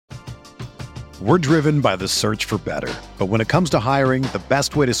We're driven by the search for better. But when it comes to hiring, the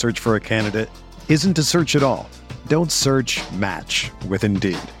best way to search for a candidate isn't to search at all. Don't search, match with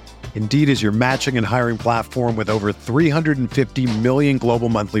Indeed. Indeed is your matching and hiring platform with over 350 million global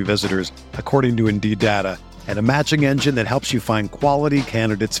monthly visitors, according to Indeed data, and a matching engine that helps you find quality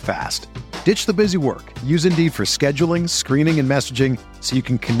candidates fast. Ditch the busy work. Use Indeed for scheduling, screening, and messaging so you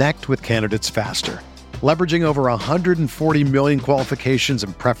can connect with candidates faster. Leveraging over 140 million qualifications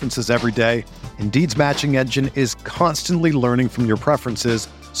and preferences every day, Indeed's matching engine is constantly learning from your preferences,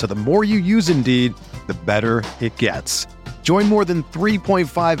 so the more you use Indeed, the better it gets. Join more than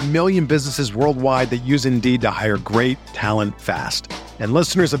 3.5 million businesses worldwide that use Indeed to hire great talent fast. And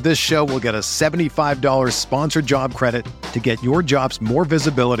listeners of this show will get a $75 sponsored job credit to get your jobs more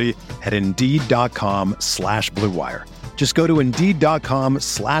visibility at Indeed.com/Blue Wire. Just go to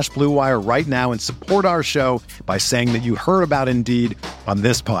Indeed.com/Blue Wire right now and support our show by saying that you heard about Indeed on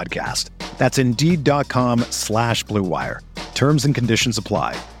this podcast. That's Indeed.com/Blue Wire. Terms and conditions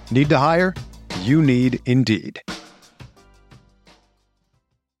apply. Need to hire? You need Indeed.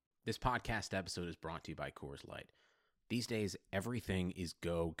 This podcast episode is brought to you by Coors Light. These days, everything is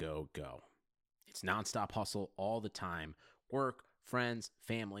go, go, go. It's nonstop hustle all the time. Work, friends,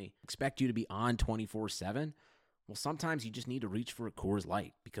 family, expect you to be on 24/7. Well, sometimes you just need to reach for a Coors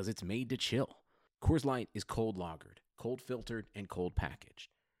Light because it's made to chill. Coors Light is cold lagered, cold filtered, and cold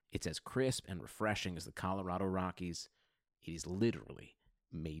packaged. It's as crisp and refreshing as the Colorado Rockies. It is literally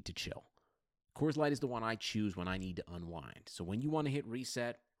made to chill. Coors Light is the one I choose when I need to unwind. So when you want to hit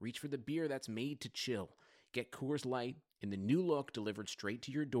reset, reach for the beer that's made to chill. Get Coors Light in the new look delivered straight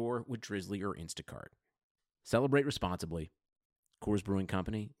to your door with Drizzly or Instacart. Celebrate responsibly. Coors Brewing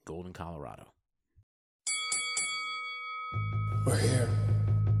Company, Golden, Colorado. We're here.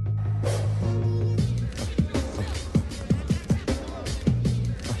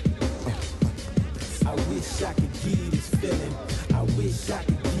 I wish I could give you this feeling. I wish I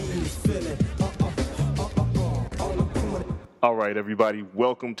could give you this feeling. All right, everybody,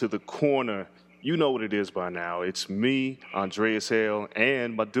 welcome to The Corner. You know what it is by now. It's me, Andreas Hale,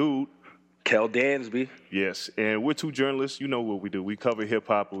 and my dude, Kel Dansby. Yes, and we're two journalists. You know what we do. We cover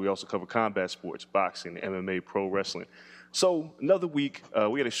hip-hop, but we also cover combat sports, boxing, MMA, pro wrestling. So another week,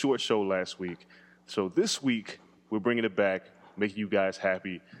 we had a short show last week. So this week, we're bringing it back, making you guys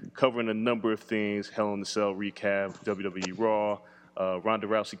happy, covering a number of things, Hell in the Cell recap, WWE Raw, Ronda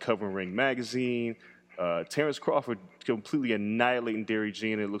Rousey covering Ring Magazine, Terrence Crawford completely annihilating Derry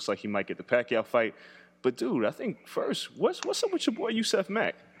Jean. It looks like he might get the Pacquiao fight. But, dude, I think first, what's up with your boy Yusef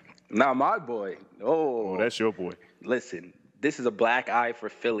Mack? Not my boy. Oh, that's your boy. Listen, this is a black eye for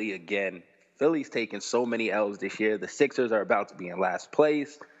Philly again. Philly's taking so many L's this year. The Sixers are about to be in last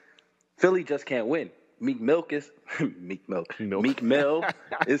place. Philly just can't win. Meek Mill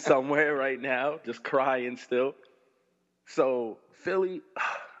is somewhere right now, just crying still. So, Philly,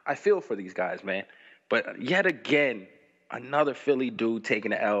 I feel for these guys, man. But yet again, another Philly dude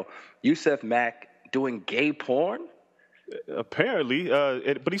taking an L. Yusef Mack doing gay porn? Apparently,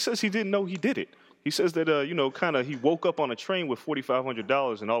 but he says he didn't know he did it. He says that, he woke up on a train with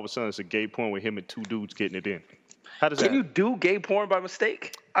 $4,500 and all of a sudden it's a gay porn with him and two dudes getting it in. How does that? Can you do gay porn by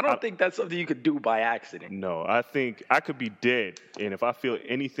mistake? I don't think that's something you could do by accident. No, I think I could be dead, and if I feel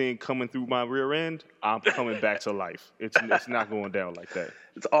anything coming through my rear end, I'm coming back to life. It's not going down like that.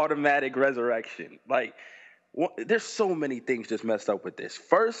 It's automatic resurrection. There's so many things just messed up with this.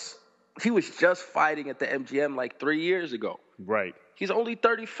 First, he was just fighting at the MGM like 3 years ago. Right. He's only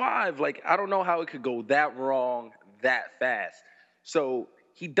 35. I don't know how it could go that wrong that fast. So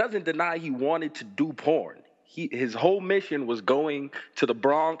he doesn't deny he wanted to do porn. His whole mission was going to the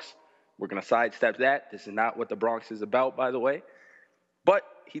Bronx. We're going to sidestep that. This is not what the Bronx is about, by the way. But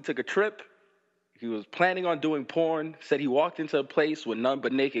he took a trip. He was planning on doing porn. Said he walked into a place with none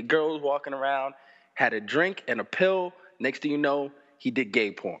but naked girls walking around, had a drink and a pill. Next thing you know, he did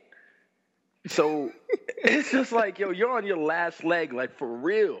gay porn. So it's just you're on your last leg, for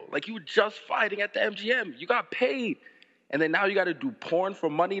real. You were just fighting at the MGM. You got paid. And then now you got to do porn for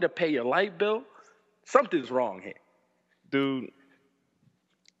money to pay your light bill. Something's wrong here. Dude,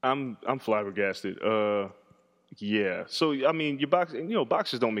 I'm flabbergasted. Yeah. So,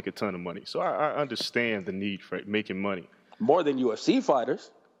 boxers don't make a ton of money. So I understand the need for making money. More than UFC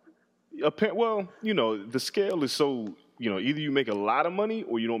fighters. Well, the scale is so, either you make a lot of money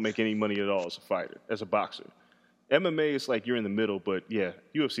or you don't make any money at all as a fighter, as a boxer. MMA is you're in the middle, but yeah,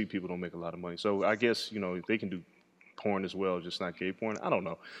 UFC people don't make a lot of money. So I guess, they can do porn as well, just not gay porn. I don't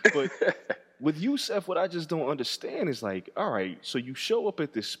know. But with Yusef, what I just don't understand is all right, so you show up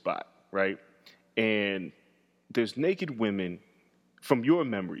at this spot, right? And there's naked women from your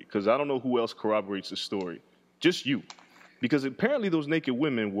memory, because I don't know who else corroborates the story, just you, because apparently those naked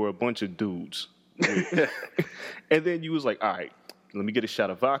women were a bunch of dudes. And then you was like, all right, let me get a shot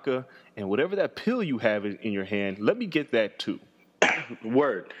of vodka, and whatever that pill you have in your hand, let me get that too.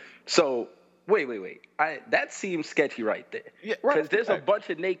 Word. So, wait. That seems sketchy right there. Yeah, right. Because there's a bunch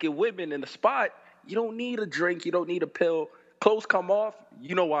of naked women in the spot. You don't need a drink. You don't need a pill. Clothes come off.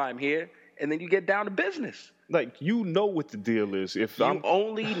 You know why I'm here. And then you get down to business. Like, you know what the deal is. If You I'm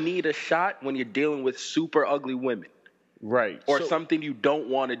only need a shot when you're dealing with super ugly women. right, Or so, something you don't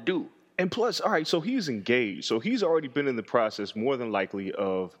want to do. and plus, all right, so he's engaged, so he's already been in the process more than likely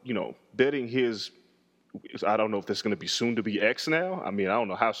of betting his. I don't know if that's going to be soon to be ex now. I mean, I don't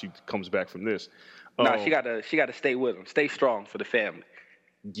know how she comes back from this. Nah, she gotta stay with him. Stay strong for the family.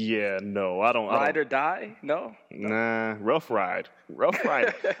 Yeah, no, I don't. Ride or die? No? Nah, rough ride.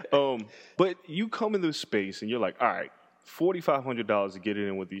 But you come into this space and you're like, all right, $4,500 to get it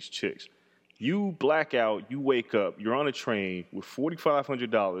in with these chicks. You black out, you wake up, you're on a train with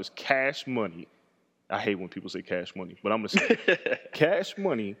 $4,500 cash money. I hate when people say cash money, but I'm gonna say cash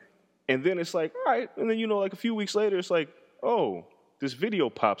money. And then it's like, all right, and then like a few weeks later, it's like, oh, this video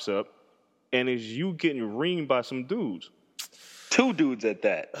pops up, and it's you getting reamed by some dudes. 2 dudes at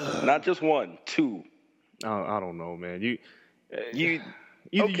that. Not just 1, 2. I don't know, man. You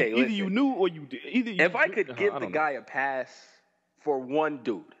Either listen. you knew or you did. If I could give the guy a pass for 1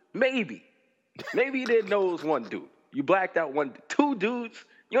 dude, maybe he didn't know it was 1 dude. You blacked out 2 dudes.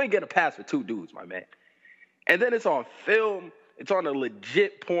 You ain't get a pass for 2 dudes, my man. And then it's on film. It's on a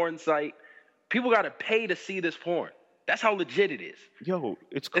legit porn site. People got to pay to see this porn. That's how legit it is. Yo,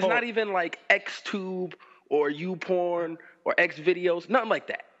 it's It's not even like XTube or YouPorn or Xvideos, nothing like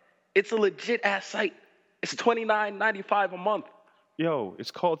that. It's a legit ass site. It's $29.95 a month. Yo,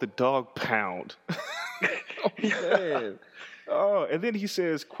 it's called the Dog Pound. Oh, man. Oh, and then he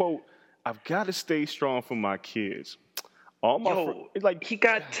says, quote, I've got to stay strong for my kids. All my he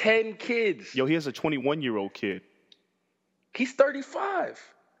got 10 kids. Yo, he has a 21-year-old kid. He's 35.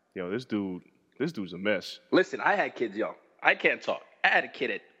 Yo, this dude's a mess. Listen, I had kids young. I can't talk. I had a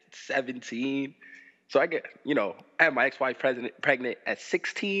kid at 17. So I had my ex-wife pregnant at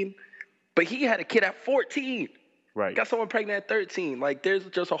 16. But he had a kid at 14. Right. Got someone pregnant at 13. Like, there's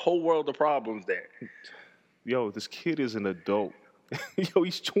just a whole world of problems there. Yo, this kid is an adult. Yo,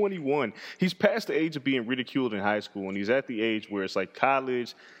 he's 21. He's past the age of being ridiculed in high school, and he's at the age where it's like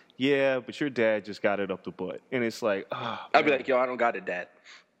college. Yeah, but your dad just got it up the butt. And it's like, I'd be like, yo, I don't got a dad.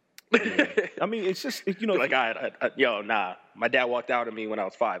 Yeah. I mean, it's just, like, nah. My dad walked out on me when I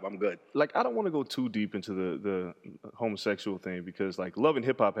was 5. I'm good. Like, I don't want to go too deep into the homosexual thing because, like, Love and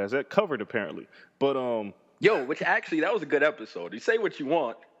Hip Hop has that covered apparently. But which actually that was a good episode. You say what you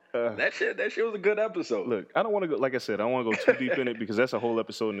want. That shit was a good episode. Look, I don't want to go. Like I said, I don't want to go too deep in it because that's a whole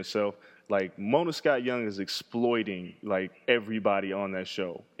episode in itself. Like, Mona Scott Young is exploiting like everybody on that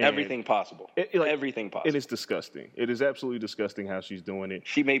show. Everything possible. Everything possible. It is disgusting. It is absolutely disgusting how she's doing it.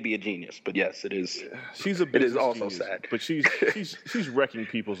 She may be a genius, but yes, it is. She's a It is also genius, sad. but she's wrecking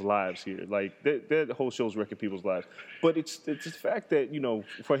people's lives here. Like that whole show's wrecking people's lives. But it's the fact that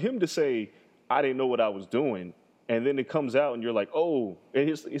for him to say I didn't know what I was doing. And then it comes out, and you're like, oh, and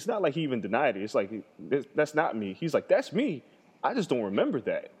it's not like he even denied it. It's like, that's not me. He's like, that's me. I just don't remember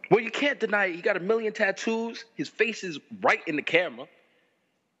that. Well, you can't deny it. He got 1 million tattoos. His face is right in the camera.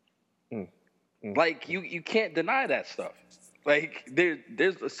 Like, you can't deny that stuff. Like,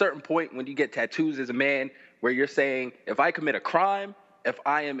 there's a certain point when you get tattoos as a man where you're saying, if I commit a crime, if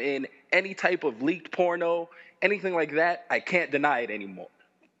I am in any type of leaked porno, anything like that, I can't deny it anymore.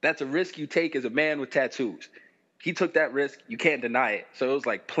 That's a risk you take as a man with tattoos. He took that risk. You can't deny it. So it was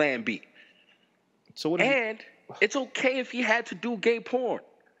like plan B. So it's okay if he had to do gay porn.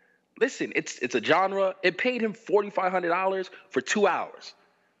 Listen, it's a genre. It paid him $4,500 for 2 hours.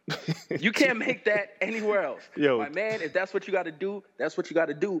 You can't make that anywhere else. Yo. My man, if that's what you got to do, that's what you got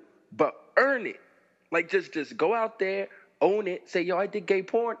to do. But earn it. Like, just go out there, own it, say, yo, I did gay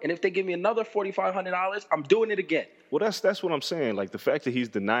porn. And if they give me another $4,500, I'm doing it again. Well, that's what I'm saying. Like, the fact that he's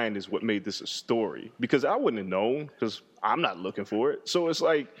denying is what made this a story. Because I wouldn't have known, because I'm not looking for it. So it's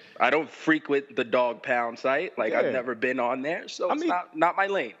like, I don't frequent the Dog Pound site. Like, Yeah. I've never been on there. So it's not my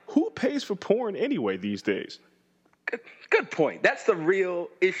lane. who pays for porn anyway these days? Good point. That's the real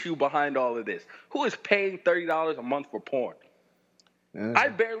issue behind all of this. Who is paying $30 a month for porn? I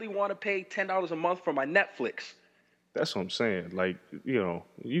barely want to pay $10 a month for my Netflix. That's what I'm saying. Like, you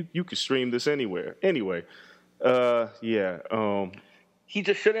could stream this anywhere. Anyway, He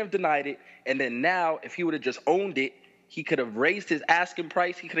just shouldn't have denied it. And then now, if he would have just owned it, he could have raised his asking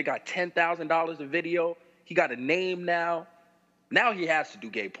price. He could have got $10,000 a video. He got a name now. Now he has to do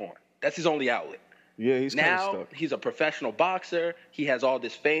gay porn. That's his only outlet. Yeah, he's kind of Now stuck. he's a professional boxer. He has all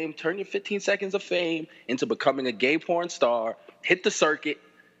this fame. Turn your 15 seconds of fame into becoming a gay porn star. Hit the circuit.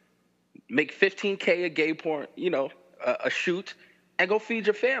 Make $15K a gay porn, a shoot, and go feed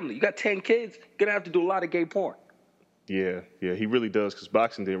your family. You got 10 kids. You're going to have to do a lot of gay porn. Yeah, he really does, because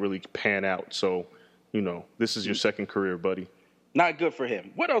boxing didn't really pan out. So, this is your second career, buddy. Not good for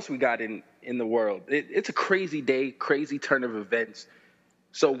him. What else we got in the world? It's a crazy day, crazy turn of events.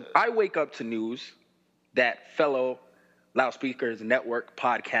 So I wake up to news that fellow Loudspeakers Network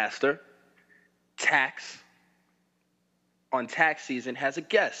podcaster, Tax, on tax season has a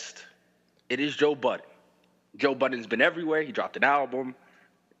guest. It is Joe Budden. Joe Budden's been everywhere. He dropped an album.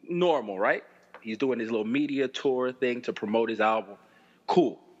 Normal, right? He's doing his little media tour thing to promote his album.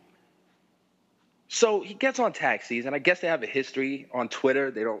 Cool. So he gets on tax season. I guess they have a history on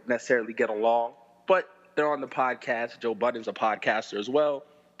Twitter. They don't necessarily get along, but they're on the podcast. Joe Budden's a podcaster as well.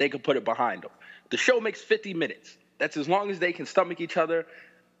 They can put it behind them. The show makes 50 minutes. That's as long as they can stomach each other.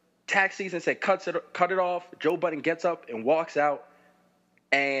 Tax season said cut it off. Joe Budden gets up and walks out.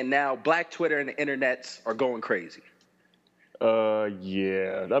 And now Black Twitter and the internets are going crazy.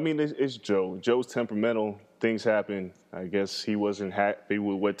 Yeah. I mean, it's Joe. Joe's temperamental. Things happen. I guess he wasn't happy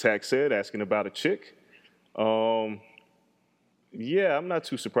with what Tax said, asking about a chick. Yeah, I'm not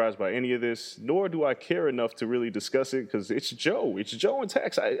too surprised by any of this, nor do I care enough to really discuss it, because it's Joe. It's Joe and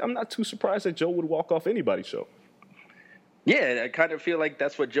Tax. I'm not too surprised that Joe would walk off anybody's show. Yeah, I kind of feel like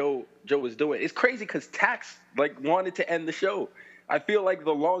that's what Joe was doing. It's crazy because Tax wanted to end the show. I feel like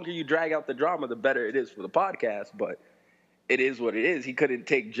the longer you drag out the drama, the better it is for the podcast, but it is what it is. He couldn't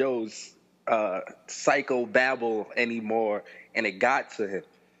take Joe's psycho babble anymore, and it got to him.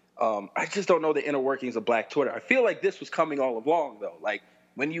 I just don't know the inner workings of Black Twitter. I feel like this was coming all along, though. Like,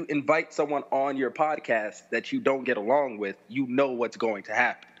 when you invite someone on your podcast that you don't get along with, you know what's going to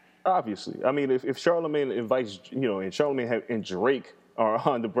happen. Obviously. I mean, if Charlamagne invites, and Charlamagne and Drake are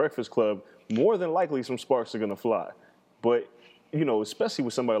on the Breakfast Club, more than likely some sparks are going to fly. But, especially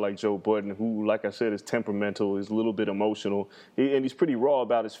with somebody like Joe Budden, who, like I said, is temperamental, is a little bit emotional, and he's pretty raw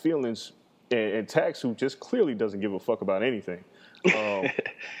about his feelings, and Tax, who just clearly doesn't give a fuck about anything.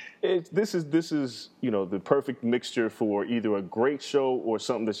 This is the perfect mixture for either a great show or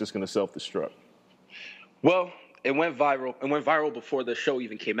something that's just going to self-destruct. Well, it went viral. It went viral before the show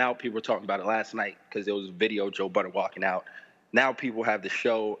even came out. People were talking about it last night because there was a video of Joe Budden walking out. Now people have the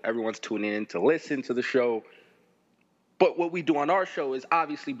show. Everyone's tuning in to listen to the show. But what we do on our show is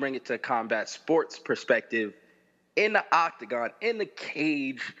obviously bring it to combat sports perspective. In the octagon, in the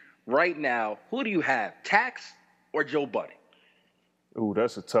cage right now, who do you have, Tax or Joe Budden? Ooh,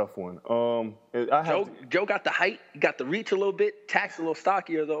 that's a tough one. Joe got the height, he got the reach a little bit. Tax a little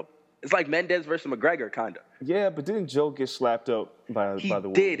stockier though. It's like Mendez versus McGregor, kind of. Yeah, but didn't Joe get slapped up by the wall? He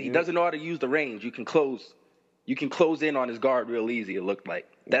did. He doesn't know how to use the range. You can close in on his guard real easy. It looked like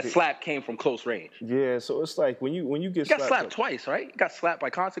that slap came from close range. Yeah, so it's like when you get he got slapped twice, right? He got slapped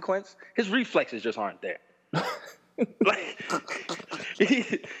by consequence. His reflexes just aren't there.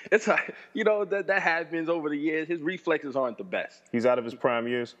 It's that happens over the years. His reflexes aren't the best. He's out of his prime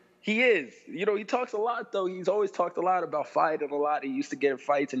years. He is. He talks a lot though. He's always talked a lot about fighting a lot. He used to get in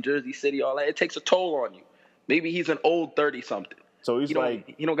fights in Jersey City, all that. It takes a toll on you. Maybe he's an old 30-something. So he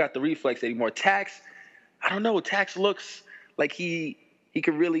don't got the reflex anymore. Tax, I don't know. Tax looks like he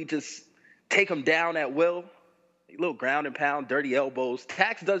could really just take him down at will. A little ground and pound, dirty elbows.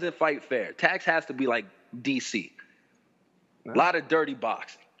 Tax doesn't fight fair. Tax has to be like DC. A lot of dirty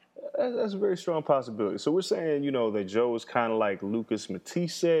boxing. That's a very strong possibility. So we're saying, that Joe is kind of like Lucas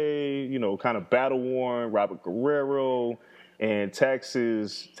Matisse, kind of battle-worn, Robert Guerrero, and Tax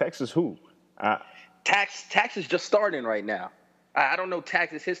is who? Tax is just starting right now. I don't know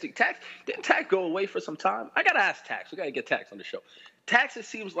Tax's history. Didn't Tax go away for some time? I got to ask Tax. We got to get Tax on the show. Tax, it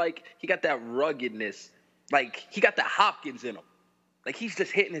seems like he got that ruggedness. Like, he got that Hopkins in him. Like, he's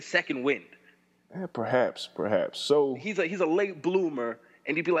just hitting his second wind. Yeah, perhaps. So he's a late bloomer,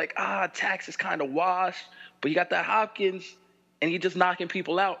 and you'd be like, Tax is kind of washed, but you got that Hopkins, and you're just knocking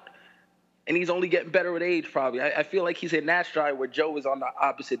people out. And he's only getting better with age, probably. I feel like he's in that stride where Joe is on the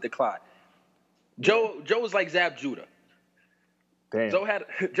opposite decline. Joe is like Zab Judah. Damn. Joe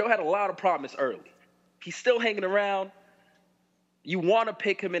had a lot of promise early. He's still hanging around. You want to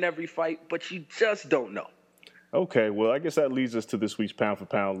pick him in every fight, but you just don't know. Okay, well, I guess that leads us to this week's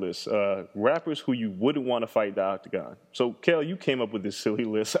pound-for-pound list. Rappers who you wouldn't want to fight the octagon. So, Kel, you came up with this silly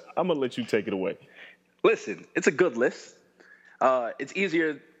list. I'm going to let you take it away. Listen, it's a good list.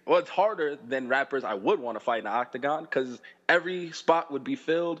 It's harder than rappers I would want to fight in the octagon because every spot would be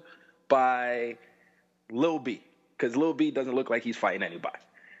filled by Lil B. because Lil B doesn't look like he's fighting anybody.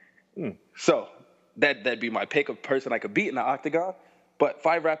 So that'd be my pick of person I could beat in the octagon. But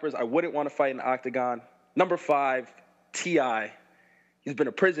 5 rappers I wouldn't want to fight in the octagon. Number 5, T.I. He's been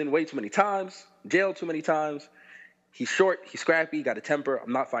to prison way too many times, jailed too many times. He's short, he's scrappy, got a temper.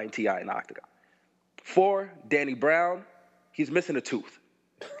 I'm not fighting T.I. in the octagon. 4, Danny Brown. He's missing a tooth.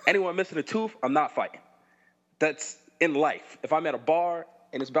 Anyone missing a tooth, I'm not fighting. That's in life. If I'm at a bar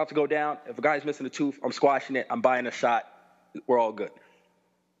and it's about to go down, if a guy's missing a tooth, I'm squashing it, I'm buying a shot, we're all good.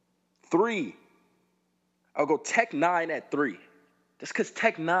 3, I'll go Tech 9 at 3. Just because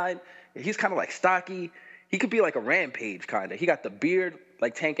Tech 9, he's kind of like stocky. He could be like a Rampage kind of. He got the beard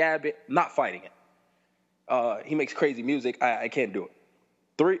like Tank Abbott. Not fighting it. He makes crazy music. I can't do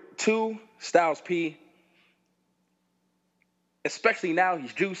it. 2, Styles P. Especially now,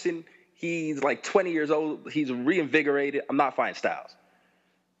 he's juicing. He's like 20 years old. He's reinvigorated. I'm not fighting Styles.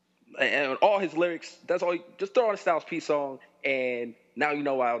 And all his lyrics, that's all. Just throw on a Styles P song, and now you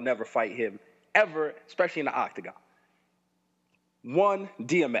know I'll never fight him ever, especially in the octagon. 1,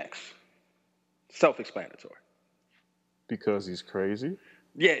 DMX. Self-explanatory. Because he's crazy?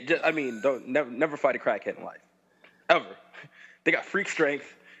 Yeah, never fight a crackhead in life. Ever. They got freak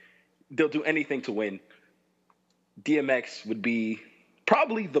strength. They'll do anything to win. DMX would be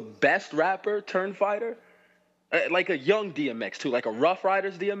probably the best rapper turned fighter. Like a young DMX, too. Like a Rough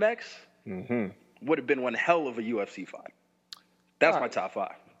Riders DMX. Would have been one hell of a UFC fight. That's my top 5.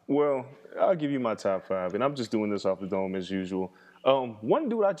 Well, I'll give you my top 5, and I'm just doing this off the dome as usual. One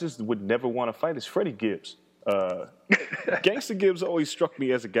dude I just would never want to fight is Freddie Gibbs. Gangsta Gibbs always struck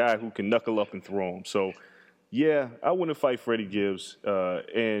me as a guy who can knuckle up and throw him. So, yeah, I wouldn't fight Freddie Gibbs.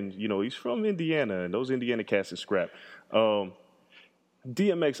 And, you know, he's from Indiana, and those Indiana cats are scrap.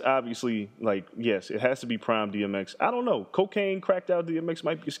 DMX, obviously, like, yes, it has to be prime DMX. I don't know. Cocaine, cracked out DMX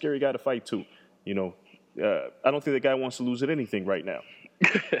might be a scary guy to fight, too. You know, I don't think that guy wants to lose at anything right now.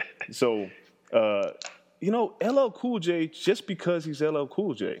 So, you know, LL Cool J, just because he's LL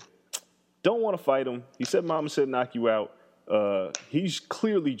Cool J, don't want to fight him. He said, Mama said knock you out. He's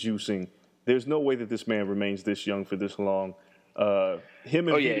clearly juicing. There's no way that this man remains this young for this long.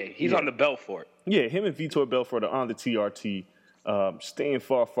 He's on the Belfort. Yeah, him and Vitor Belfort are on the TRT, staying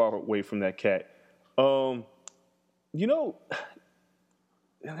far, far away from that cat. You know,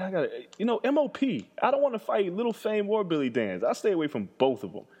 MOP. I don't want to fight Little Fame or Billy Danze. I stay away from both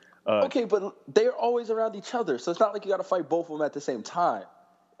of them. Okay, but they're always around each other, so it's not like you got to fight both of them at the same time.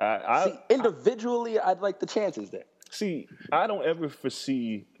 Individually, I'd like the chances there. See, I don't ever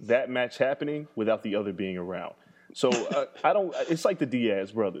foresee that match happening without the other being around. So I don't. It's like the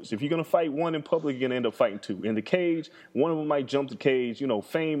Diaz brothers. If you're gonna fight one in public, you're gonna end up fighting 2 in the cage. One of them might jump the cage. You know,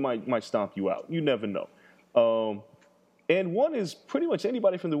 Fame might stomp you out. You never know. And one is pretty much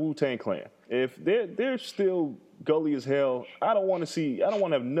anybody from the Wu-Tang Clan. If they're still gully as hell, I don't want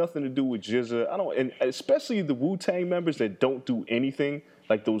to have nothing to do with Jizza. And especially the Wu-Tang members that don't do anything,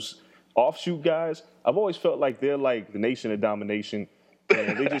 like those offshoot guys. I've always felt like they're like the Nation of Domination,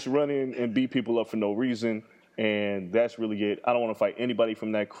 and they just run in and beat people up for no reason, and that's really it. I don't want to fight anybody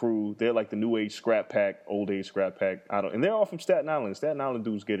from that crew. They're like the new age scrap pack, old age scrap pack. And they're all from Staten Island. Staten Island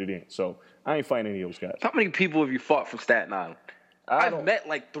dudes get it in, so I ain't fighting any of those guys. How many people have you fought from Staten Island? I've met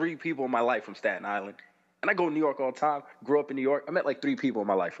like 3 people in my life from Staten Island. And I go to New York all the time. Grew up in New York. I met like 3 people in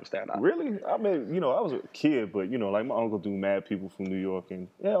my life from Staten Island. Really? I mean, I was a kid, but, like my uncle do mad people from New York. And,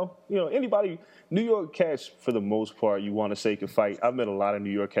 anybody, New York cats, for the most part, you want to say can fight. I've met a lot of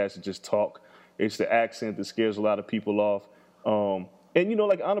New York cats that just talk. It's the accent that scares a lot of people off. And,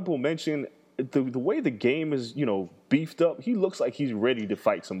 like honorable mention, the way the game is, beefed up, he looks like he's ready to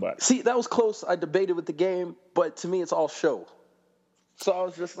fight somebody. See, that was close. I debated with the game, but to me, it's all show. So I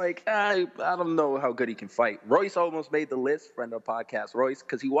was just like, I don't know how good he can fight. Royce almost made the list, friend of the podcast, Royce,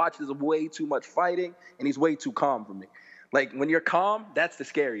 because he watches way too much fighting, and he's way too calm for me. Like, when you're calm, that's the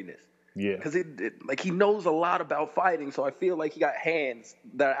scariness. Yeah. Because he knows a lot about fighting, so I feel like he got hands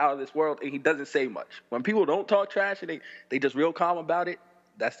that are out of this world, and he doesn't say much. When people don't talk trash and they just real calm about it,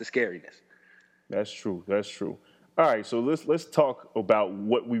 that's the scariness. That's true. All right, so let's talk about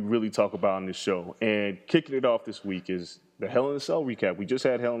what we really talk about on this show. And kicking it off this week is the Hell in a Cell recap. We just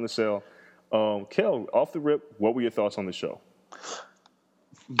had Hell in a Cell. Kel, off the rip, what were your thoughts on the show?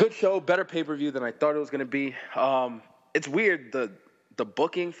 Good show, better pay-per-view than I thought it was going to be. It's weird, the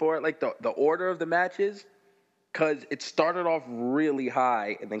booking for it, like the order of the matches, because it started off really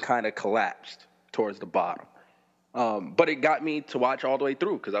high and then kind of collapsed towards the bottom. But it got me to watch all the way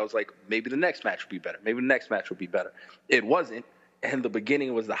through because I was like, maybe the next match will be better. Maybe the next match will be better. It wasn't, and the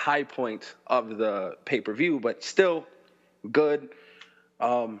beginning was the high point of the pay-per-view, but still good.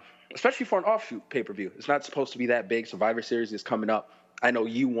 especially for an offshoot pay-per-view. It's not supposed to be that big. Survivor Series is coming up. I know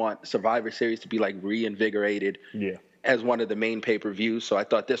you want Survivor Series to be like reinvigorated as one of the main pay-per-views. So I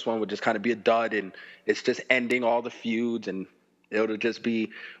thought this one would just kind of be a dud, and it's just ending all the feuds, and it'll just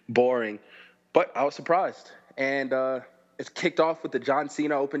be boring. But I was surprised. And it's kicked off with the John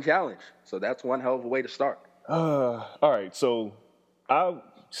Cena Open Challenge. So that's one hell of a way to start. All right. So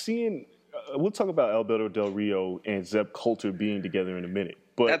we'll talk about Alberto Del Rio and Zeb Coulter being together in a minute.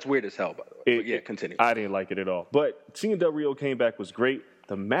 But that's weird as hell, by the way. But yeah, continue. I didn't like it at all. But seeing Del Rio came back was great.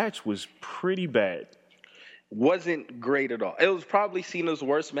 The match was pretty bad. Wasn't great at all. It was probably Cena's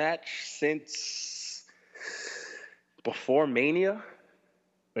worst match since before Mania.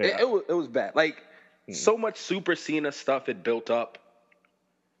 Yeah. It was bad. Like, so much Super Cena stuff had built up.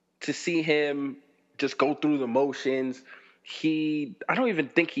 To see him just go through the motions, I don't even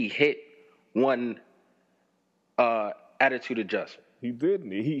think he hit one attitude adjustment. He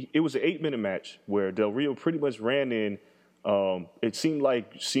didn't. It was an 8-minute match where Del Rio pretty much ran in. It seemed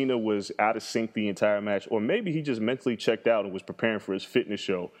like Cena was out of sync the entire match, or maybe he just mentally checked out and was preparing for his fitness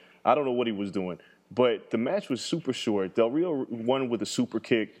show. I don't know what he was doing. But the match was super short. Del Rio won with a super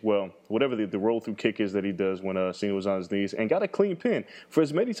kick, well, whatever the roll-through kick is that he does when Cena was on his knees, and got a clean pin. For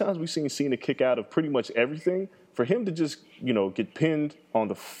as many times we've seen Cena kick out of pretty much everything, for him to just, get pinned on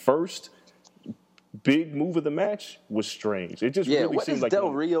the first big move of the match was strange. It just really seemed like... what is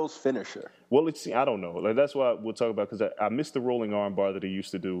Del Rio's finisher? Well, I don't know. Like, that's why we'll talk about, because I missed the rolling arm bar that he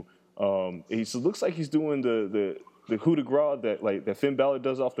used to do. It looks like he's doing the coup de grace that Finn Balor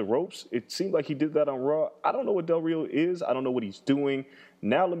does off the ropes. It seemed like he did that on Raw. I don't know what Del Rio is. I don't know what he's doing.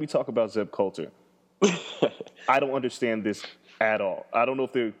 Now let me talk about Zeb Coulter. I don't understand this at all. I don't know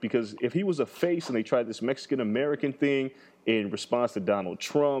because if he was a face and they tried this Mexican-American thing in response to Donald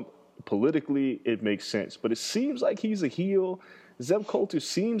Trump, politically, it makes sense. But it seems like he's a heel. Zeb Coulter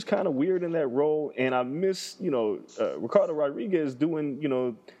seems kind of weird in that role, and I miss, Ricardo Rodriguez doing,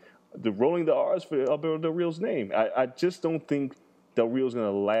 the rolling the R's for Alberto Del Rio's name. I just don't think Del Rio's going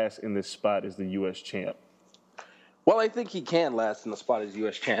to last in this spot as the U.S. champ. Well, I think he can last in the spot as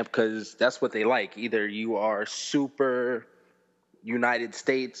U.S. champ because that's what they like. Either you are super United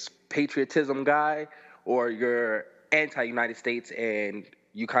States patriotism guy or you're anti-United States and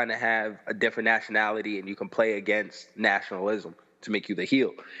you kind of have a different nationality and you can play against nationalism to make you the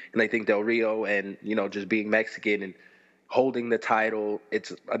heel. And I think Del Rio and, just being Mexican and holding the title,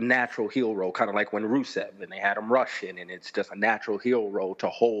 it's a natural heel role, kind of like when Rusev and they had him Russian, and it's just a natural heel role to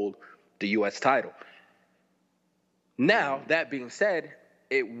hold the U.S. title. Now, that being said,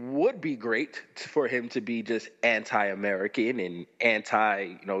 it would be great for him to be just anti-American and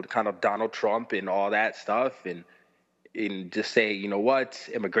anti, kind of Donald Trump and all that stuff, and just say,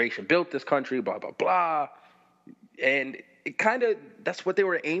 immigration built this country, blah, blah, blah. And it kind of, that's what they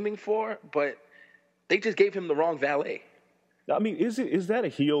were aiming for, but they just gave him the wrong valet. I mean, is that a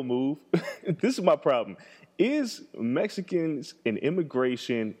heel move? This is my problem. Is Mexicans and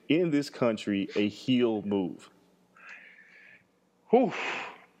immigration in this country a heel move? Oof.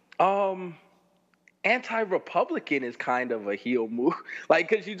 Anti-Republican is kind of a heel move.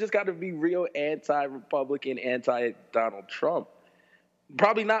 Because you just got to be real anti-Republican, anti-Donald Trump.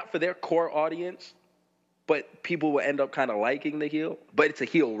 Probably not for their core audience, but people will end up kind of liking the heel. But it's a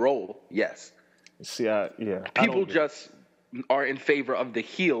heel role, yes. See, people just are in favor of the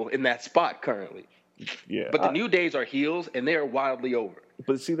heel in that spot currently. Yeah. But the New Days are heels, and they're wildly over.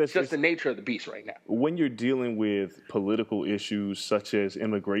 But see, that's just the nature of the beast right now. When you're dealing with political issues such as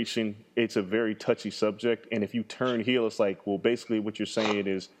immigration, it's a very touchy subject. And if you turn heel, it's like, well, basically what you're saying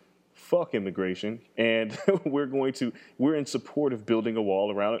is, fuck immigration, and we're in support of building a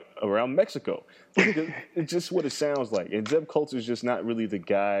wall around Mexico. It's just what it sounds like. And Zeb Coulter is just not really the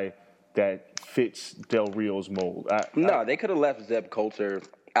guy that fits Del Rio's mold. They could have left Zeb Coulter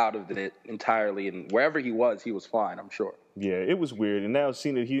out of it entirely, and wherever he was fine, I'm sure. Yeah, it was weird. And now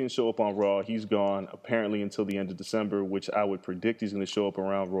seeing that he didn't show up on Raw, he's gone apparently until the end of December, which I would predict he's going to show up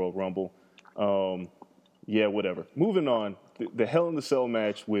around Royal Rumble. Yeah, whatever. Moving on, the Hell in the Cell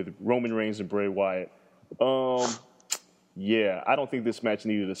match with Roman Reigns and Bray Wyatt. Yeah, I don't think this match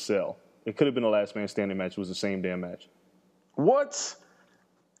needed a cell. It could have been a last man standing match. It was the same damn match. What?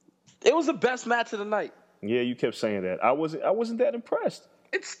 It was the best match of the night. Yeah, you kept saying that. I wasn't that impressed.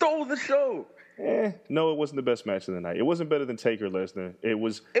 It stole the show. No, it wasn't the best match of the night. It wasn't better than Taker Lesnar. It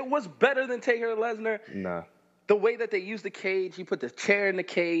was better than Taker Lesnar. Nah. The way that they used the cage, he put the chair in the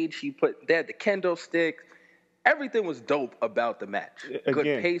cage, they had the kendo stick. Everything was dope about the match. Again,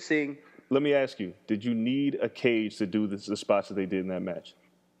 good pacing. Let me ask you, did you need a cage to do the spots that they did in that match?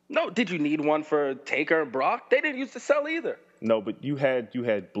 No, did you need one for Taker and Brock? They didn't use the cell either. No, but you had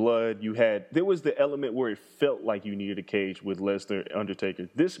blood. There was the element where it felt like you needed a cage with Lesnar, Undertaker.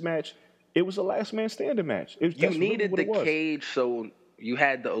 This match, it was a last man standing match. You needed the cage, so you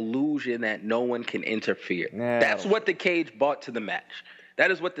had the illusion that no one can interfere. That's what the cage brought to the match. That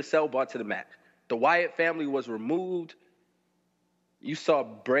is what the cell brought to the match. The Wyatt family was removed. You saw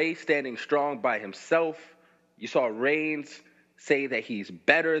Bray standing strong by himself. You saw Reigns say that he's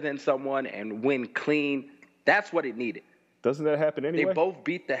better than someone and win clean. That's what it needed. Doesn't that happen anyway? They both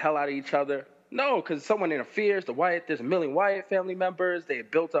beat the hell out of each other. No, because someone interferes. There's a million Wyatt family members. They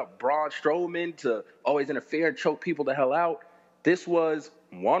had built up Braun Strowman to always interfere and choke people the hell out. This was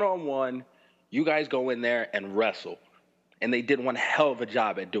one-on-one. You guys go in there and wrestle. And they did one hell of a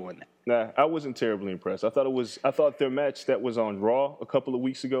job at doing that. Nah, I wasn't terribly impressed. I thought their match that was on Raw a couple of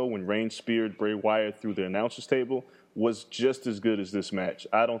weeks ago when Reigns speared Bray Wyatt through the announcer's table was just as good as this match.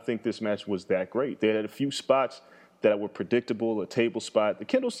 I don't think this match was that great. They had a few spots that were predictable, a table spot. The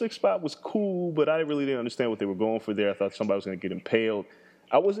Candlestick spot was cool, but I really didn't understand what they were going for there. I thought somebody was going to get impaled.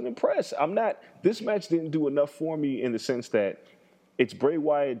 I wasn't impressed. This match didn't do enough for me in the sense that it's Bray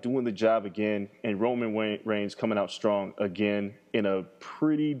Wyatt doing the job again and Roman Reigns coming out strong again in a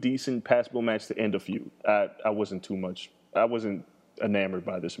pretty decent, passable match to end a feud. I wasn't enamored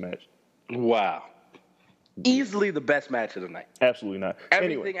by this match. Wow. Easily the best match of the night. Absolutely not.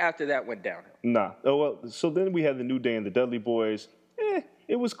 Everything after that went downhill. Nah. Oh, well, so then we had the New Day and the Dudley Boys.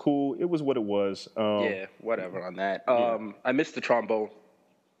 It was cool. It was what it was. Yeah, whatever on that. I missed the trombone.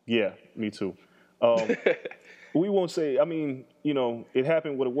 Yeah, me too. We won't say, it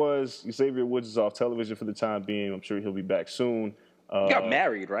happened what it was. Xavier Woods is off television for the time being. I'm sure he'll be back soon. He got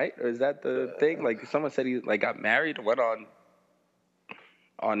married, right? Or is that the thing? Like, someone said he got married and went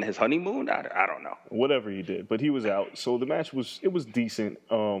on his honeymoon? I don't know. Whatever he did, but he was out. So the match was decent.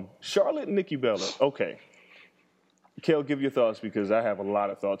 Charlotte and Nikki Bella. Okay. Kel, give your thoughts because I have a lot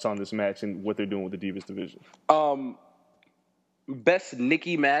of thoughts on this match and what they're doing with the Divas division. Best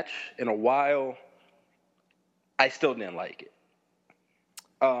Nikki match in a while. I still didn't like it.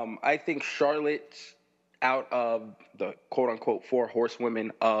 I think Charlotte, out of the quote-unquote 4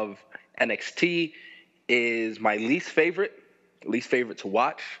 horsewomen of NXT, is my least favorite to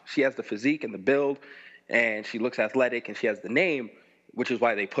watch. She has the physique and the build, and she looks athletic, and she has the name, which is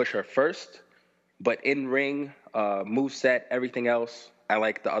why they push her first. But in-ring, moveset, everything else, I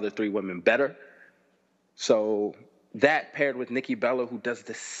like the other 3 women better. So that paired with Nikki Bella, who does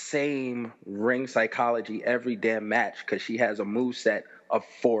the same ring psychology every damn match because she has a moveset of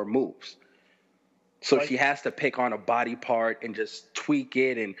 4 moves. So she has to pick on a body part and just tweak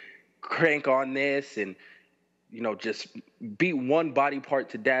it and crank on this and, just beat one body part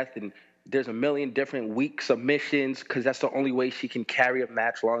to death. And there's a million different weak submissions because that's the only way she can carry a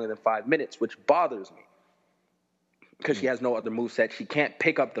match longer than 5 minutes, which bothers me because she has no other moveset. She can't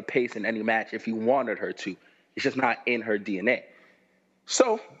pick up the pace in any match if you wanted her to. It's just not in her DNA.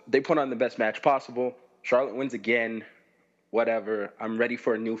 So they put on the best match possible. Charlotte wins again. Whatever. I'm ready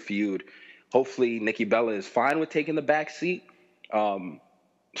for a new feud. Hopefully Nikki Bella is fine with taking the back seat. We'll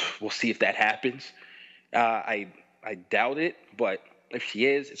see if that happens. I doubt it, but if she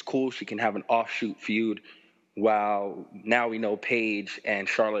is, it's cool. She can have an offshoot feud. While now we know Paige and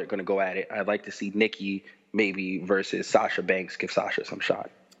Charlotte are going to go at it. I'd like to see Nikki maybe versus Sasha Banks. Give Sasha some shot.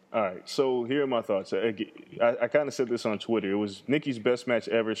 All right, so here are my thoughts. I kind of said this on Twitter. It was Nikki's best match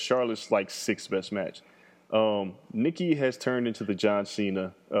ever. Charlotte's 6th best match. Nikki has turned into the John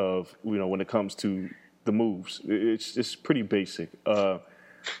Cena of, when it comes to the moves. It's pretty basic.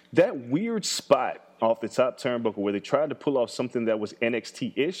 That weird spot off the top turnbuckle where they tried to pull off something that was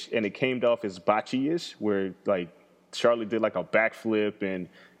NXT-ish and it came off as botchy-ish, where Charlotte did a backflip and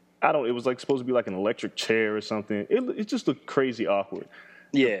it was supposed to be an electric chair or something. It just looked crazy awkward.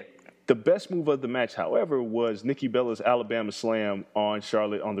 Yeah. The best move of the match, however, was Nikki Bella's Alabama Slam on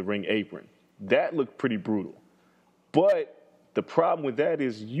Charlotte on the ring apron. That looked pretty brutal. But the problem with that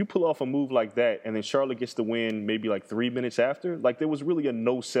is you pull off a move like that and then Charlotte gets the win maybe 3 minutes after. There was really a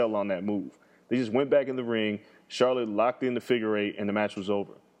no-sell on that move. They just went back in the ring. Charlotte locked in the figure 8 and the match was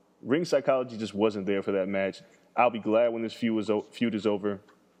over. Ring psychology just wasn't there for that match. I'll be glad when this feud is over.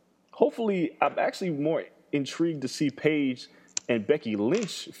 Hopefully, I'm actually more intrigued to see Paige and Becky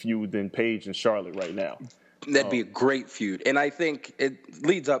Lynch feud than Paige and Charlotte right now. That'd be a great feud. And I think it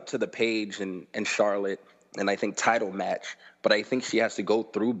leads up to the Paige and Charlotte, and I think title match. But I think she has to go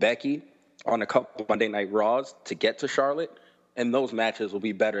through Becky on a couple Monday Night Raws to get to Charlotte. And those matches will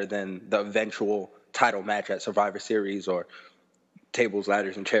be better than the eventual title match at Survivor Series or tables,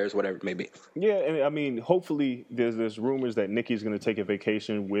 ladders, and chairs, whatever it may be. Yeah, and hopefully there's rumors that Nikki's going to take a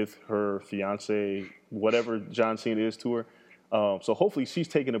vacation with her fiance, whatever John Cena is to her. So hopefully she's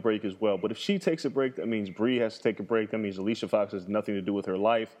taking a break as well. But if she takes a break, that means Brie has to take a break. That means Alicia Fox has nothing to do with her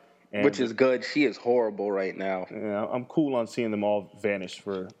life. And Which is good. She is horrible right now. yeah, I'm cool on seeing them all vanish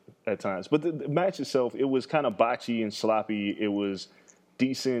at times. But the match itself, it was kind of botchy and sloppy. It was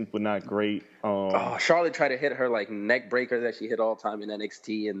decent, but not great. Charlotte tried to hit her like neck breaker that she hit all the time in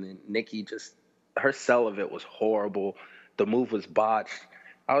NXT, and then Nikki just, her sell of it was horrible. The move was botched.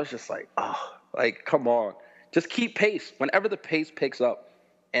 I was just like, come on. Just keep pace. Whenever the pace picks up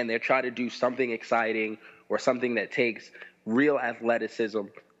and they're trying to do something exciting or something that takes real athleticism,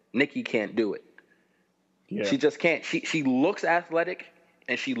 Nikki can't do it. Yeah. She just can't. She looks athletic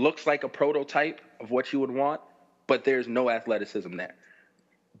and she looks like a prototype of what you would want, but there's no athleticism there.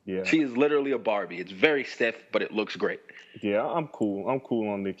 Yeah. She is literally a Barbie. It's very stiff, but it looks great. Yeah, I'm cool. I'm cool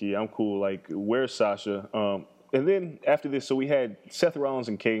on Nikki. I'm cool. Like, where's Sasha? And then after this, so we had Seth Rollins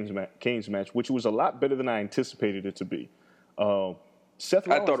and Kane's match, which was a lot better than I anticipated it to be. Seth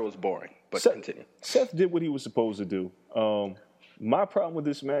Rollins, I thought it was boring, but continue. Seth did what he was supposed to do. My problem with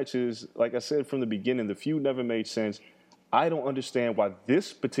this match is, like I said from the beginning, the feud never made sense. I don't understand why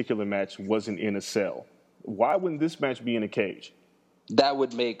this particular match wasn't in a cell. Why wouldn't this match be in a cage? That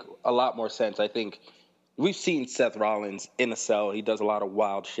would make a lot more sense. I think we've seen Seth Rollins in a cell. He does a lot of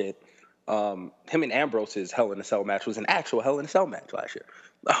wild shit. Him and Ambrose's Hell in a Cell match was an actual Hell in a Cell match last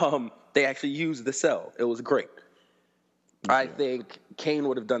year. They actually used the cell. It was great. Yeah. I think Kane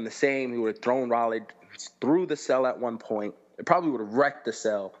would have done the same. He would have thrown Rollins through the cell at one point. It probably would have wrecked the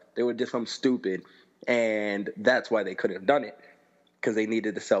cell. They would have did something stupid, and that's why they couldn't have done it, because they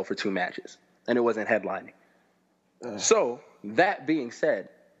needed the cell for 2 matches, and it wasn't headlining. So, that being said,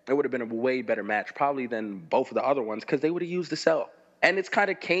 it would have been a way better match probably than both of the other ones, because they would have used the cell. And it's kind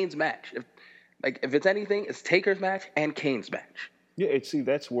of Kane's match. If it's anything, it's Taker's match and Kane's match. Yeah, see,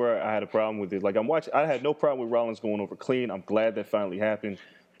 that's where I had a problem with it. Like, I had no problem with Rollins going over clean. I'm glad that finally happened.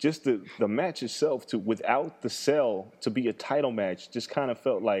 Just the match itself, without the cell, to be a title match, just kind of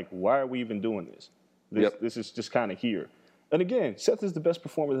felt like, why are we even doing this? This is just kind of here. And again, Seth is the best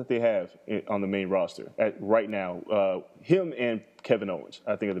performer that they have on the main roster right now. Him and Kevin Owens,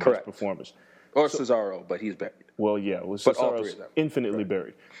 I think, are the best performers. Or Cesaro, but he's buried. Well, yeah, Cesaro's infinitely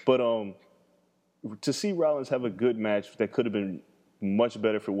buried. But to see Rollins have a good match that could have been much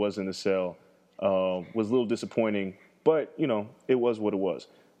better if it was in the cell was a little disappointing. But, it was what it was.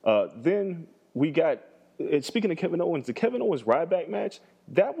 Then we got, speaking of Kevin Owens, the Kevin Owens Ryback match,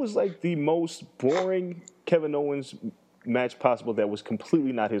 that was like the most boring Kevin Owens match possible that was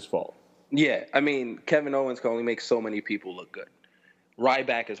completely not his fault. Yeah, I mean, Kevin Owens can only make so many people look good.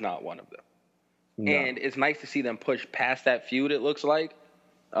 Ryback is not one of them. No. And it's nice to see them push past that feud, it looks like.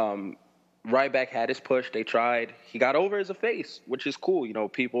 Ryback had his push. They tried. He got over as a face, which is cool.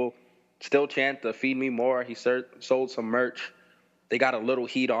 People still chant the Feed Me More. He sold some merch. They got a little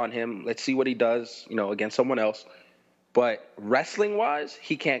heat on him. Let's see what he does, against someone else. But wrestling-wise,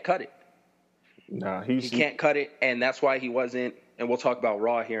 he can't cut it. Nah, he can't cut it, and that's why he wasn't, and we'll talk about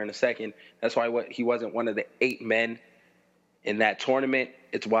Raw here in a second, that's why he wasn't one of the 8 men in that tournament.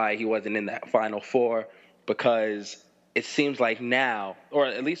 It's why he wasn't in that Final 4, because it seems like now, or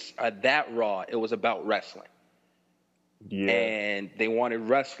at least at that Raw, it was about wrestling. Yeah. And they wanted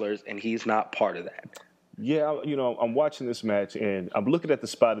wrestlers, and he's not part of that. Yeah, I'm watching this match, and I'm looking at the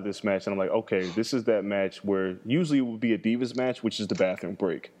spot of this match, and I'm like, okay, this is that match where usually it would be a Divas match, which is the bathroom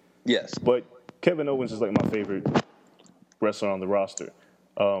break. Yes. But Kevin Owens is like my favorite wrestler on the roster.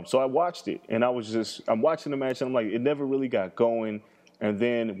 So I watched it, and I'm watching the match, and I'm like, it never really got going. And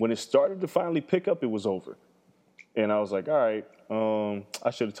then when it started to finally pick up, it was over. And I was like, all right,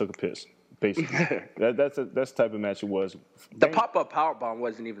 I should have took a piss, basically. That's the type of match it was. The pop-up powerbomb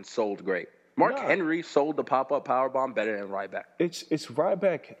wasn't even sold great. Mark Henry sold the pop-up powerbomb better than Ryback. It's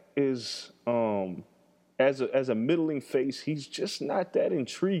Ryback is as a middling face, he's just not that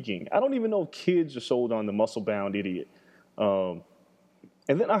intriguing. I don't even know if kids are sold on the muscle-bound idiot.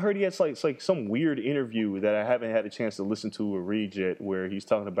 And then I heard he had like some weird interview that I haven't had a chance to listen to or read yet, where he's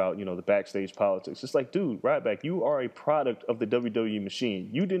talking about the backstage politics. It's like, dude, Ryback, you are a product of the WWE machine.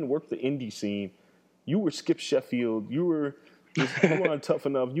 You didn't work the indie scene. You were Skip Sheffield. You were on Tough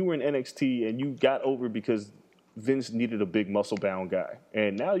Enough. You were in NXT, and you got over because Vince needed a big muscle-bound guy.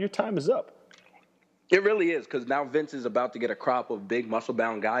 And now your time is up. It really is, because now Vince is about to get a crop of big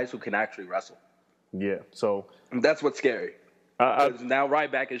muscle-bound guys who can actually wrestle. Yeah, so and that's what's scary. Now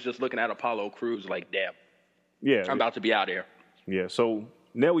Ryback is just looking at Apollo Crews like, damn. Yeah, I'm about to be out here. Yeah, so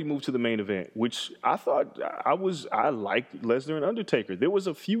now we move to the main event, which I thought I liked Lesnar and Undertaker. There was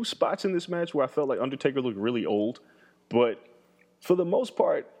a few spots in this match where I felt like Undertaker looked really old, but for the most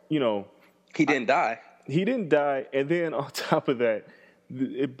part, he didn't die. He didn't die. And then on top of that,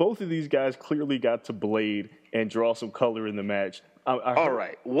 both of these guys clearly got to blade and draw some color in the match. All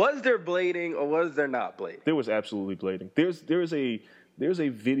right. Was there blading or was there not blading? There was absolutely blading. There's a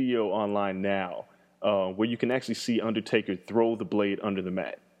video online now where you can actually see Undertaker throw the blade under the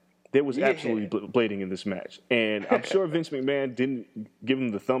mat. There was absolutely blading in this match. And I'm sure Vince McMahon didn't give him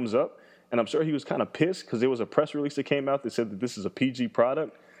the thumbs up. And I'm sure he was kind of pissed because there was a press release that came out that said that this is a PG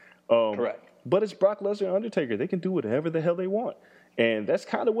product. Correct. But it's Brock Lesnar and Undertaker. They can do whatever the hell they want. And that's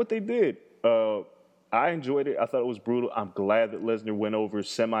kind of what they did. I enjoyed it. I thought it was brutal. I'm glad that Lesnar went over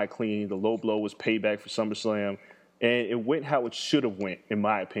semi-clean. The low blow was payback for SummerSlam. And it went how it should have went, in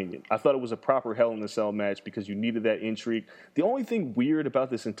my opinion. I thought it was a proper Hell in a Cell match because you needed that intrigue. The only thing weird about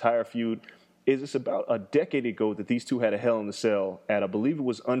this entire feud is it's about a decade ago that these two had a Hell in a Cell at, I believe it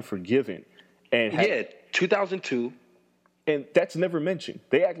was Unforgiven. And 2002. And that's never mentioned.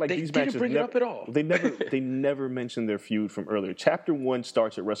 They act like these matches bring it up at all. They never mentioned their feud from earlier. Chapter 1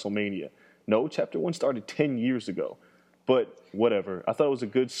 starts at WrestleMania. No, Chapter 1 started 10 years ago. But whatever. I thought it was a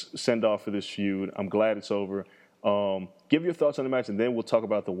good send-off for this feud. I'm glad it's over. Give your thoughts on the match, and then we'll talk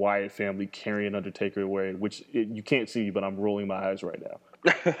about the Wyatt family carrying Undertaker away, which you can't see, but I'm rolling my eyes right now.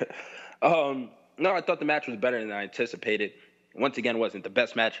 No, I thought the match was better than I anticipated. Once again, it wasn't the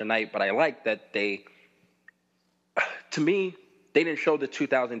best match of the night, but I like that to me, they didn't show the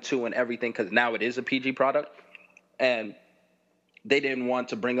 2002 and everything because now it is a PG product. And they didn't want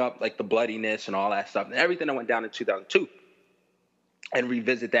to bring up like the bloodiness and all that stuff and everything that went down in 2002 and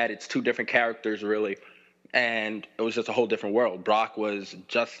revisit that. It's two different characters, really. And it was just a whole different world. That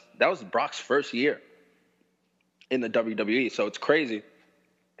was Brock's first year in the WWE. So it's crazy.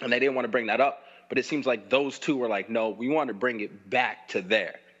 And they didn't want to bring that up. But it seems like those two were like, no, we want to bring it back to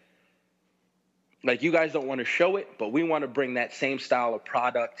there. Like, you guys don't want to show it, but we want to bring that same style of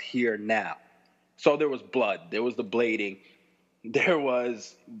product here now. So there was blood. There was the blading. There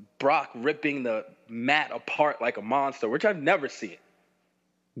was Brock ripping the mat apart like a monster, which I've never seen.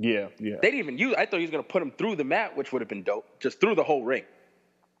 Yeah. They didn't even use. I thought he was going to put him through the mat, which would have been dope, just through the whole ring.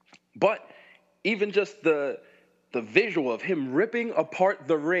 But even just the visual of him ripping apart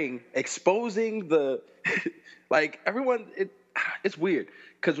the ring, exposing the like everyone. It's weird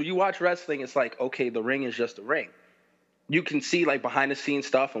because when you watch wrestling, it's like, okay, the ring is just a ring. You can see like behind the scenes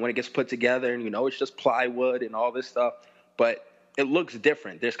stuff, and when it gets put together, and it's just plywood and all this stuff, but it looks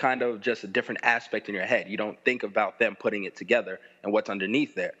different. There's kind of just a different aspect in your head. You don't think about them putting it together and what's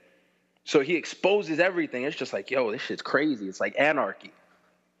underneath there. So he exposes everything. It's just like, yo, this shit's crazy. It's like anarchy.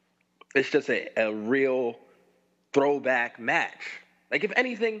 It's just a real throwback match. Like, if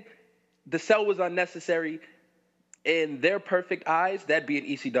anything, the cell was unnecessary. In their perfect eyes, that'd be an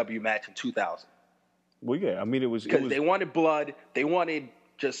ECW match in 2000. Well, yeah, I mean, it was because they wanted blood. They wanted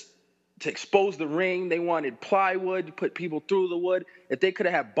just to expose the ring. They wanted plywood to put people through the wood. If they could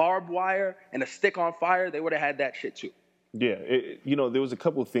have had barbed wire and a stick on fire, they would have had that shit too. Yeah, there was a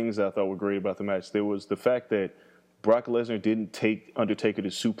couple of things that I thought were great about the match. There was the fact that Brock Lesnar didn't take Undertaker to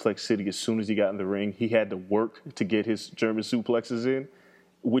Suplex City as soon as he got in the ring. He had to work to get his German suplexes in,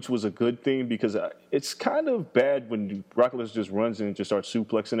 which was a good thing because it's kind of bad when Brock Lesnar just runs in and just starts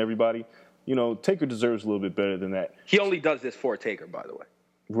suplexing everybody. Taker deserves a little bit better than that. He only does this for Taker, by the way.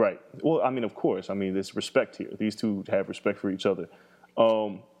 Right. Well, I mean, of course. I mean, there's respect here. These two have respect for each other.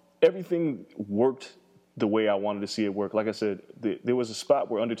 Everything worked the way I wanted to see it work. Like I said, there was a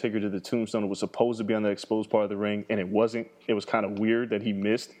spot where Undertaker did the tombstone. It was supposed to be on the exposed part of the ring, and it wasn't. It was kind of weird that he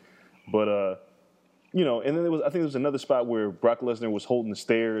missed. But, and then I think there was another spot where Brock Lesnar was holding the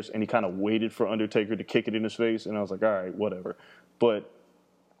stairs, and he kind of waited for Undertaker to kick it in his face, and I was like, all right, whatever. But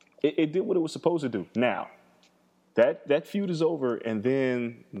it did what it was supposed to do. Now, that feud is over, and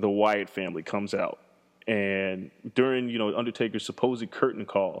then the Wyatt family comes out. And during, Undertaker's supposed curtain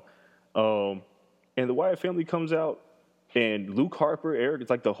call, and the Wyatt family comes out, and Luke Harper, Eric, it's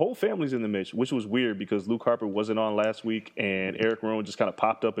like the whole family's in the mix, which was weird because Luke Harper wasn't on last week, and Eric Rowan just kind of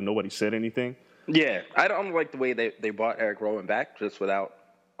popped up and nobody said anything. Yeah, I don't like the way they brought Eric Rowan back just without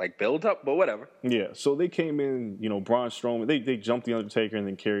build up, but whatever. Yeah, so they came in, Braun Strowman, they jumped the Undertaker and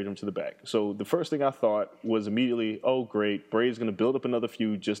then carried him to the back. So the first thing I thought was immediately, oh great, Bray's going to build up another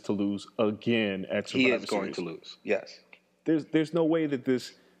feud just to lose again at Survivor Series. He is going to lose, yes. There's no way that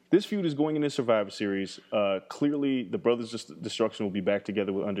this feud is going into Survivor Series. Clearly, the Brothers of Destruction will be back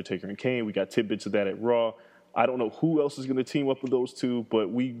together with Undertaker and Kane. We got tidbits of that at Raw. I don't know who else is going to team up with those two,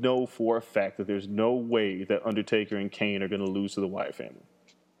 but we know for a fact that there's no way that Undertaker and Kane are going to lose to the Wyatt family.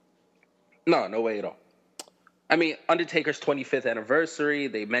 No way at all. I mean, Undertaker's 25th anniversary,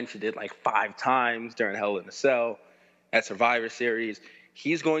 they mentioned it 5 times during Hell in a Cell at Survivor Series.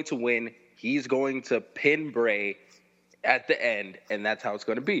 He's going to win. He's going to pin Bray at the end, and that's how it's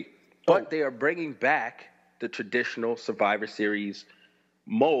going to be. But they are bringing back the traditional Survivor Series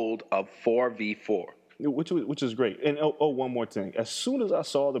mold of 4v4. Which is great. And one more thing. As soon as I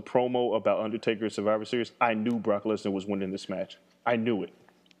saw the promo about Undertaker at Survivor Series, I knew Brock Lesnar was winning this match. I knew it.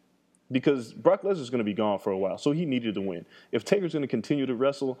 Because Brock Lesnar's going to be gone for a while, so he needed to win. If Taker's going to continue to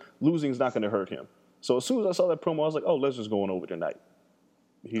wrestle, losing's not going to hurt him. So as soon as I saw that promo, I was like, oh, Lesnar's going over tonight.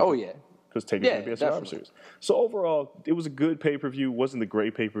 Yeah. Because Taker's going to be at Survivor Series. So overall, it was a good pay-per-view. Wasn't a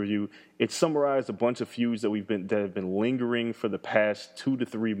great pay-per-view. It summarized a bunch of feuds that have been lingering for the past 2 to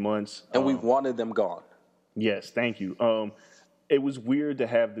 3 months. And we wanted them gone. Yes, thank you. It was weird to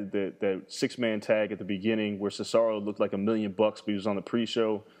have the six-man tag at the beginning where Cesaro looked like $1 million, but he was on the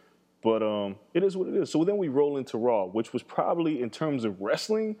pre-show. But it is what it is. So then we roll into Raw, which was probably, in terms of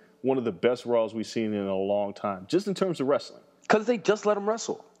wrestling, one of the best Raws we've seen in a long time, just in terms of wrestling. Because they just let him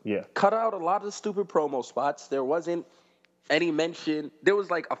wrestle. Yeah. Cut out a lot of the stupid promo spots. There wasn't any mention. There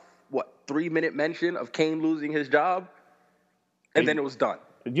was like a, 3-minute mention of Kane losing his job, and then it was done.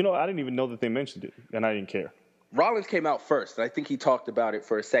 You know, I didn't even know that they mentioned it, and I didn't care. Rollins came out first, and I think he talked about it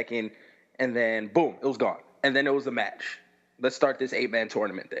for a second, and then, boom, it was gone. And then it was a match. Let's start this 8-man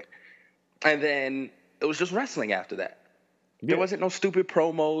tournament thing. And then it was just wrestling after that. Yeah. There wasn't no stupid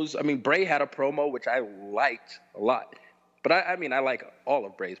promos. I mean, Bray had a promo, which I liked a lot. But I like all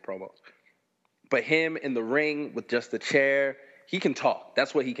of Bray's promos. But him in the ring with just the chair, he can talk.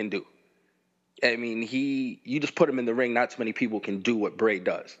 That's what he can do. I mean, you just put him in the ring, not too many people can do what Bray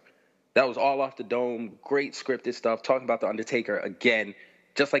does. That was all off the dome, great scripted stuff, talking about The Undertaker again,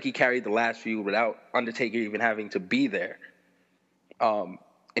 just like he carried the last feud without Undertaker even having to be there.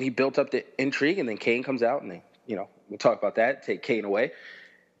 And he built up the intrigue, and then Kane comes out, and we'll talk about that, take Kane away.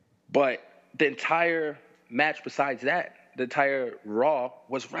 But the entire match besides that, the entire Raw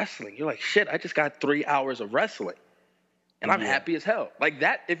was wrestling. You're like, shit, I just got 3 hours of wrestling. And I'm happy as hell. Like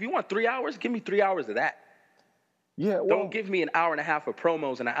that, if you want 3 hours, give me 3 hours of that. Yeah. Well, don't give me an hour and a half of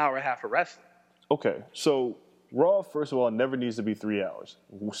promos and an hour and a half of wrestling. Okay, so Raw, first of all, never needs to be 3 hours.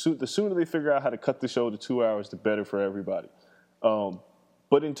 The sooner they figure out how to cut the show to 2 hours, the better for everybody.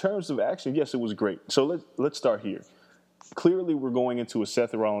 But in terms of action, yes, it was great. So let's start here. Clearly, we're going into a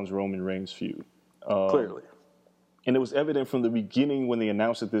Seth Rollins-Roman Reigns feud. Clearly. And it was evident from the beginning when they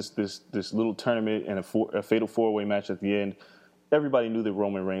announced that this little tournament and a fatal four-way match at the end, everybody knew that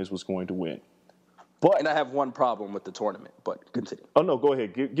Roman Reigns was going to win. And I have one problem with the tournament, but continue. Oh, no, go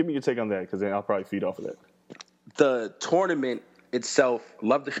ahead. Give me your take on that, because then I'll probably feed off of that. The tournament itself,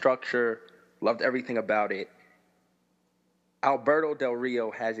 loved the structure, loved everything about it. Alberto Del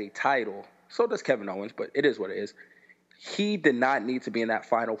Rio has a title. So does Kevin Owens, but it is what it is. He did not need to be in that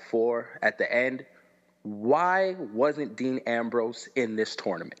Final Four at the end. Why wasn't Dean Ambrose in this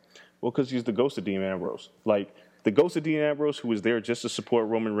tournament? Well, because he's the ghost of Dean Ambrose. Like, the ghost of Dean Ambrose, who was there just to support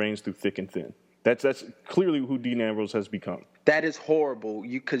Roman Reigns through thick and thin. That's clearly who Dean Ambrose has become. That is horrible,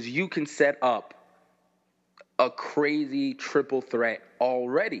 because you can set up a crazy triple threat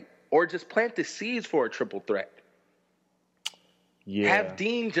already, or just plant the seeds for a triple threat. Yeah. Have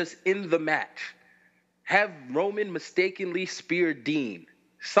Dean just in the match. Have Roman mistakenly spear Dean.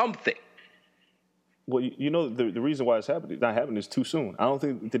 Something. Well, the reason why it's not happening is too soon. I don't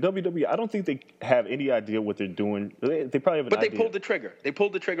think the WWE. I don't think they have any idea what they're doing. They probably have an idea. But they pulled the trigger. They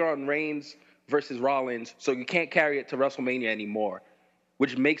pulled the trigger on Reigns versus Rollins, so you can't carry it to WrestleMania anymore.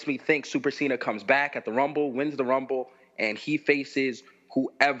 Which makes me think Super Cena comes back at the Rumble, wins the Rumble, and he faces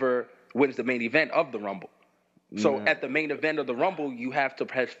whoever wins the main event of the Rumble. So at the main event of the Rumble, you have to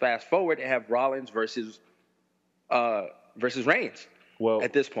press fast forward and have Rollins versus Reigns. Well,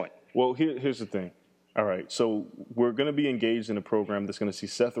 at this point. Well, here's the thing. All right, so we're going to be engaged in a program that's going to see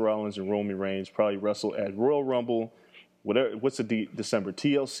Seth Rollins and Roman Reigns probably wrestle at Royal Rumble, whatever. What's the December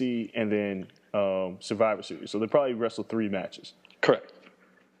TLC, and then Survivor Series. So they probably wrestle 3 matches. Correct.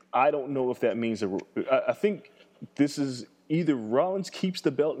 I don't know if that means that. I think this is either Rollins keeps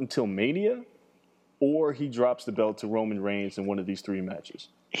the belt until Mania, or he drops the belt to Roman Reigns in one of these 3 matches.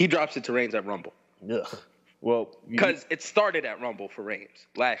 He drops it to Reigns at Rumble. Yeah. Well, because it started at Rumble for Reigns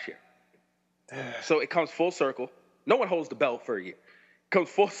last year. So it comes full circle. No one holds the belt for a year. Comes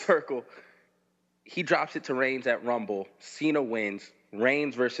full circle. He drops it to Reigns at Rumble. Cena wins.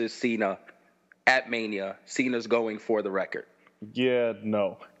 Reigns versus Cena at Mania. Cena's going for the record. Yeah,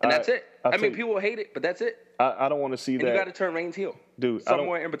 no. And that's it. I mean, people will hate it, but that's it. I don't want to see that. And you got to turn Reigns heel. Dude,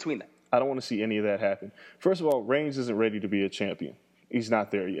 somewhere in between that. I don't want to see any of that happen. First of all, Reigns isn't ready to be a champion. He's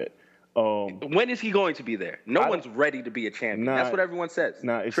not there yet. When is he going to be there? No one's ready to be a champion. That's what everyone says.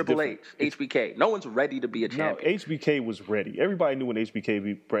 Triple H, HBK. No one's ready to be a champion. No, HBK was ready. Everybody knew when HBK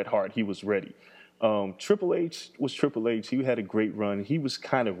beat Bret Hart, he was ready. Triple H was Triple H. He had a great run. He was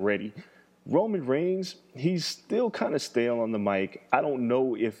kind of ready. Roman Reigns, he's still kind of stale on the mic. I don't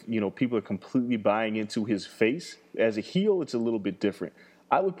know if, people are completely buying into his face. As a heel, it's a little bit different.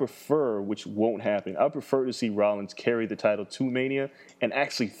 I would prefer, which won't happen, I would prefer to see Rollins carry the title to Mania and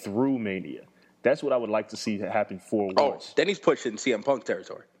actually through Mania. That's what I would like to see happen for once. Then he's pushing CM Punk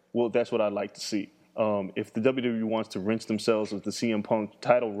territory. Well, that's what I'd like to see. If the WWE wants to rinse themselves with the CM Punk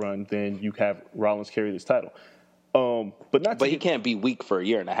title run, then you have Rollins carry this title. But he can't be weak for a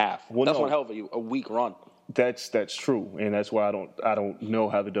year and a half. Well, that's one hell of a weak run. That's true, and that's why I don't know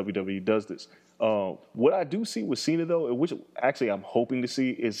how the WWE does this. What I do see with Cena, though, which actually I'm hoping to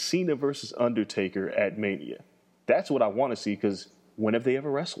see, is Cena versus Undertaker at Mania. That's what I want to see, because when have they ever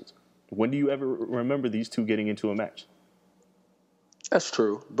wrestled? When do you ever remember these two getting into a match? That's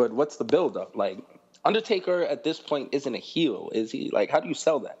true, but what's the build-up? Like, Undertaker at this point isn't a heel, is he? Like, how do you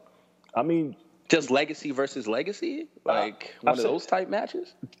sell that? I mean, just legacy versus legacy? Like one of those type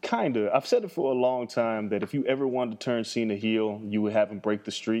matches? Kind of. I've said it for a long time that if you ever wanted to turn Cena heel, you would have him break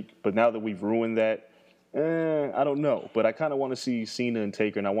the streak. But now that we've ruined that, I don't know. But I kind of want to see Cena and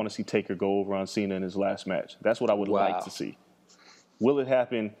Taker, and I want to see Taker go over on Cena in his last match. That's what I would like to see. Will it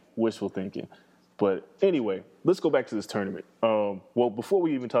happen? Wishful thinking. But anyway, let's go back to this tournament. Well, before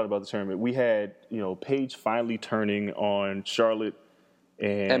we even talk about the tournament, we had, Paige finally turning on Charlotte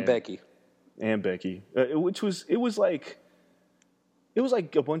and Becky. Which was like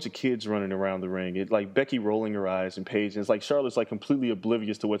a bunch of kids running around the ring. It like Becky rolling her eyes and Paige, and it's like Charlotte's like completely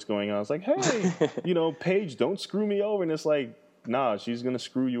oblivious to what's going on. It's like, hey, Paige, don't screw me over. And it's like, nah, she's gonna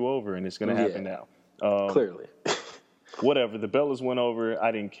screw you over, and it's gonna happen now. Clearly. Whatever. The Bellas went over.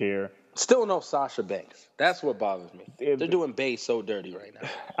 I didn't care. Still no Sasha Banks. That's what bothers me. They're doing Bae so dirty right now.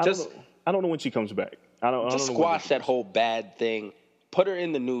 I don't know when she comes back. I don't know squash that whole bad thing. Put her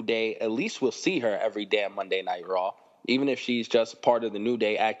in the New Day. At least we'll see her every damn Monday Night Raw, even if she's just part of the New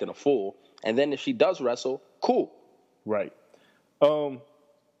Day acting a fool. And then if she does wrestle, cool. Right. So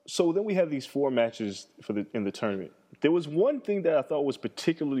then we have these 4 matches in the tournament. There was one thing that I thought was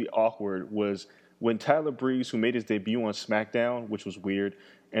particularly awkward was when Tyler Breeze, who made his debut on SmackDown, which was weird,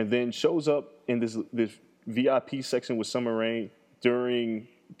 and then shows up in this VIP section with Summer Rae during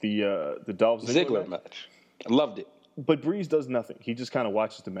the Dolph Ziggler match. I loved it. But Breeze does nothing. He just kind of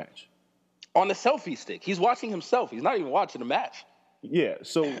watches the match. On the selfie stick. He's watching himself. He's not even watching the match. Yeah,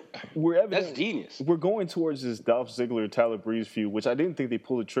 so that's genius. We're going towards this Dolph Ziggler-Tyler Breeze feud, which I didn't think they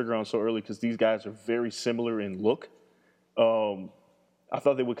pulled the trigger on so early because these guys are very similar in look. I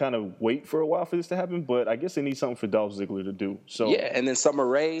thought they would kind of wait for a while for this to happen, but I guess they need something for Dolph Ziggler to do. So yeah, and then Summer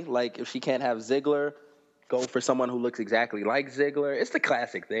Rae, like if she can't have Ziggler, go for someone who looks exactly like Ziggler. It's the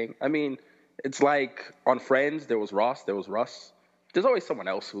classic thing. I mean, it's like on Friends, there was Ross, there was Russ. There's always someone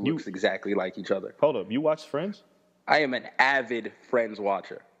else who looks exactly like each other. Hold up, you watch Friends? I am an avid Friends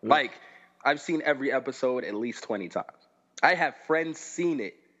watcher. Like, I've seen every episode at least 20 times. I have Friends seen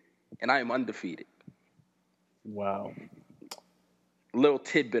it, and I am undefeated. Wow. Little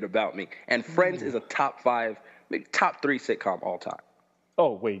tidbit about me. And Friends is a top 5, maybe top 3 sitcom all time.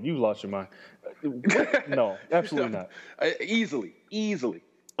 Oh, wait, you lost your mind. No, absolutely not. Easily.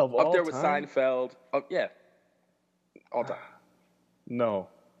 Of up all there time? with Seinfeld. Yeah. All time. No.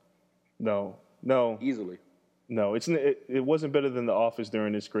 Easily. No, it wasn't better than The Office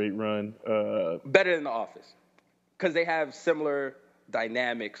during this great run. Better than The Office. Because they have similar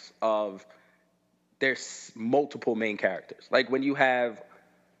dynamics of there's multiple main characters. Like when you have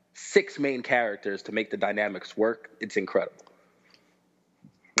 6 main characters to make the dynamics work, it's incredible.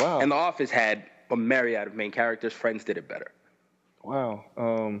 Wow. And The Office had a myriad of main characters. Friends did it better. Wow.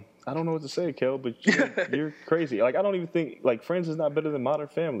 I don't know what to say, Kel, but you're crazy. Like I don't even think like Friends is not better than Modern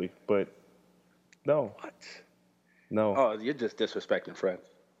Family, but no. What? No. Oh, you're just disrespecting Friends.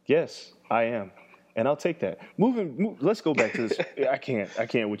 Yes, I am. And I'll take that. Let's go back to this. I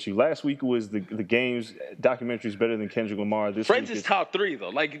can't with you. Last week was the games documentaries better than Kendrick Lamar. This Friends week is top 3 though.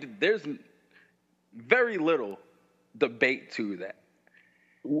 Like there's very little debate to that.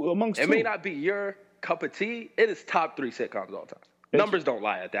 Amongst it may not be your cup of tea. It is top 3 sitcoms all time. Numbers don't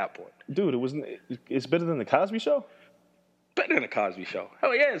lie at that point. Dude, it's better than the Cosby Show? Better than the Cosby Show.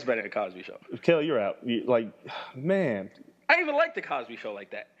 Hell yeah, it's better than the Cosby Show. Kel, you're out. Man. I even like the Cosby Show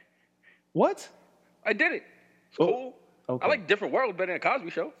like that. What? I did it. It's cool. Okay. I like Different World better than the Cosby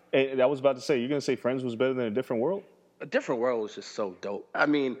Show. And I was about to say, you're going to say Friends was better than A Different World? A Different World was just so dope. I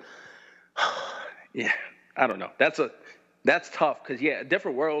mean, yeah, I don't know. That's tough because, yeah, A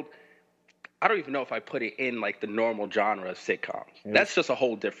Different World I don't even know if I put it in like the normal genre of sitcoms. Yeah. That's just a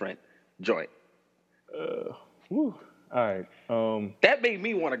whole different joint. All right. That made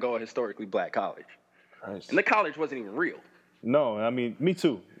me want to go to historically black college. Nice. And the college wasn't even real. No, I mean, me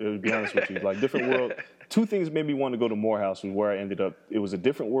too, to be honest with you. Like, different world. Two things made me want to go to Morehouse was where I ended up. It was a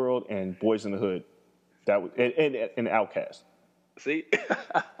different world and Boys in the Hood. That was, and Outkast. See?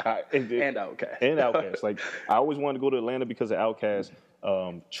 And Outkast. And Outkast. Like, I always wanted to go to Atlanta because of Outkast.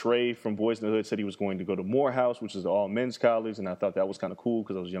 Trey from Boys in the Hood said he was going to go to Morehouse, which is an all-men's college, and I thought that was kind of cool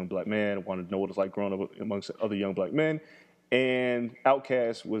because I was a young black man. I wanted to know what it's like growing up amongst other young black men. And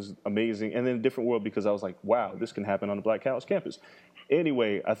Outkast was amazing. And then a different world because I was like, wow, this can happen on the Black College campus.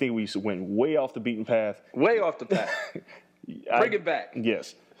 Anyway, I think we went way off the beaten path. Way off the path. Bring it back.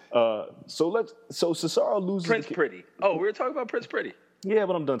 Yes. So Cesaro loses. Prince Pretty. Oh, we were talking about Prince Pretty. Yeah,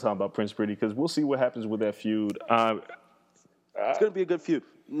 but I'm done talking about Prince Pretty because we'll see what happens with that feud. It's going to be a good feud.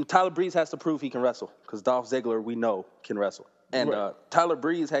 Tyler Breeze has to prove he can wrestle because Dolph Ziggler, we know, can wrestle. And right. Tyler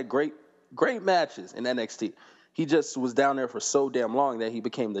Breeze had great matches in NXT. He just was down there for so damn long that he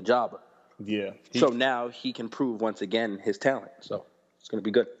became the jobber. Yeah. So now he can prove once again his talent. So it's going to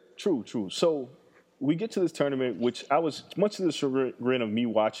be good. True. So we get to this tournament, which I was much to the chagrin of me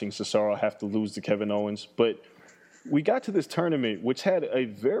watching Cesaro have to lose to Kevin Owens. But we got to this tournament, which had a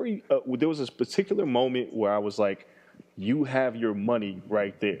very there was a particular moment where I was like, you have your money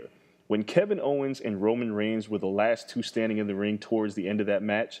right there. When Kevin Owens and Roman Reigns were the last two standing in the ring towards the end of that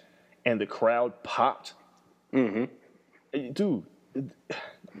match, and the crowd popped. Mm-hmm. Dude,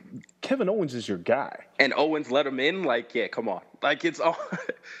 Kevin Owens is your guy. And Owens let him in? Like, yeah, come on. Like, it's all...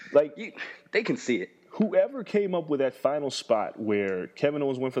 like, they can see it. Whoever came up with that final spot where Kevin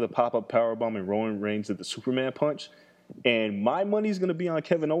Owens went for the pop-up powerbomb and Roman Reigns did the Superman punch, and my money's going to be on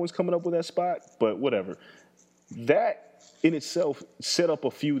Kevin Owens coming up with that spot, but whatever. That in itself set up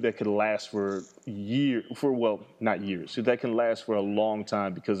a feud that could last for not years. So that can last for a long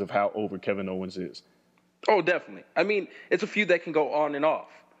time because of how over Kevin Owens is. Oh, definitely. I mean, it's a feud that can go on and off,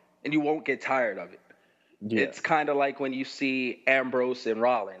 and you won't get tired of it. Yeah. It's kind of like when you see Ambrose and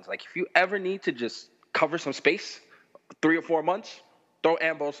Rollins. Like, if you ever need to just cover some space, 3 or 4 months, throw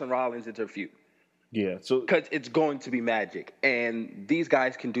Ambrose and Rollins into a feud. Yeah. Because it's going to be magic. And these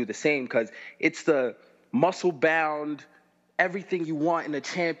guys can do the same because it's the muscle-bound, everything you want in a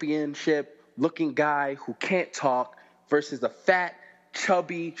championship-looking guy who can't talk versus the fat,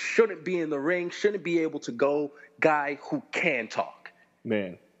 chubby, shouldn't be in the ring, shouldn't be able to go guy who can talk.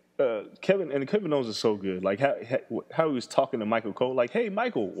 Man, Kevin Owens is so good. Like how he was talking to Michael Cole, like, "Hey,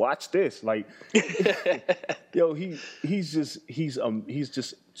 Michael, watch this." Like, yo, he's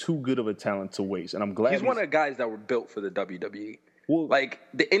just too good of a talent to waste, and I'm glad he's one of the guys that were built for the WWE. Well, like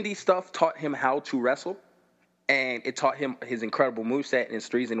the indie stuff taught him how to wrestle, and it taught him his incredible moveset, and it's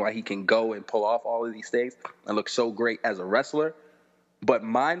the reason why he can go and pull off all of these things and look so great as a wrestler. But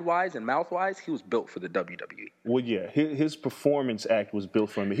mind-wise and mouth-wise, he was built for the WWE. Well, yeah, his performance act was built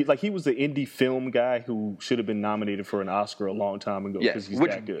for him. He was the indie film guy who should have been nominated for an Oscar a long time ago because he's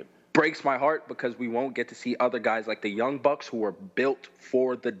that good. Breaks my heart because we won't get to see other guys like the Young Bucks who are built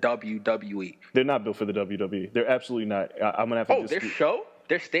for the WWE. They're not built for the WWE. They're absolutely not. I'm gonna have to.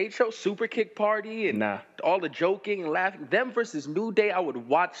 Their stage show, Super Kick Party, and all the joking and laughing. Them versus New Day, I would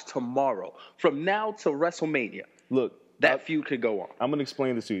watch tomorrow from now to WrestleMania. Look. That feud could go on. I'm going to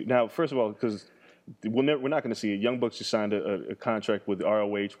explain this to you. Now, first of all, because we're not going to see it. Young Bucks just signed a contract with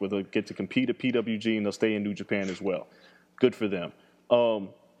ROH where they'll get to compete at PWG and they'll stay in New Japan as well. Good for them.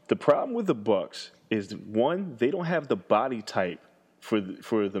 The problem with the Bucks is, one, they don't have the body type for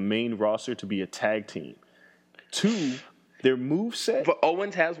the main roster to be a tag team. Two, their moveset. But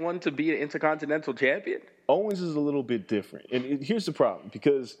Owens has one to be an Intercontinental Champion? Owens is a little bit different. And here's the problem,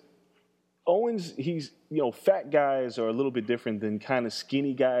 because Owens, fat guys are a little bit different than kind of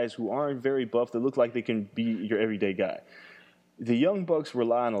skinny guys who aren't very buff that look like they can be your everyday guy. The Young Bucks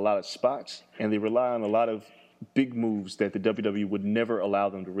rely on a lot of spots, and they rely on a lot of big moves that the WWE would never allow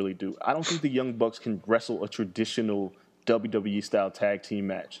them to really do. I don't think the Young Bucks can wrestle a traditional WWE-style tag team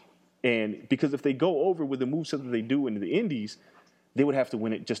match. And because if they go over with the moveset that they do in the indies, they would have to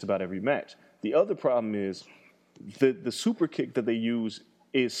win it just about every match. The other problem is the super kick that they use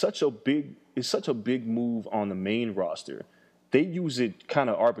is such a big move on the main roster. They use it kind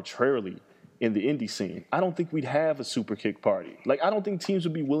of arbitrarily in the indie scene. I don't think we'd have a super kick party. Like, I don't think teams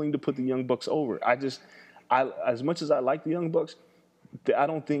would be willing to put the Young Bucks over. As much as I like the Young Bucks, I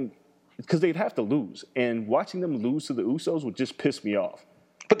don't think, because they'd have to lose. And watching them lose to the Usos would just piss me off.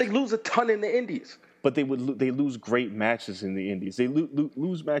 But they lose a ton in the indies. But they lose great matches in the indies. They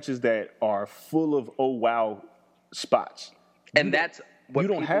lose matches that are full of oh wow spots. And that's what you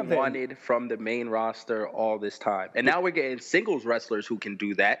don't people have that. wanted from the main roster all this time. And now we're getting singles wrestlers who can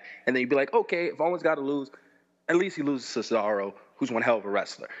do that. And then you'd be like, okay, if Owens got to lose, at least he loses to Cesaro, who's one hell of a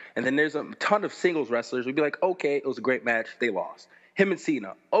wrestler. And then there's a ton of singles wrestlers. We'd be like, okay, it was a great match. They lost. Him and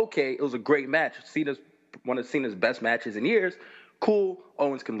Cena. Okay, it was a great match. Cena's one of Cena's best matches in years. Cool,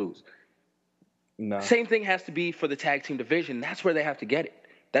 Owens can lose. Nah. Same thing has to be for the tag team division. That's where they have to get it.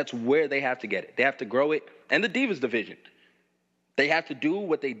 That's where they have to get it. They have to grow it. And the Divas division. They have to do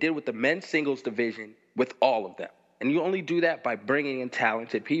what they did with the men's singles division with all of them. And you only do that by bringing in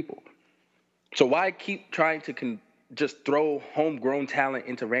talented people. So why keep trying to just throw homegrown talent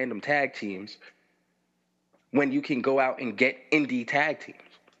into random tag teams when you can go out and get indie tag teams?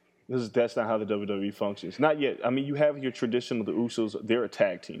 That's not how the WWE functions. Not yet. I mean, you have your tradition of the Usos. They're a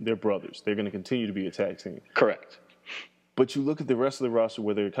tag team. They're brothers. They're going to continue to be a tag team. Correct. But you look at the rest of the roster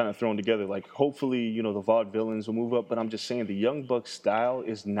where they're kind of thrown together. Like, hopefully, the Vaudevillains will move up. But I'm just saying the Young Bucks style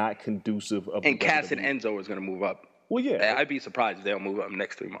is not conducive of And Cass WWE. and Enzo is going to move up. Well, yeah. I'd be surprised if they don't move up in the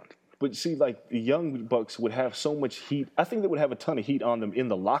next 3 months. But see, like, the Young Bucks would have so much heat. I think they would have a ton of heat on them in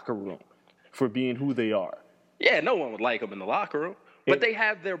the locker room for being who they are. Yeah, no one would like them in the locker room. But they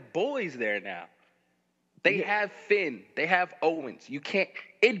have their boys there now. They have Finn. They have Owens. You can't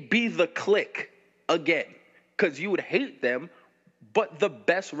 – it'd be the Clique again because you would hate them, but the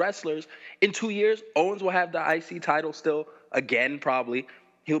best wrestlers. In 2 years, Owens will have the IC title still again probably.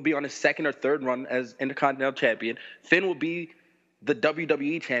 He'll be on his second or third run as Intercontinental Champion. Finn will be the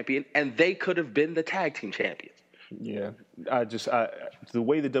WWE Champion, and they could have been the tag team champions. Yeah, the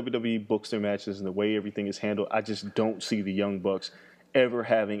way the WWE books their matches and the way everything is handled, I just don't see the Young Bucks ever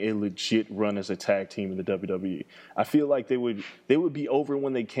having a legit run as a tag team in the WWE. I feel like they would be over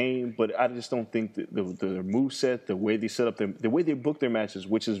when they came, but I just don't think that the moveset, the way they set up the way they book their matches,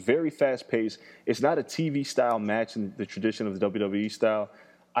 which is very fast paced. It's not a TV style match in the tradition of the WWE style.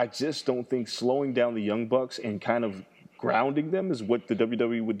 I just don't think slowing down the Young Bucks and kind of grounding them is what the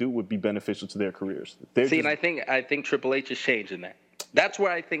WWE would be beneficial to their careers. And I think Triple H is changing that. That's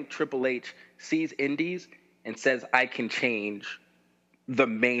where I think Triple H sees indies and says, I can change the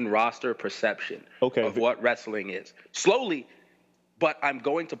main roster perception of what wrestling is. Slowly, but I'm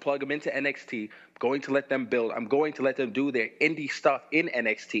going to plug them into NXT. I'm going to let them build. I'm going to let them do their indie stuff in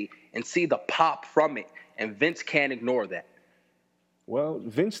NXT and see the pop from it. And Vince can't ignore that. Well,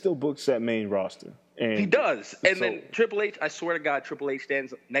 Vince still books that main roster. And he does. And then Triple H, I swear to God, Triple H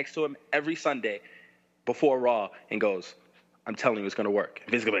stands next to him every Sunday before Raw and goes, I'm telling you it's going to work.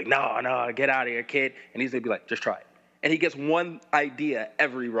 And Vince going to be like, no, get out of here, kid. And he's going to be like, just try it. And he gets one idea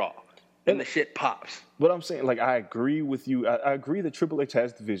every Raw, and the shit pops. But I'm saying, like, I agree with you. I agree that Triple H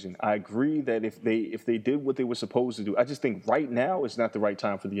has the vision. I agree that if they did what they were supposed to do, I just think right now is not the right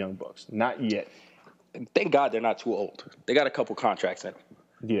time for the Young Bucks. Not yet. Thank God they're not too old. They got a couple contracts in them.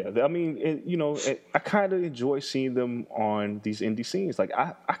 Yeah, I mean, I kind of enjoy seeing them on these indie scenes. Like,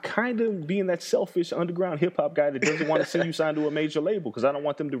 I kind of being that selfish underground hip-hop guy that doesn't want to see you sign to a major label because I don't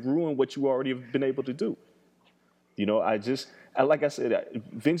want them to ruin what you already have been able to do. Like I said,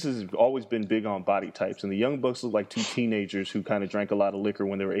 Vince has always been big on body types, and the Young Bucks look like two teenagers who kind of drank a lot of liquor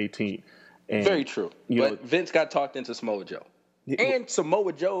when they were 18. And, very true. But Vince got talked into Samoa Joe. And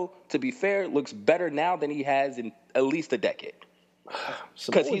Samoa Joe, to be fair, looks better now than he has in at least a decade.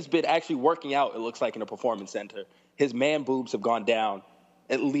 Because he's been actually working out, it looks like, in a performance center. His man boobs have gone down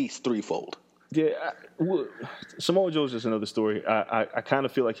at least threefold. Yeah, Samoa Joe's just another story. I kind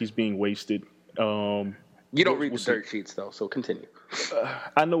of feel like he's being wasted. You don't read the dirt sheets, though, so continue.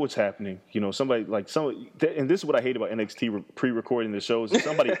 I know what's happening. And this is what I hate about NXT pre-recording the shows. Is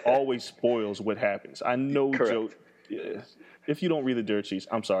somebody always spoils what happens. I know, Joe. If you don't read the dirt sheets,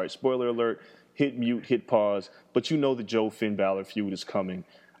 I'm sorry. Spoiler alert. Hit mute, hit pause. But you know the Joe Finn Balor feud is coming.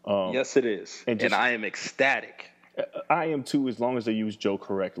 Yes, it is. And I am ecstatic. I am too, as long as they use Joe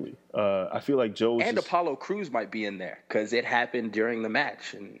correctly. I feel like Joe's and Apollo Crews might be in there because it happened during the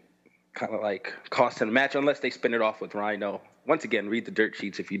match and kind of like costing the match, unless they spin it off with Rhino. Once again, read the dirt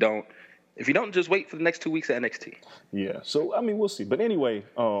sheets. If you don't, just wait for the next 2 weeks at NXT. Yeah. So I mean, we'll see. But anyway,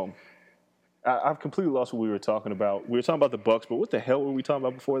 I've completely lost what we were talking about. We were talking about the Bucks, but what the hell were we talking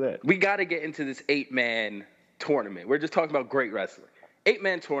about before that? We got to get into this 8-man tournament. We're just talking about great wrestling.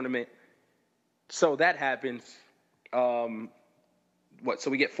 8-man tournament. So that happens. So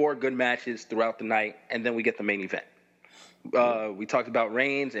we get 4 good matches throughout the night, and then we get the main event. We talked about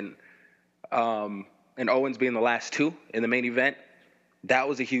Reigns and Owens being the last 2 in the main event. That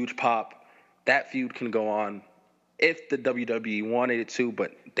was a huge pop. That feud can go on if the WWE wanted it to,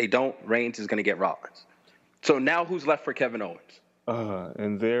 but they don't. Reigns is going to get Rollins. So now who's left for Kevin Owens?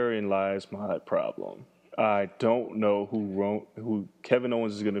 And therein lies my problem. I don't know who Kevin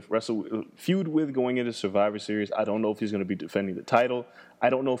Owens is going to feud with going into Survivor Series. I don't know if he's going to be defending the title. I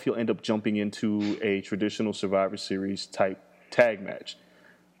don't know if he'll end up jumping into a traditional Survivor Series type tag match.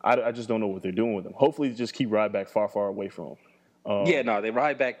 I just don't know what they're doing with him. Hopefully, they just keep Ryback far, far away from him. The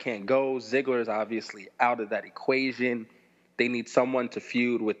Ryback can't go. Ziggler is obviously out of that equation. They need someone to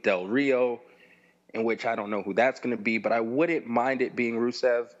feud with Del Rio, in which I don't know who that's going to be, but I wouldn't mind it being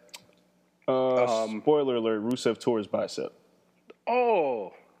Rusev. Spoiler alert, Rusev tore his bicep.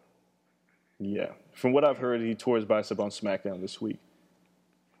 Oh. Yeah. From what I've heard, he tore his bicep on SmackDown this week.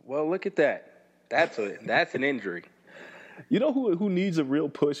 Well, look at that. That's an injury. You know who needs a real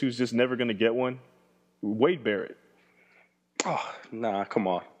push who's just never going to get one? Wade Barrett. Oh, nah, come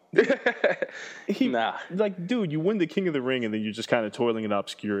on. Nah. Like, dude, you win the King of the Ring and then you're just kind of toiling in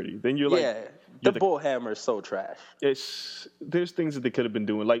obscurity. Then you're like... Yeah, the Bullhammer is so trash. There's things that they could have been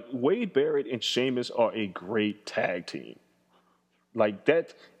doing. Like, Wade Barrett and Sheamus are a great tag team. Like,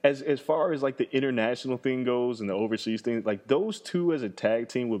 that, as far as, like, the international thing goes and the overseas thing, like, those two as a tag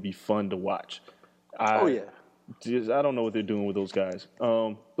team would be fun to watch. I don't know what they're doing with those guys.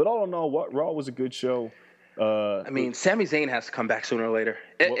 But all in all, Raw was a good show. Sami Zayn has to come back sooner or later.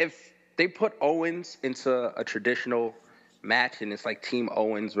 If they put Owens into a traditional match and it's like Team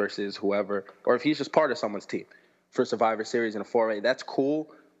Owens versus whoever, or if he's just part of someone's team for Survivor Series in a 4-way, that's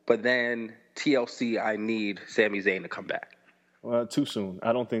cool. But then TLC, I need Sami Zayn to come back. Well, too soon.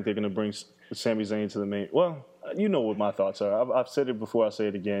 I don't think they're going to bring Sami Zayn to the main. Well, you know what my thoughts are. I've said it before. I'll say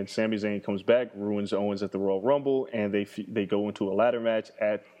it again. Sami Zayn comes back, ruins Owens at the Royal Rumble, and they go into a ladder match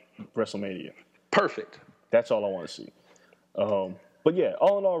at WrestleMania. Perfect. That's all I want to see. But yeah,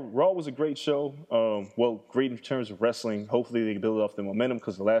 all in all, Raw was a great show. Great in terms of wrestling. Hopefully they can build off the momentum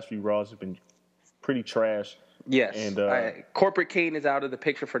because the last few Raws have been pretty trash. Yes. And Corporate Kane is out of the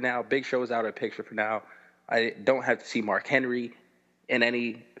picture for now. Big Show is out of the picture for now. I don't have to see Mark Henry in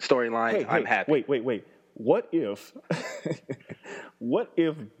any storyline. I'm happy. Wait. What if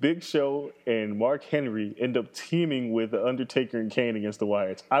Big Show and Mark Henry end up teaming with The Undertaker and Kane against the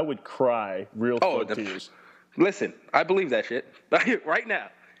Wyatts? I would cry real tears. Listen, I believe that shit right now.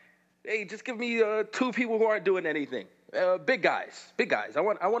 Hey, just give me two people who aren't doing anything. Big guys. I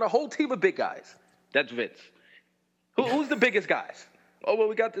want a whole team of big guys. That's Vince. Who's the biggest guys? Oh, well,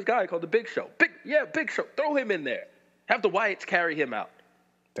 we got this guy called the Big Show. Big Show. Throw him in there. Have the Wyatts carry him out.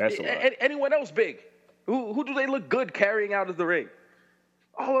 That's a lot. Anyone else big? Who do they look good carrying out of the ring?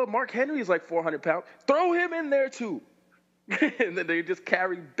 Oh, well, Mark Henry's like 400 pounds. Throw him in there, too. And then they just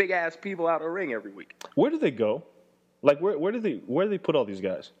carry big-ass people out of the ring every week. Where do they go? Like, where do they put all these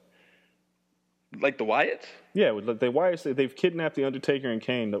guys? Like the Wyatts? Yeah, the Wyatts, they've kidnapped The Undertaker and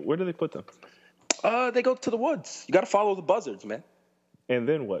Kane. Where do they put them? They go to the woods. You got to follow the buzzards, man. And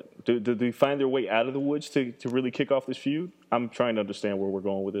then what? Do they find their way out of the woods to really kick off this feud? I'm trying to understand where we're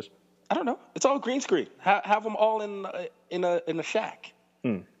going with this. I don't know. It's all green screen. Have them all in a shack.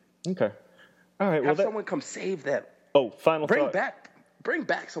 Okay. All right. Have someone come save them. Oh, final thought. Bring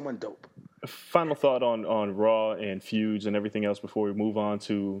back someone dope. Final thought on Raw and feuds and everything else before we move on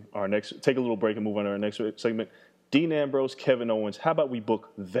to our next. Take a little break and move on to our next segment. Dean Ambrose, Kevin Owens. How about we book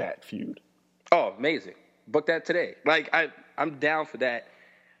that feud? Oh, amazing. Book that today. Like I'm down for that.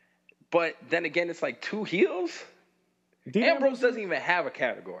 But then again, it's like two heels. Ambrose doesn't even have a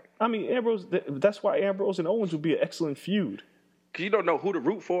category. I mean, Ambrose. That's why Ambrose and Owens would be an excellent feud. Because you don't know who to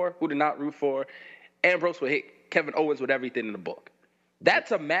root for, who to not root for. Ambrose would hit Kevin Owens with everything in the book.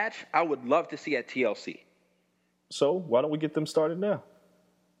 That's a match I would love to see at TLC. So why don't we get them started now?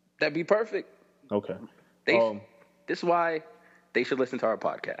 That'd be perfect. Okay. This is why they should listen to our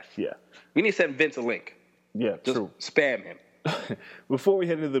podcast. Yeah. We need to send Vince a link. Yeah, just true. Spam him. Before we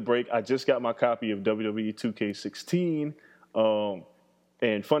head into the break, I just got my copy of WWE 2K16.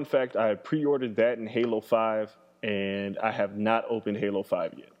 And fun fact, I pre-ordered that in Halo 5, and I have not opened Halo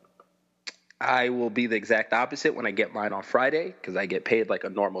 5 yet. I will be the exact opposite when I get mine on Friday because I get paid like a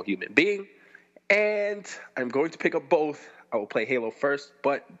normal human being. And I'm going to pick up both. I will play Halo first,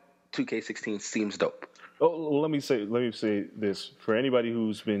 but 2K16 seems dope. Oh, let me say this. For anybody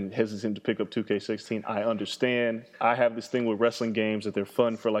who's been hesitant to pick up 2K16, I understand. I have this thing with wrestling games that they're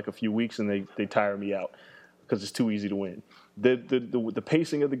fun for like a few weeks and they tire me out because it's too easy to win. The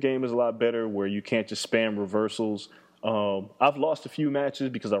pacing of the game is a lot better where you can't just spam reversals. I've lost a few matches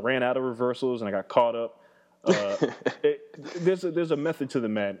because I ran out of reversals and I got caught up. There's a method to the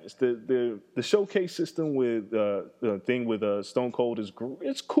madness. The showcase system with the thing with Stone Cold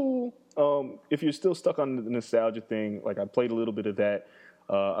it's cool. If you're still stuck on the nostalgia thing, like I played a little bit of that.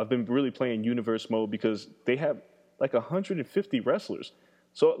 I've been really playing universe mode because they have like 150 wrestlers.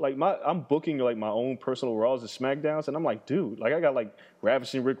 So like I'm booking like my own personal Raws and SmackDowns, and I'm like, dude, like I got like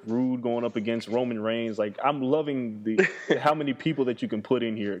Ravishing Rick Rude going up against Roman Reigns. Like I'm loving the how many people that you can put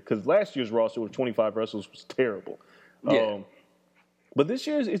in here, because last year's roster with 25 wrestlers was terrible. Yeah. But this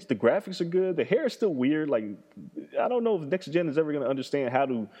year's, it's the graphics are good. The hair is still weird. Like I don't know if next gen is ever going to understand how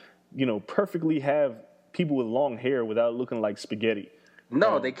to, perfectly have people with long hair without looking like spaghetti.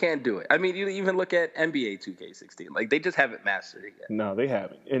 No, they can't do it. I mean, you even look at NBA 2K16. Like, they just haven't mastered it yet. No, they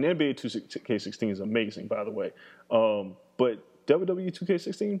haven't. And NBA 2K16 is amazing, by the way. But WWE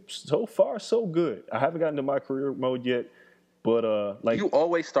 2K16, so far, so good. I haven't gotten to my career mode yet, but You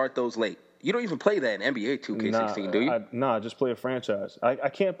always start those late. You don't even play that in NBA 2K16, do you? I just play a franchise. I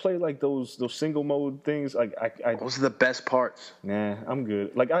can't play like those single mode things. Like Those are the best parts. Nah, I'm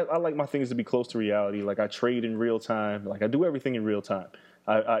good. Like I like my things to be close to reality. Like I trade in real time. Like I do everything in real time.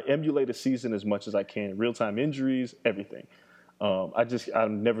 I emulate a season as much as I can. Real time injuries, everything. I've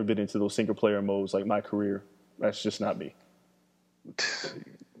never been into those single player modes like my career. That's just not me.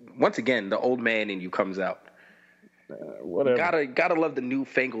 Once again, the old man in you comes out. Whatever. Gotta love the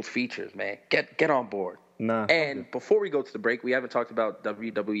newfangled features, man. Get on board. Nah. And before we go to the break, we haven't talked about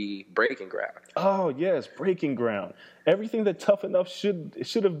WWE Breaking Ground. Oh yes, Breaking Ground. Everything that Tough Enough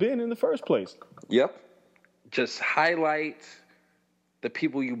should have been in the first place. Yep. Just highlight the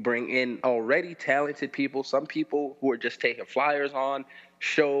people you bring in, already talented people, some people who are just taking flyers on,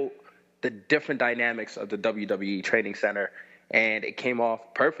 show the different dynamics of the WWE Training Center, and it came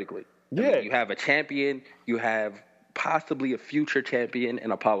off perfectly. Yeah. I mean, you have a champion, you have possibly a future champion in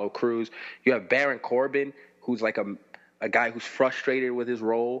Apollo Crews, you have Baron Corbin, who's like a guy who's frustrated with his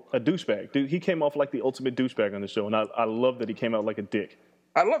role. A douchebag. Dude, he came off like the ultimate douchebag on the show, and I love that he came out like a dick.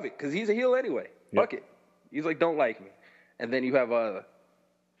 I love it, because he's a heel anyway. Yep. Fuck it. He's like, don't like me. And then you have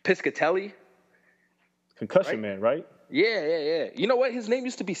Piscatelli. Concussion Right? man, right? Yeah. You know what? His name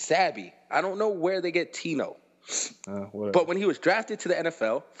used to be Sabby. I don't know where they get Tino. Whatever. But when he was drafted to the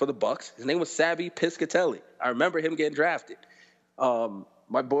NFL for the Bucks, his name was Sabby Piscatelli. I remember him getting drafted.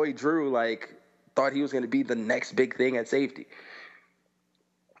 My boy Drew, thought he was going to be the next big thing at safety.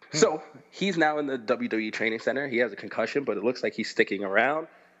 So he's now in the WWE Training Center. He has a concussion, but it looks like he's sticking around.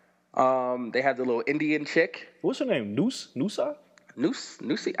 They have the little Indian chick. What's her name? Noosa?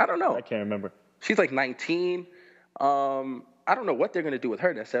 Noosie? I don't know. I can't remember. She's like 19. I don't know what they're going to do with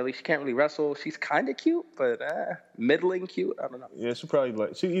her necessarily. She can't really wrestle. She's kind of cute, but middling cute. I don't know. Yeah,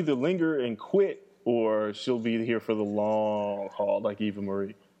 she'll either linger and quit, or she'll be here for the long haul like Eva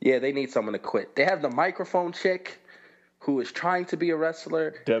Marie. Yeah, they need someone to quit. They have the microphone chick who is trying to be a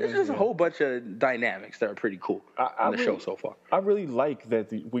wrestler. There's just a whole bunch of dynamics that are pretty cool on the show so far. I really like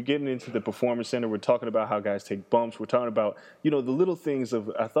that we're getting into the Performance Center. We're talking about how guys take bumps. We're talking about, the little things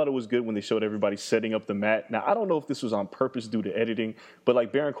of, I thought it was good when they showed everybody setting up the mat. Now, I don't know if this was on purpose due to editing, but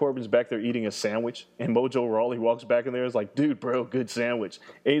like Baron Corbin's back there eating a sandwich, and Mojo Rawley walks back in there and is like, dude, bro, good sandwich.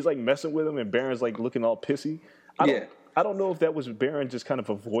 And he's like messing with him, and Baron's like looking all pissy. I don't know if that was Baron just kind of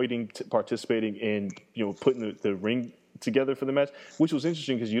avoiding participating in, putting the ring together for the match, which was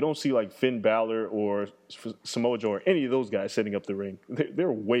interesting because you don't see like Finn Balor or Samoa Joe or any of those guys setting up the ring.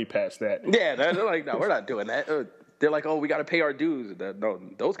 They're way past that. Yeah, they're like, no, we're not doing that. They're like, oh, we got to pay our dues. No,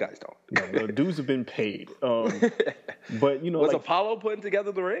 those guys don't. No, the dues have been paid. But was Apollo putting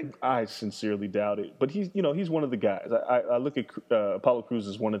together the ring? I sincerely doubt it. But he's one of the guys. I look at Apollo Crews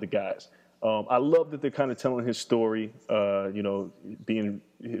as one of the guys. I love that they're kind of telling his story. Being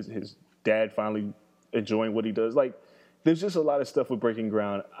his dad finally enjoying what he does. Like, there's just a lot of stuff with Breaking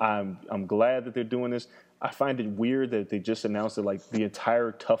Ground. I'm glad that they're doing this. I find it weird that they just announced that like the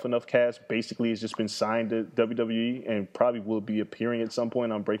entire Tough Enough cast basically has just been signed to WWE and probably will be appearing at some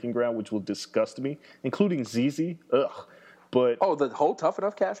point on Breaking Ground, which will disgust me, including ZZ. Ugh. But the whole Tough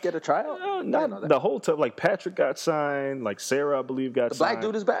Enough cast get a tryout? Not the whole Tough. Like Patrick got signed. Like Sarah, I believe, got signed. The black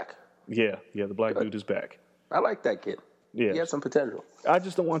dude is back. Yeah, the black dude is back. I like that kid. Yeah, he has some potential. I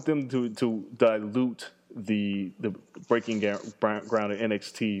just don't want them to dilute the Breaking Ground of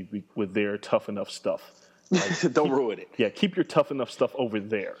NXT with their Tough Enough stuff. Like, don't ruin it. Yeah, keep your Tough Enough stuff over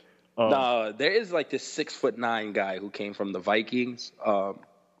there. No, there is like this 6'9" guy who came from the Vikings. I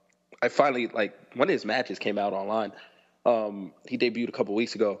finally one of his matches came out online. He debuted a couple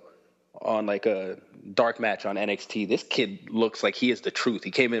weeks ago on like a dark match on NXT. This kid looks like he is the truth.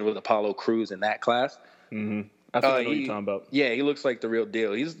 He came in with Apollo Crews in that class. Mm-hmm. I think I know what you're talking about. Yeah, he looks like the real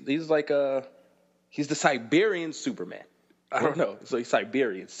deal. He's like he's the Siberian Superman. I don't know. So he's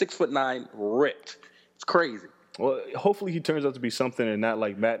Siberian, 6'9", ripped. It's crazy. Well, hopefully he turns out to be something and not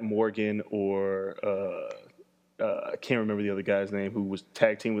like Matt Morgan or I can't remember the other guy's name who was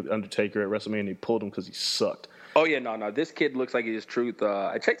tag team with Undertaker at WrestleMania. They pulled him because he sucked. Oh, yeah, no. This kid looks like his truth.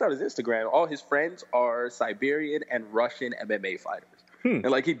 I checked out his Instagram. All his friends are Siberian and Russian MMA fighters. And,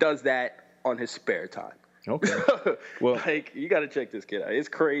 like, he does that on his spare time. Okay. Well, like, you got to check this kid out. It's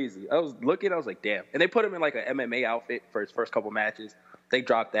crazy. I was looking. I was like, damn. And they put him in, like, an MMA outfit for his first couple matches. They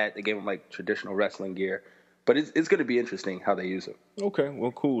dropped that. They gave him, like, traditional wrestling gear. But it's going to be interesting how they use him. Okay,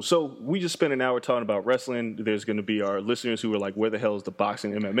 well, cool. So we just spent an hour talking about wrestling. There's going to be our listeners who are like, where the hell is the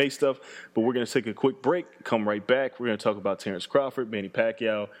boxing MMA stuff? But we're going to take a quick break, come right back. We're going to talk about Terrence Crawford, Manny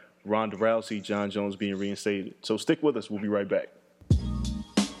Pacquiao, Ronda Rousey, John Jones being reinstated. So stick with us. We'll be right back.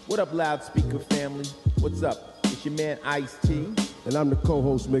 What up, loudspeaker family? What's up? It's your man Ice-T. And I'm the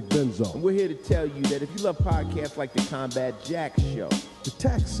co-host, Mick Benzo. And we're here to tell you that if you love podcasts like the Combat Jack Show, The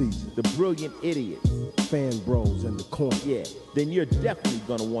Tax Season, The Brilliant Idiots, Fan Bros, and The Corner. yeah, then you're definitely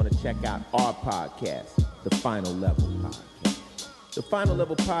going to want to check out our podcast, The Final Level Podcast. The Final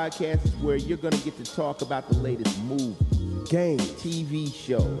Level Podcast is where you're going to get to talk about the latest movies, Games, TV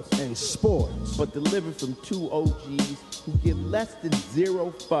shows, and sports. but delivered from two OGs who give less than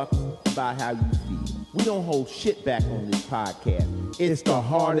 0 fucks about how you feel. We don't hold shit back on this podcast. It's the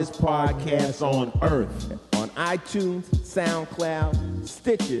hardest podcast on earth. On iTunes, SoundCloud,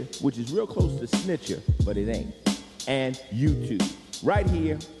 Stitcher, which is real close to Snitcher, but it ain't, and YouTube. Right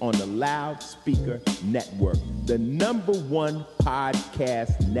here on the Loudspeaker Network, the #1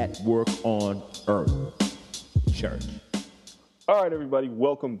 podcast network on earth. Church. All right, everybody,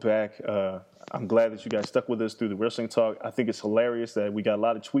 welcome back. I'm glad that you guys stuck with us through the wrestling talk. I think it's hilarious that we got a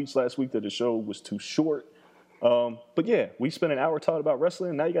lot of tweets last week that the show was too short. But yeah, we spent an hour talking about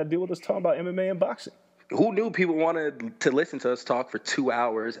wrestling, and now you got to deal with us talking about MMA and boxing. Who knew people wanted to listen to us talk for 2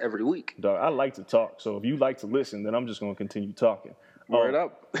 hours every week? Dog, I like to talk, so if you like to listen, then I'm just going to continue talking. Word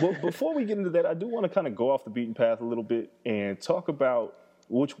up. Well, before we get into that, I do want to kind of go off the beaten path a little bit and talk about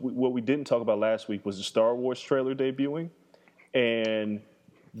what we didn't talk about last week was the Star Wars trailer debuting. And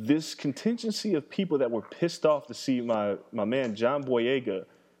this contingency of people that were pissed off to see my man John Boyega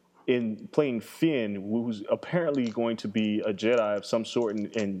in playing Finn, who's apparently going to be a Jedi of some sort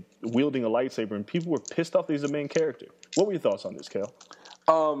and wielding a lightsaber, and people were pissed off that he's the main character. What were your thoughts on this, Kel?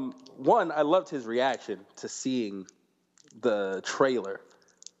 One, I loved his reaction to seeing the trailer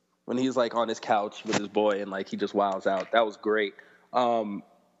when he's like on his couch with his boy and like he just wows out. That was great. And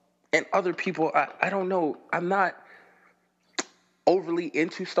other people, I don't know. I'm not overly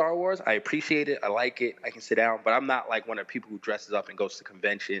into Star Wars. I appreciate it. I like it. I can sit down, but I'm not like one of the people who dresses up and goes to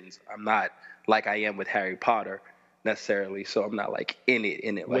conventions. I'm not like I am with Harry Potter necessarily, so I'm not like in it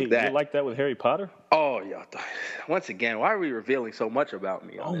Wait, like that. You like that with Harry Potter? Oh, yeah. Once again, why are we revealing so much about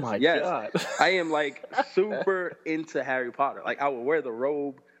me? Oh, this? my yes, God. I am like super into Harry Potter. Like I would wear the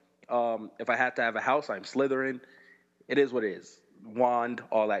robe. If I had to have a house, I'm Slytherin. It is what it is. Wand,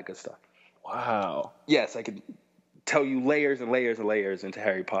 all that good stuff. Wow. Yes, I can tell you layers and layers and layers into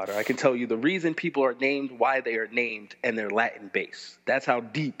Harry Potter. I can tell you the reason people are named, why they are named, and their Latin base. That's how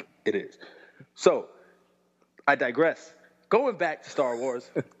deep it is. So, I digress. Going back to Star Wars,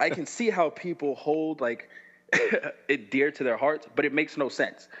 I can see how people hold like it dear to their hearts, but it makes no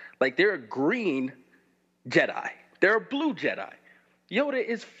sense. Like they're a green Jedi. They're a blue Jedi. Yoda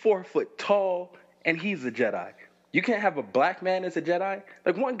is 4 foot tall, and he's a Jedi. You can't have a black man as a Jedi?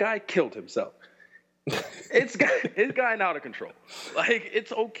 Like one guy killed himself. It's gotten out of control. Like,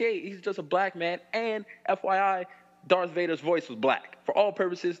 it's okay. He's just a black man. And FYI, Darth Vader's voice was black. For all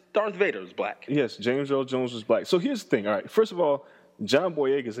purposes, Darth Vader was black. Yes, James Earl Jones was black. So here's the thing. All right, first of all, John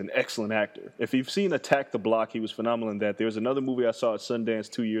Boyega is an excellent actor. If you've seen Attack the Block, he was phenomenal in that. There's another movie I saw at Sundance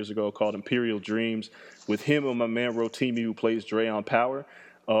 2 years ago called Imperial Dreams with him and my man Rotimi, who plays Dre on Power,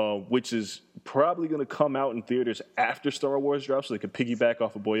 which is probably going to come out in theaters after Star Wars drops so they can piggyback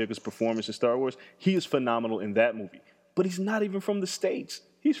off of Boyega's performance in Star Wars. He is phenomenal in that movie. But he's not even from the States.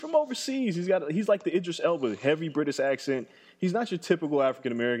 He's from overseas. He's like the Idris Elba, heavy British accent. He's not your typical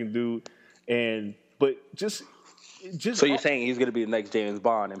African-American dude. But just So you're saying he's going to be the next James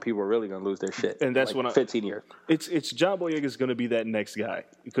Bond, and people are really going to lose their shit. And that's in like what 15 years. It's John Boyega is going to be that next guy,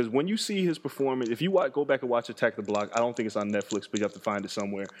 because when you see his performance, if you go back and watch Attack the Block, I don't think it's on Netflix, but you have to find it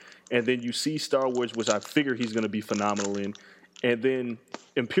somewhere. And then you see Star Wars, which I figure he's going to be phenomenal in, and then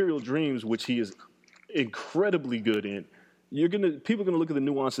Imperial Dreams, which he is incredibly good in. People are gonna look at the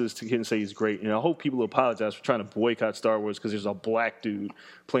nuances to and say he's great, and I hope people apologize for trying to boycott Star Wars because there's a black dude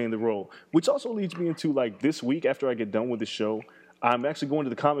playing the role. Which also leads me into like this week after I get done with the show, I'm actually going to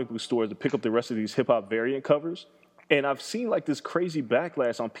the comic book stores to pick up the rest of these hip hop variant covers, and I've seen like this crazy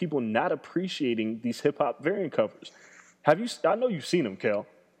backlash on people not appreciating these hip hop variant covers. I know you've seen them, Kel.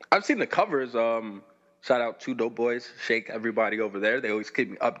 I've seen the covers. Shout out to Dope Boys, Shake, everybody over there. They always keep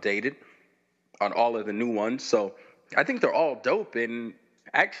me updated on all of the new ones. So I think they're all dope. And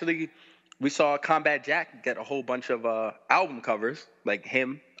actually, we saw Combat Jack get a whole bunch of album covers, like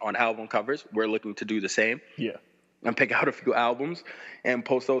him on album covers. We're looking to do the same. Yeah. And pick out a few albums and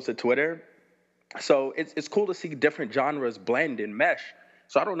post those to Twitter. So it's cool to see different genres blend and mesh.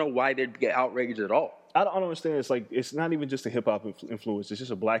 So I don't know why they'd get outraged at all. I don't understand. It's like, it's not even just a hip hop influence. It's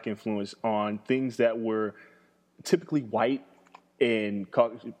just a black influence on things that were typically white and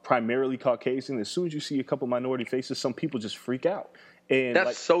primarily Caucasian. As soon as you see a couple minority faces, some people just freak out. And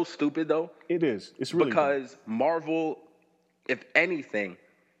that's so stupid, though. It is. It's really because Marvel, if anything,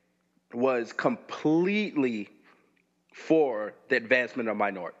 was completely for the advancement of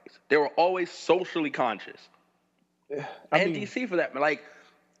minorities. They were always socially conscious. And DC for that. Like,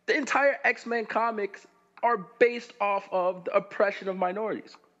 the entire X-Men comics are based off of the oppression of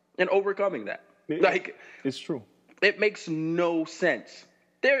minorities and overcoming that. It's true. It makes no sense.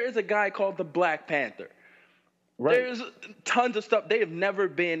 There is a guy called the Black Panther. Right. There's tons of stuff. They have never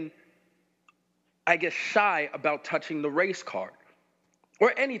been, I guess, shy about touching the race card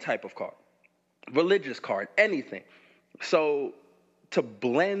or any type of card, religious card, anything. So to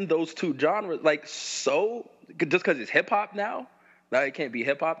blend those two genres, just because it's hip-hop now it can't be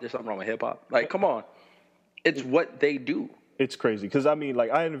hip-hop. There's something wrong with hip-hop. Like, come on. It's what they do. It's crazy. Because, I mean,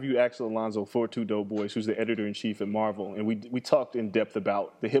 I interviewed Axel Alonso for Two Dope Boys, who's the editor-in-chief at Marvel, and we talked in depth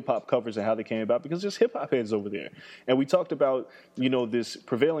about the hip-hop covers and how they came about, because there's hip-hop heads over there. And we talked about, this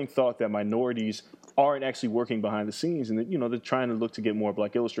prevailing thought that minorities aren't actually working behind the scenes and that, they're trying to look to get more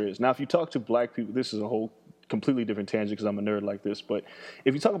black illustrators. Now, if you talk to black people, this is a whole completely different tangent because I'm a nerd like this, but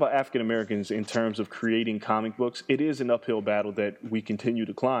if you talk about African Americans in terms of creating comic books, it is an uphill battle that we continue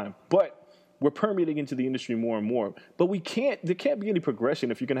to climb. But we're permeating into the industry more and more. But there can't be any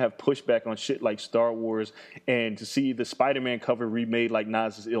progression if you're going to have pushback on shit like Star Wars and to see the Spider-Man cover remade like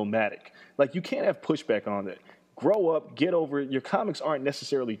Nas's Illmatic. Like, you can't have pushback on that. Grow up, get over it. Your comics aren't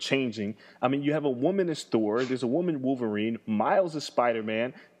necessarily changing. I mean, you have a woman in Thor, there's a woman Wolverine, Miles is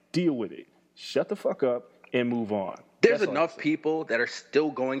Spider-Man. Deal with it. Shut the fuck up and move on. There's enough people that are still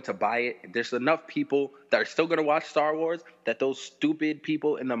going to buy it. There's enough people that are still going to watch Star Wars that those stupid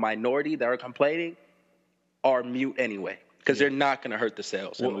people in the minority that are complaining are mute anyway. Because they're not going to hurt the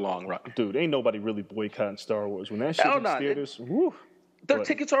sales in the long run. Dude, ain't nobody really boycotting Star Wars. When that shit hits theaters, their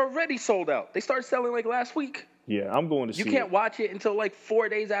tickets are already sold out. They started selling last week. Yeah, I'm going to see it. You can't watch it until 4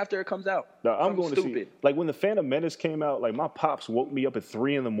 days after it comes out. No, I'm going to see it. Like, when The Phantom Menace came out, my pops woke me up at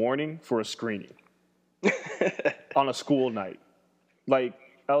 3 a.m. for a screening. On a school night. I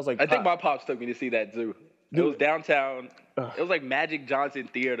was like, I think my pops took me to see that too. It was downtown. It was like Magic Johnson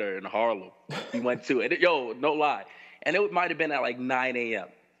Theater in Harlem. We went to it. No lie. And it might have been at 9 a.m.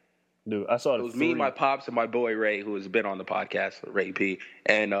 Dude, I saw it. It was me, my pops, and my boy Ray, who has been on the podcast, Ray P.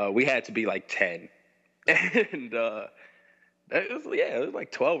 And we had to be 10. And it was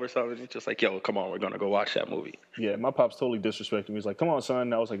 12 or something. It's just yo, come on, we're going to go watch that movie. Yeah, my pops totally disrespected me. He was like, come on,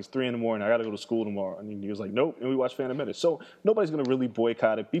 son. I was like, it's 3 a.m. I got to go to school tomorrow. And he was like, nope. And we watched Phantom Menace. So nobody's going to really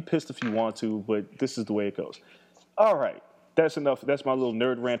boycott it. Be pissed if you want to, but this is the way it goes. All right. That's enough. That's my little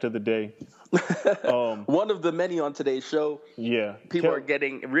nerd rant of the day. One of the many on today's show. Yeah. People are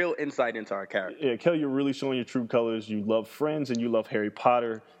getting real insight into our character. Yeah, Kel, you're really showing your true colors. You love Friends and you love Harry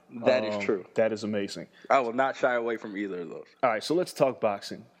Potter. That is true. That is amazing. I will not shy away from either of those. All right, so let's talk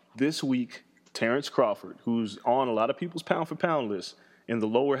boxing. This week, Terrence Crawford, who's on a lot of people's pound-for-pound list in the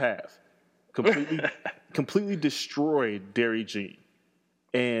lower half, completely destroyed Derry Jean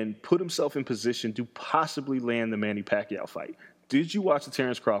and put himself in position to possibly land the Manny Pacquiao fight. Did you watch the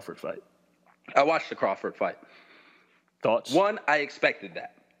Terrence Crawford fight? I watched the Crawford fight. Thoughts? One, I expected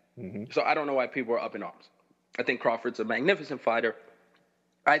that. Mm-hmm. So I don't know why people are up in arms. I think Crawford's a magnificent fighter.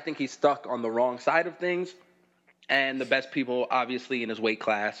 I think he's stuck on the wrong side of things. And the best people, obviously, in his weight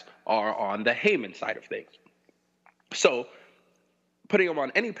class are on the Heyman side of things. So putting him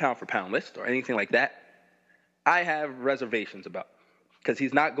on any pound-for-pound list or anything like that, I have reservations about. Because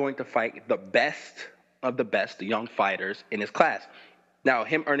he's not going to fight the best of the best, the young fighters in his class. Now,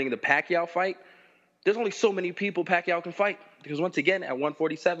 him earning the Pacquiao fight, there's only so many people Pacquiao can fight. Because once again, at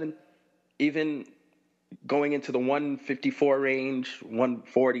 147, even going into the 154 range,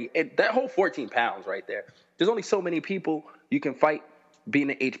 140, that whole 14 pounds right there, there's only so many people you can fight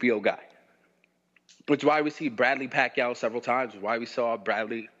being an HBO guy. Which is why we see Bradley Pacquiao several times, which is why we saw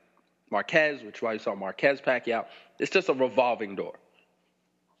Bradley Marquez, which is why we saw Marquez Pacquiao. It's just a revolving door.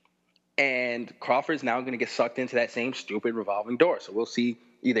 And Crawford's now going to get sucked into that same stupid revolving door. So we'll see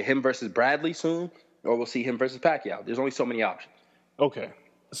either him versus Bradley soon, or we'll see him versus Pacquiao. There's only so many options. Okay.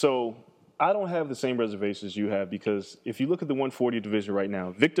 So I don't have the same reservations you have because if you look at the 140 division right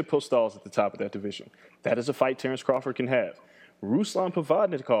now, Victor Postol is at the top of that division. That is a fight Terrence Crawford can have. Ruslan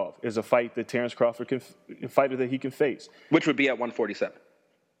Provodnikov is a fight that Terrence Crawford can fighter that he can face. Which would be at 147.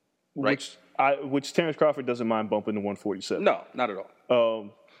 Right. Which Terrence Crawford doesn't mind bumping to 147. No, not at all.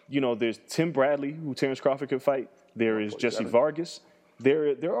 There's Tim Bradley, who Terrence Crawford can fight. There is Jesse Vargas.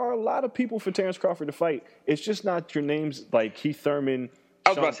 There are a lot of people for Terrence Crawford to fight. It's just not your names like Keith Thurman. I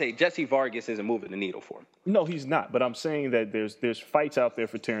was about to say, Jesse Vargas isn't moving the needle for him. No, he's not. But I'm saying that there's fights out there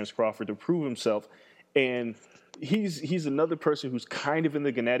for Terrence Crawford to prove himself. And he's another person who's kind of in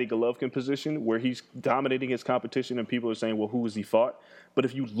the Gennady Golovkin position where he's dominating his competition and people are saying, well, who has he fought? But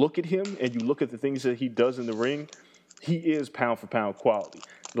if you look at him and you look at the things that he does in the ring, he is pound for pound quality.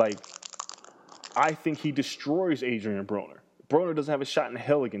 Like, I think he destroys Adrian Broner. Broner doesn't have a shot in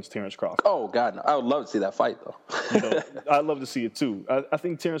hell against Terrence Crawford. Oh, God, no. I would love to see that fight, though. I'd love to see it, too. I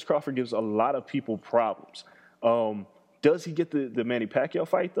think Terrence Crawford gives a lot of people problems. Does he get the Manny Pacquiao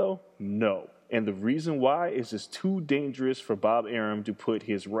fight, though? No. And the reason why is it's too dangerous for Bob Arum to put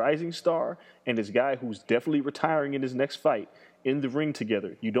his rising star and this guy who's definitely retiring in his next fight in the ring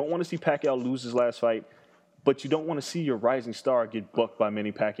together. You don't want to see Pacquiao lose his last fight, but you don't want to see your rising star get bucked by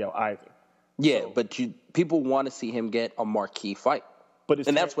Manny Pacquiao either. Yeah, but people want to see him get a marquee fight.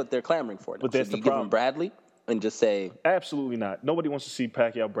 And that's what they're clamoring for now. But that's Should the you problem. give him Bradley and just say... Absolutely not. Nobody wants to see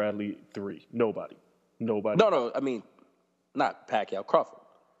Pacquiao Bradley 3. Nobody. No, I mean, not Pacquiao, Crawford.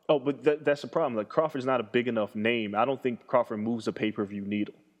 Oh, but that's the problem. Like, Crawford's not a big enough name. I don't think Crawford moves a pay-per-view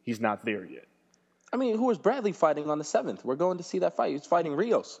needle. He's not there yet. I mean, who is Bradley fighting on the 7th? We're going to see that fight. He's fighting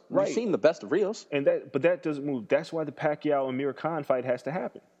Rios. Right. We've seen the best of Rios. But that doesn't move. That's why the Pacquiao and Amir Khan fight has to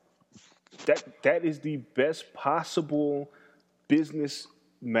happen. That is the best possible business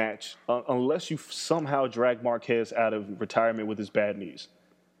match unless you somehow drag Marquez out of retirement with his bad knees.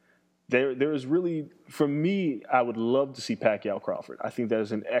 There is really, for me, I would love to see Pacquiao Crawford. I think that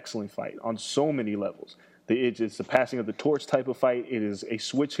is an excellent fight on so many levels. It's the passing of the torch type of fight. It is a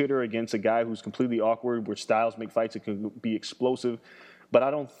switch hitter against a guy who's completely awkward, where styles make fights that can be explosive. But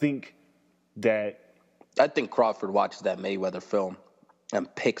I don't think that... I think Crawford watches that Mayweather film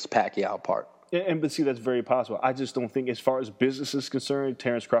and picks Pacquiao apart. But see, that's very possible. I just don't think, as far as business is concerned,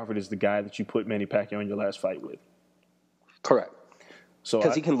 Terrence Crawford is the guy that you put Manny Pacquiao in your last fight with. Correct.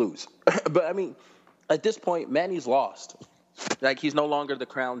 Because he can lose. But, I mean, at this point, Manny's lost. Like, he's no longer the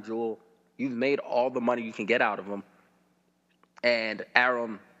crown jewel. You've made all the money you can get out of him. And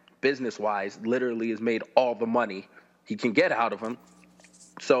Arum, business-wise, literally has made all the money he can get out of him.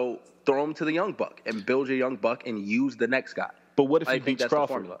 So throw him to the young buck and build your young buck and use the next guy. But what if he beats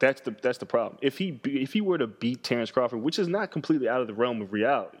Crawford? That's the problem. If he were to beat Terrence Crawford, which is not completely out of the realm of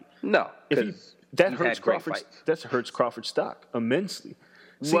reality. No, that hurts Crawford's stock immensely.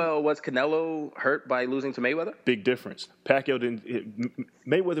 See, well, was Canelo hurt by losing to Mayweather? Big difference.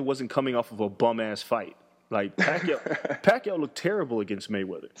 Mayweather wasn't coming off of a bum-ass fight. Like, Pacquiao looked terrible against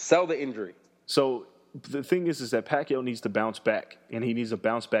Mayweather. Sell the injury. So the thing is that Pacquiao needs to bounce back, and he needs a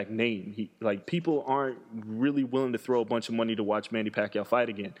bounce-back name. People aren't really willing to throw a bunch of money to watch Manny Pacquiao fight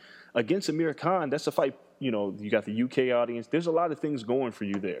again. Against Amir Khan, that's a fight, you got the UK audience. There's a lot of things going for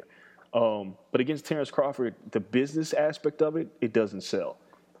you there. But against Terrence Crawford, the business aspect of it, it doesn't sell.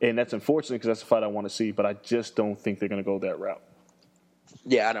 And that's unfortunate because that's a fight I want to see, but I just don't think they're going to go that route.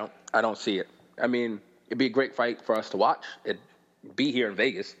 Yeah, I don't see it. I mean, it'd be a great fight for us to watch. It'd be here in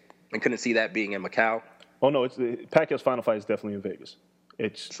Vegas. I couldn't see that being in Macau. Oh, no, Pacquiao's final fight is definitely in Vegas.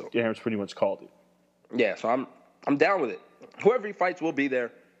 Aaron's pretty much called it. Yeah, so I'm down with it. Whoever he fights will be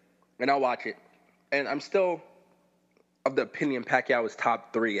there, and I'll watch it. And I'm still of the opinion Pacquiao is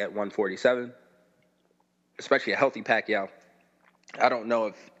top 3 at 147, especially a healthy Pacquiao. I don't know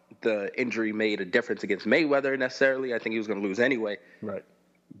if the injury made a difference against Mayweather necessarily. I think he was going to lose anyway. Right.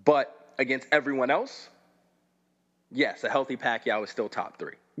 But against everyone else, yes, a healthy Pacquiao is still top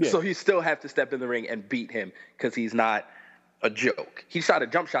 3. Yeah. So he still have to step in the ring and beat him because he's not a joke. He shot a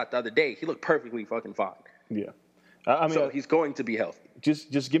jump shot the other day. He looked perfectly fucking fine. Yeah. So he's going to be healthy.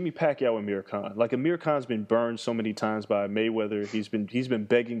 Just give me Pacquiao and Amir Khan. Like, Amir Khan's been burned so many times by Mayweather. He's been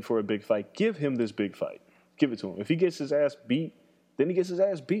begging for a big fight. Give him this big fight. Give it to him. If he gets his ass beat, then he gets his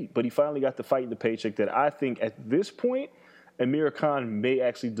ass beat. But he finally got the fight and the paycheck that I think at this point, Amir Khan may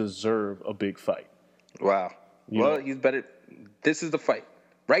actually deserve a big fight. Wow. He's better. This is the fight.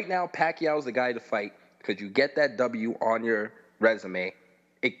 Right now, Pacquiao's the guy to fight because you get that W on your resume.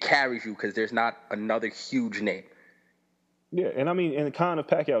 It carries you because there's not another huge name. Yeah, and I mean, and Khan and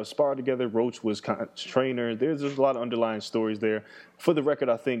Pacquiao sparred together. Roach was Khan's trainer. There's a lot of underlying stories there. For the record,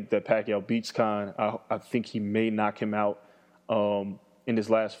 I think that Pacquiao beats Khan. I think he may knock him out. in this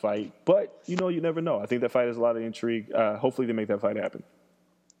last fight. But, you never know. I think that fight has a lot of intrigue. Hopefully they make that fight happen.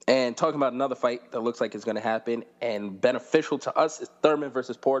 And talking about another fight that looks like it's going to happen and beneficial to us is Thurman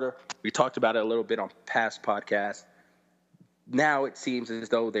versus Porter. We talked about it a little bit on past podcasts. Now it seems as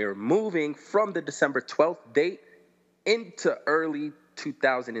though they're moving from the December 12th date into early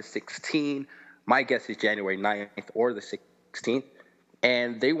 2016. My guess is January 9th or the 16th.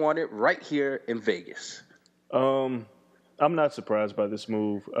 And they want it right here in Vegas. I'm not surprised by this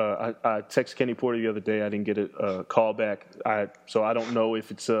move. I texted Kenny Porter the other day. I didn't get a call back. So I don't know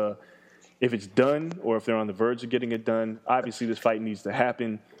if it's done or if they're on the verge of getting it done. Obviously, this fight needs to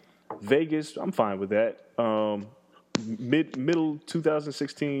happen. Vegas, I'm fine with that. Middle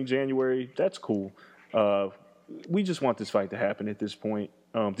 2016, January, that's cool. We just want this fight to happen at this point.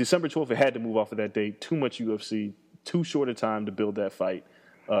 December 12th, it had to move off of that date. Too much UFC, too short a time to build that fight.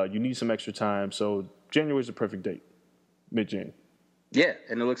 You need some extra time. So January is the perfect date. Mid-Jan. Yeah,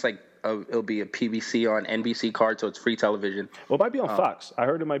 and it looks like it'll be a PBC on NBC card, so it's free television. Well, it might be on Fox. I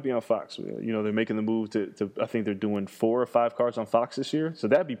heard it might be on Fox. They're making the move to I think they're doing 4 or 5 cards on Fox this year, so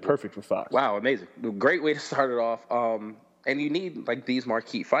that'd be perfect for Fox. Wow, amazing. Great way to start it off. And you need, like, these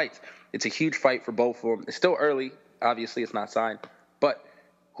marquee fights. It's a huge fight for both of them. It's still early. Obviously, it's not signed. But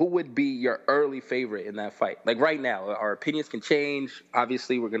who would be your early favorite in that fight? Like, right now, our opinions can change.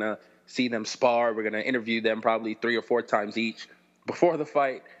 Obviously, we're going to see them spar. We're going to interview them probably 3 or 4 times each before the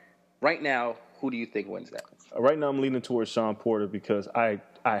fight. Right now, who do you think wins that? Right now, I'm leaning towards Sean Porter because I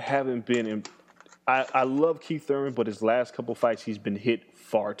haven't been in. I love Keith Thurman, but his last couple fights, he's been hit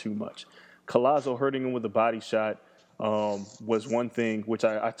far too much. Collazo hurting him with a body shot was one thing, which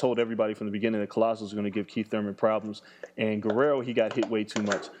I told everybody from the beginning that Collazo was going to give Keith Thurman problems. And Guerrero, he got hit way too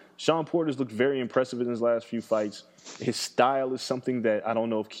much. Sean Porter's looked very impressive in his last few fights. His style is something that I don't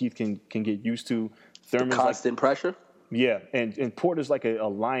know if Keith can get used to. Thurman's constant pressure? Yeah, and Porter's like a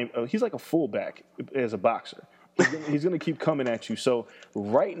line. He's like a fullback as a boxer. He's going to keep coming at you. So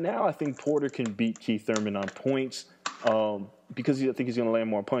right now, I think Porter can beat Keith Thurman on points because I think he's going to land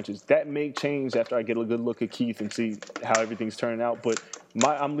more punches. That may change after I get a good look at Keith and see how everything's turning out. But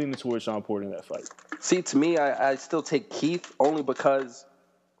I'm leaning towards Sean Porter in that fight. See, to me, I still take Keith only because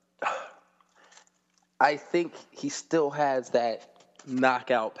I think he still has that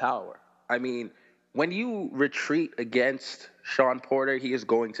knockout power. I mean, when you retreat against Sean Porter, he is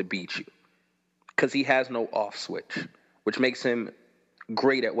going to beat you because he has no off switch, which makes him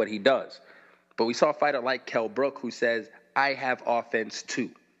great at what he does. But we saw a fighter like Kell Brook who says, I have offense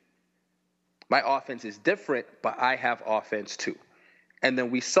too. My offense is different, but I have offense too. And then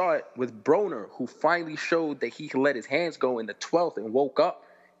we saw it with Broner, who finally showed that he could let his hands go in the 12th and woke up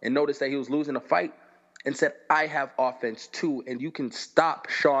and noticed that he was losing a fight and said, I have offense too, and you can stop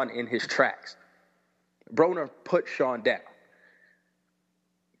Sean in his tracks. Broner put Sean down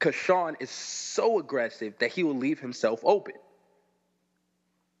because Sean is so aggressive that he will leave himself open.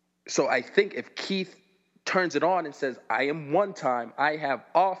 So I think if Keith turns it on and says, I am one time, I have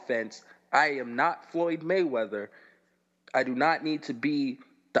offense, I am not Floyd Mayweather, I do not need to be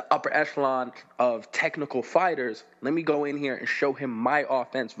the upper echelon of technical fighters, let me go in here and show him my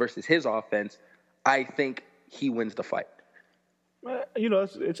offense versus his offense, I think he wins the fight.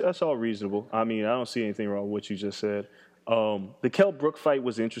 That's all reasonable. I mean, I don't see anything wrong with what you just said. The Kell Brook fight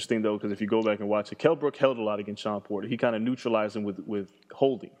was interesting, though, because if you go back and watch it, Kell Brook held a lot against Sean Porter. He kind of neutralized him with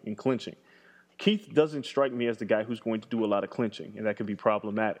holding and clinching. Keith doesn't strike me as the guy who's going to do a lot of clinching, and that could be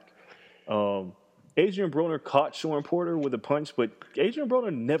problematic. Adrian Broner caught Sean Porter with a punch, but Adrian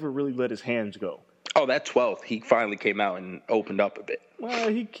Broner never really let his hands go. Oh, that 12th, he finally came out and opened up a bit. Well,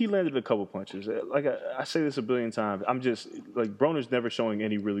 he landed a couple punches. Like I say this a billion times, I'm just like Broner's never showing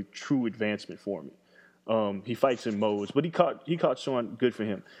any really true advancement for me. He fights in modes, but he caught Sean. Good for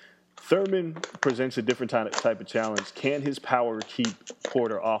him. Thurman presents a different type of challenge. Can his power keep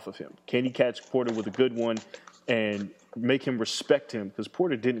Porter off of him? Can he catch Porter with a good one and make him respect him? Because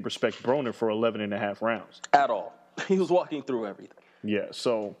Porter didn't respect Broner for 11 and a half rounds. At all. He was walking through everything. Yeah,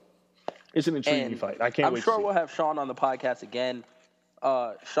 so it's an intriguing fight. I can't wait to see. I'm sure we'll have Sean on the podcast again.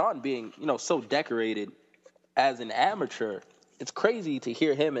 Sean being, so decorated as an amateur, it's crazy to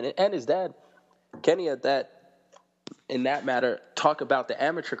hear him and his dad, Kenny, in that matter, talk about the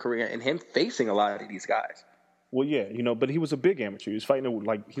amateur career and him facing a lot of these guys. Well, yeah, but he was a big amateur. He was fighting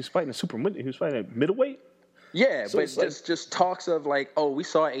he was fighting at middleweight. Yeah, so but just talks of like, oh, we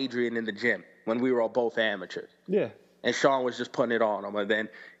saw Adrian in the gym when we were all both amateurs. Yeah. And Sean was just putting it on him. And then,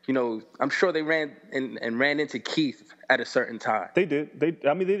 I'm sure they ran into Keith at a certain time. They did. They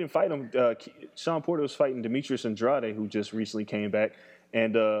didn't fight him. Sean Porter was fighting Demetrius Andrade, who just recently came back.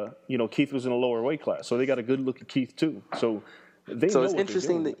 And, Keith was in a lower weight class. So they got a good look at Keith, too. So They So know it's what they're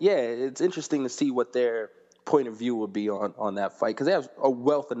interesting doing. it's interesting to see what their point of view would be on that fight, because they have a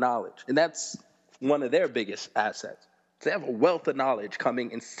wealth of knowledge, and that's one of their biggest assets. They have a wealth of knowledge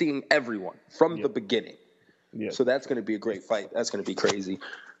coming and seeing everyone from the beginning. Yeah. So that's going to be a great fight. That's going to be crazy.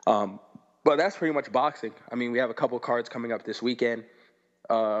 But that's pretty much boxing. I mean, we have a couple cards coming up this weekend.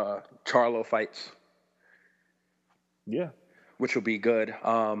 Charlo fights, Yeah. which will be good.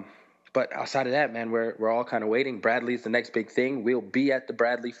 But outside of that, man, we're all kind of waiting. Bradley's the next big thing. We'll be at the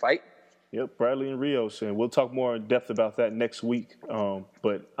Bradley fight. Yep, Bradley and Rios, and we'll talk more in depth about that next week.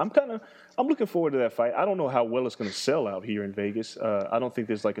 But I'm looking forward to that fight. I don't know how well it's going to sell out here in Vegas. I don't think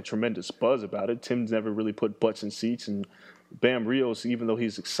there's like a tremendous buzz about it. Tim's never really put butts in seats, and Bam Rios, even though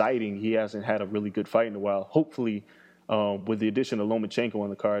he's exciting, he hasn't had a really good fight in a while. Hopefully, with the addition of Lomachenko on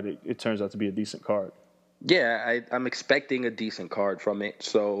the card, it turns out to be a decent card. Yeah, I'm expecting a decent card from it,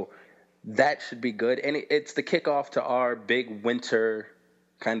 so that should be good. And it's the kickoff to our big winter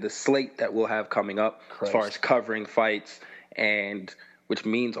kind of slate that we'll have coming up as far as covering fights, and which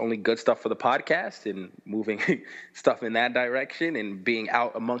means only good stuff for the podcast and moving stuff in that direction and being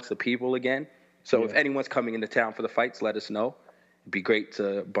out amongst the people again. So if anyone's coming into town for the fights, let us know. It'd be great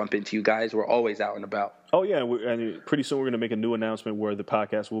to bump into you guys. We're always out and about. Oh, yeah, and pretty soon we're going to make a new announcement where the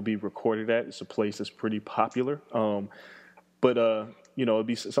podcast will be recorded at. It's a place that's pretty popular. It'll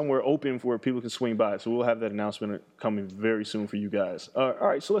be somewhere open where people can swing by. So we'll have that announcement coming very soon for you guys. All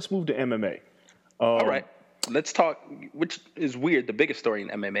right, so let's move to MMA. All right, let's talk, which is weird. The biggest story in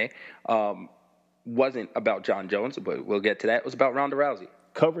MMA wasn't about John Jones, but we'll get to that. It was about Ronda Rousey.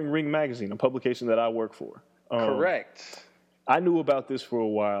 Covering Ring Magazine, a publication that I work for. Correct. I knew about this for a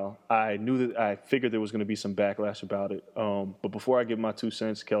while. I figured there was going to be some backlash about it. But before I give my 2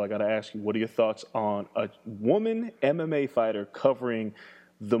 cents, Kel, I got to ask you, what are your thoughts on a woman MMA fighter covering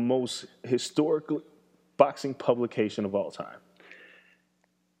the most historical boxing publication of all time?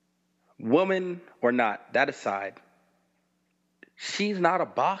 Woman or not, that aside, she's not a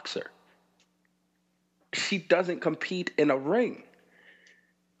boxer. She doesn't compete in a ring.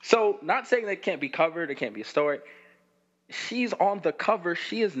 So, not saying that it can't be covered, it can't be a story. She's on the cover.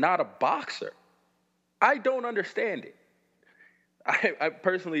 She is not a boxer. I don't understand it. I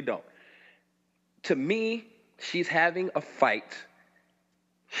personally don't. To me, she's having a fight.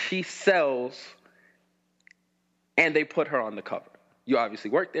 She sells, and they put her on the cover. You obviously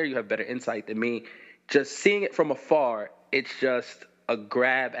work there. You have better insight than me. Just seeing it from afar, it's just a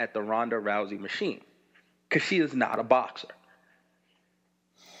grab at the Ronda Rousey machine, because she is not a boxer.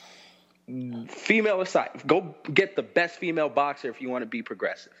 Female aside, go get the best female boxer if you want to be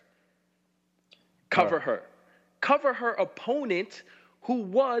progressive. Cover her. Cover her opponent, who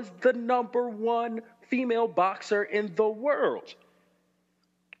was the #1 female boxer in the world.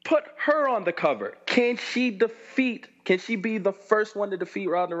 Put her on the cover. Can she be the first one to defeat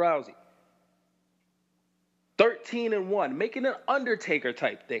Ronda Rousey? 13-1, making an Undertaker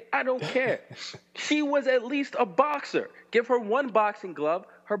type thing. I don't care. She was at least a boxer. Give her one boxing glove,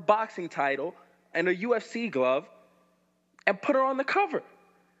 her boxing title, and a UFC glove, and put her on the cover.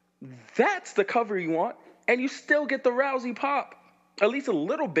 That's the cover you want, and you still get the Rousey pop. At least a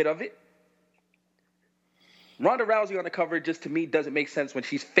little bit of it. Ronda Rousey on the cover just, to me, doesn't make sense when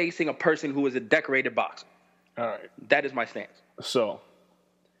she's facing a person who is a decorated boxer. All right. That is my stance. So,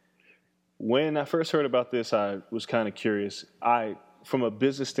 when I first heard about this, I was kind of curious. From a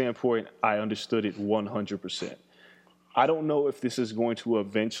business standpoint, I understood it 100%. I don't know if this is going to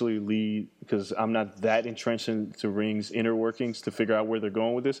eventually lead, because I'm not that entrenched into Ring's inner workings to figure out where they're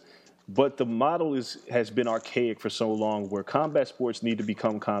going with this. But the model has been archaic for so long, where combat sports need to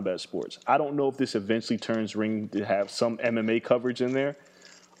become combat sports. I don't know if this eventually turns Ring to have some MMA coverage in there,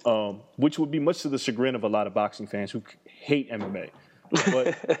 which would be much to the chagrin of a lot of boxing fans who hate MMA.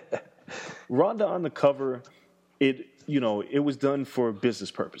 But Ronda on the cover, it was done for business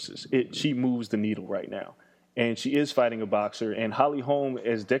purposes. She moves the needle right now. And she is fighting a boxer. And Holly Holm,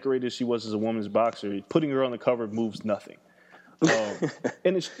 as decorated as she was as a women's boxer, putting her on the cover moves nothing.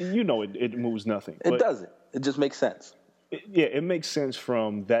 And it moves nothing. It doesn't. It just makes sense. It makes sense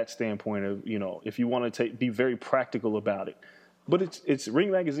from that standpoint of, if you want to be very practical about it. But it's Ring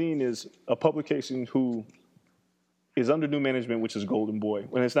Magazine is a publication who is under new management, which is Golden Boy,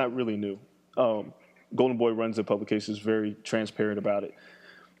 when it's not really new. Golden Boy runs the publication, is very transparent about it.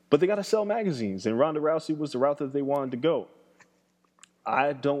 But they got to sell magazines, and Ronda Rousey was the route that they wanted to go.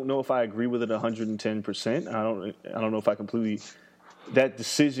 I don't know if I agree with it 110%. I don't know if I completely. That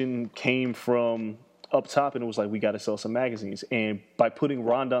decision came from up top, and it was like, we got to sell some magazines. And by putting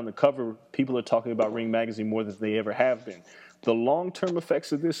Ronda on the cover, people are talking about Ring Magazine more than they ever have been. The long-term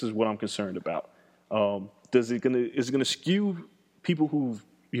effects of this is what I'm concerned about. Is it gonna skew people who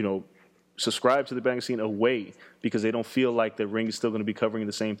subscribe to the magazine away because they don't feel like the Ring is still going to be covering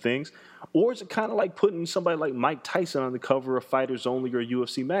the same things? Or is it kind of like putting somebody like Mike Tyson on the cover of Fighters Only or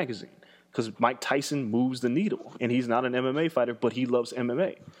UFC magazine? Because Mike Tyson moves the needle, and he's not an MMA fighter, but he loves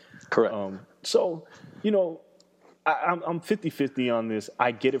MMA. Correct. So, I'm 50-50 on this.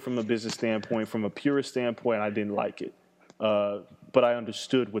 I get it from a business standpoint. From a purist standpoint, I didn't like it. But I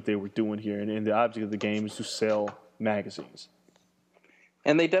understood what they were doing here, and the object of the game is to sell magazines.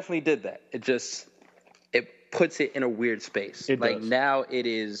 And they definitely did that. It puts it in a weird space. Now it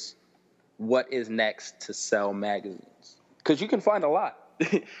is what is next to sell magazines. Because you can find a lot.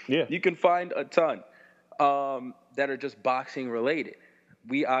 Yeah. You can find a ton that are just boxing related.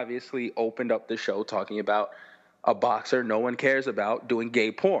 We obviously opened up the show talking about a boxer no one cares about doing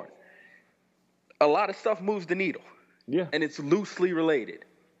gay porn. A lot of stuff moves the needle. Yeah. And it's loosely related.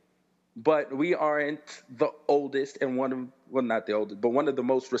 But we aren't the oldest and not the oldest, but one of the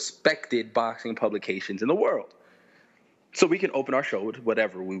most respected boxing publications in the world. So we can open our show with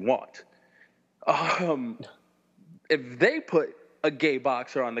whatever we want. If they put a gay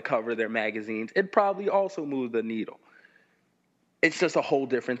boxer on the cover of their magazines, it probably also moves the needle. It's just a whole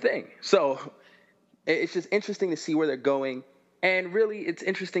different thing. So it's just interesting to see where they're going. And really, it's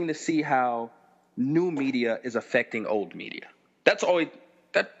interesting to see how new media is affecting old media. That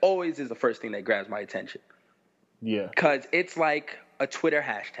always is the first thing that grabs my attention. Yeah. Because it's like a Twitter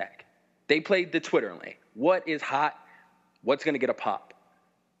hashtag. They played the Twitter lane. What is hot? What's going to get a pop?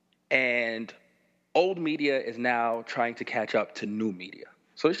 And old media is now trying to catch up to new media.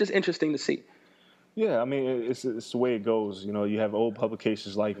 So it's just interesting to see. Yeah, I mean, it's the way it goes. You have old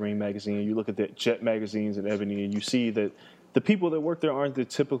publications like Ring Magazine. You look at the Jet magazines and Ebony, and you see that the people that work there aren't the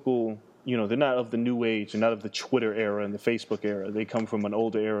typical, they're not of the new age. They're not of the Twitter era and the Facebook era. They come from an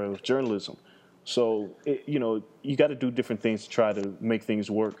older era of journalism. So, you got to do different things to try to make things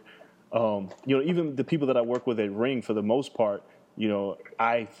work. Even the people that I work with at Ring, for the most part,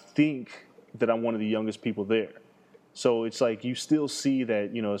 I think that I'm one of the youngest people there. So it's like you still see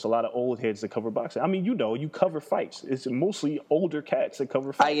that, there's a lot of old heads that cover boxing. I mean, you cover fights. It's mostly older cats that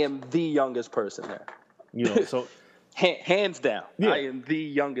cover fights. I am the youngest person there. So hands down, yeah. I am the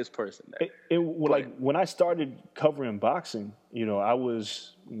youngest person there. When I started covering boxing, I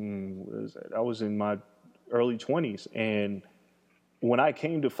was in my early 20s, and when I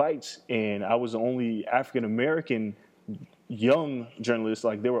came to fights, and I was the only African American young journalists,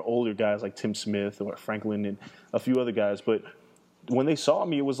 like there were older guys like Tim Smith or Franklin and a few other guys, but when they saw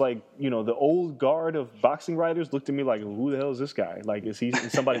me, it was like, the old guard of boxing writers looked at me like, who the hell is this guy? Like, is he in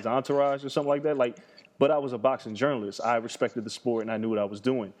somebody's entourage or something like that? But I was a boxing journalist. I respected the sport and I knew what I was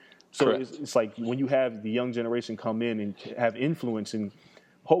doing. So it's like when you have the young generation come in and have influence, and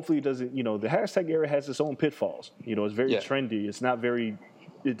hopefully it doesn't, the hashtag era has its own pitfalls. It's very trendy. It's not very,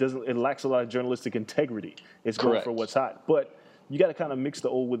 it lacks a lot of journalistic integrity. It's going for what's hot. But you got to kind of mix the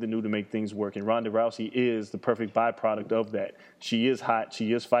old with the new to make things work. And Ronda Rousey is the perfect byproduct of that. She is hot.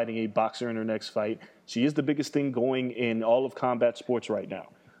 She is fighting a boxer in her next fight. She is the biggest thing going in all of combat sports right now.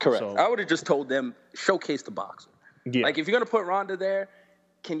 Correct. So, I would have just told them, showcase the boxer. Yeah. Like, if you're going to put Ronda there,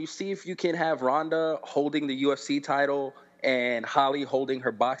 can you see if you can have Ronda holding the UFC title and Holly holding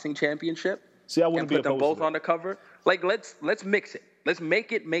her boxing championship? See, I wouldn't be opposed to that. And put them both on the cover? Like, let's mix it. Let's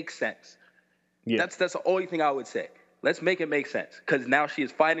make it make sense. Yeah. That's the only thing I would say. Let's make it make sense, because now she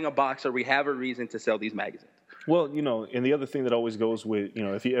is fighting a boxer. We have a reason to sell these magazines. Well, and the other thing that always goes with,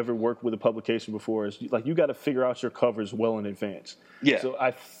 if you ever worked with a publication before, is like you got to figure out your covers well in advance. Yeah. So I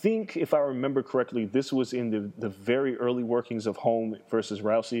think, if I remember correctly, this was in the very early workings of Holm versus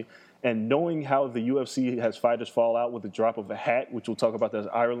Rousey. And knowing how the UFC has fighters fall out with the drop of a hat, which we'll talk about that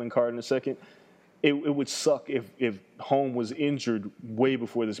Ireland card in a second, it would suck if Holm was injured way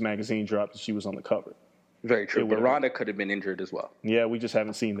before this magazine dropped and she was on the cover. Very true. But Ronda could have been injured as well. Yeah, we just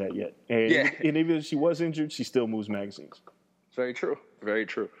haven't seen that yet. And even if she was injured, she still moves magazines. Very true. Very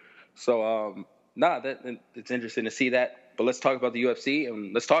true. So, it's interesting to see that. But let's talk about the UFC,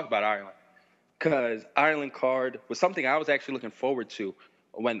 and let's talk about Ireland. Because Ireland card was something I was actually looking forward to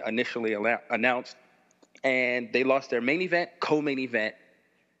when initially announced. And they lost their main event, co-main event.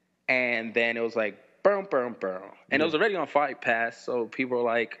 And then it was like, boom. And it was already on Fight Pass, so people were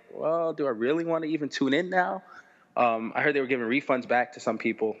like, well, do I really want to even tune in now? I heard they were giving refunds back to some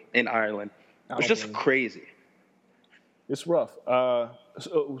people in Ireland. It's just crazy. It's rough.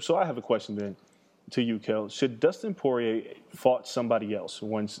 So I have a question then to you, Kel. Should Dustin Poirier fought somebody else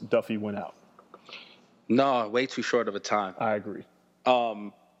once Duffy went out? No, way too short of a time. I agree.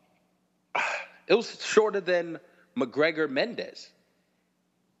 It was shorter than McGregor-Mendez.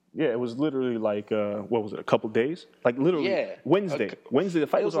 Yeah, it was literally like, what was it, a couple days? Like literally Yeah. Wednesday. Wednesday, the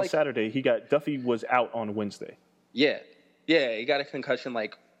fight It was was on like- Saturday. Duffy was out on Wednesday. Yeah, he got a concussion.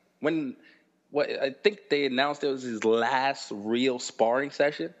 Like I think they announced it was his last real sparring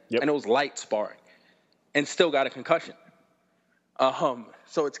session, Yep. and it was light sparring, and still got a concussion.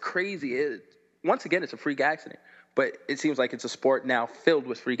 So it's crazy. Once again, it's a freak accident, but it seems like it's a sport now filled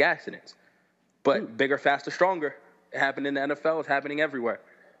with freak accidents. But bigger, faster, stronger. It happened in the NFL. It's happening everywhere.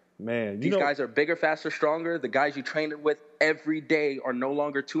 Man, These guys are bigger, faster, stronger. The guys you train with every day are no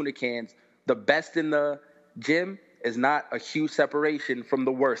longer tuna cans. The best in the gym is not a huge separation from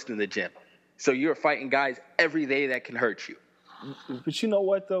the worst in the gym. So you're fighting guys every day that can hurt you. But you know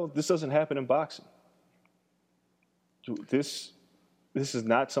what, though? This doesn't happen in boxing. This is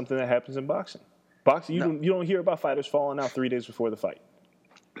not something that happens in boxing. Boxing, you don't hear about fighters falling out 3 days before the fight.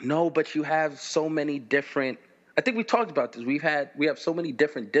 No, but you have so many different. I think we talked about this. We have so many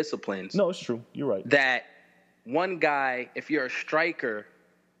different disciplines. No, it's true. You're right. That one guy, if you're a striker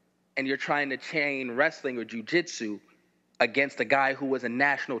and you're trying to chain wrestling or jiu-jitsu against a guy who was a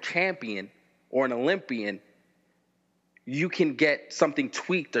national champion or an Olympian, you can get something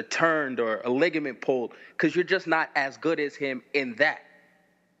tweaked or turned or a ligament pulled because you're just not as good as him in that.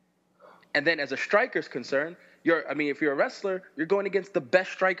 And then as a striker's concerned, if you're a wrestler, you're going against the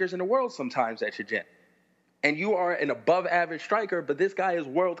best strikers in the world sometimes at your gym. And you are an above-average striker, but this guy is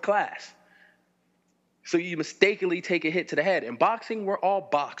world-class. So you mistakenly take a hit to the head. In boxing, we're all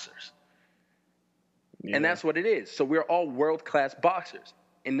boxers. Yeah. And that's what it is. So we're all world-class boxers.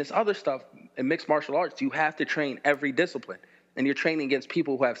 In this other stuff, in mixed martial arts, you have to train every discipline. And you're training against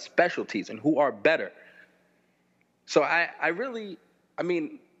people who have specialties and who are better. So I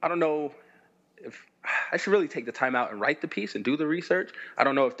don't know if I should really take the time out and write the piece and do the research. I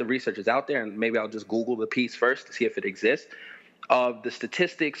don't know if the research is out there, and maybe I'll just Google the piece first to see if it exists, of the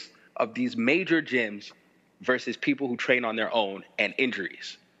statistics of these major gyms versus people who train on their own and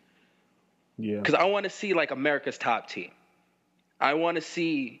injuries. Yeah. Because I want to see, like, America's top team. I want to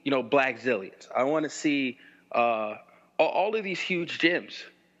see, Black Zillions. I want to see all of these huge gyms.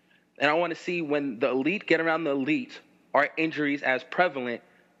 And I want to see when the elite get around the elite, are injuries as prevalent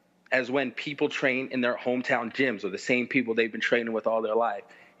as when people train in their hometown gyms or the same people they've been training with all their life,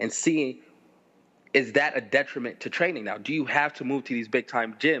 and see, is that a detriment to training now? Do you have to move to these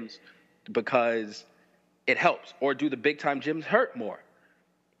big-time gyms because it helps? Or do the big-time gyms hurt more?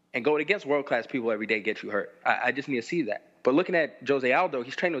 And going against world-class people every day gets you hurt. I just need to see that. But looking at Jose Aldo,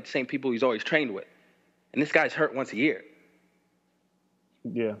 he's training with the same people he's always trained with. And this guy's hurt once a year.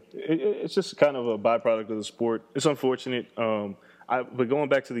 Yeah. It's just kind of a byproduct of the sport. It's unfortunate. But going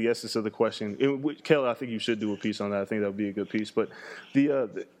back to the essence of the question, Kelly, I think you should do a piece on that. I think that would be a good piece. But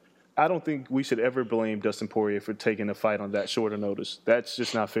I don't think we should ever blame Dustin Poirier for taking a fight on that shorter notice. That's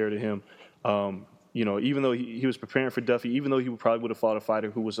just not fair to him. Even though he was preparing for Duffy, even though he probably would have fought a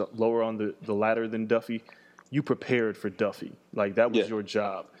fighter who was lower on the ladder than Duffy, you prepared for Duffy. Like, that was your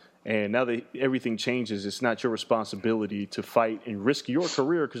job. And now that everything changes, it's not your responsibility to fight and risk your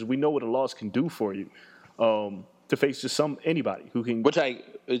career, because we know what a loss can do for you. To face just anybody who can. Which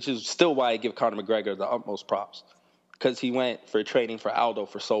is still why I give Conor McGregor the utmost props, because he went for training for Aldo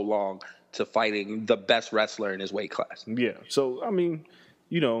for so long to fighting the best wrestler in his weight class. Yeah. So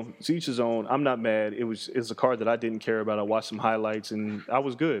to each his own. I'm not mad. It was a card that I didn't care about. I watched some highlights and I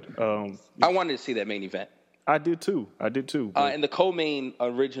was good. I wanted to see that main event. I did too. And the co-main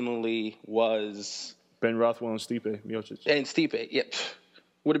originally was Ben Rothwell and Stipe Miocic. And Stipe,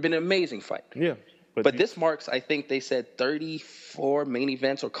 would have been an amazing fight. Yeah. But this marks, I think they said, 34 main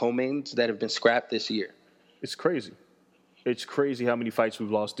events or co-mains that have been scrapped this year. It's crazy. It's crazy how many fights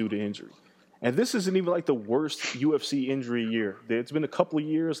we've lost due to injury. And this isn't even like the worst UFC injury year. It's been a couple of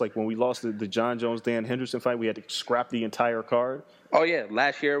years, like when we lost the John Jones-Dan Henderson fight, we had to scrap the entire card. Oh, yeah.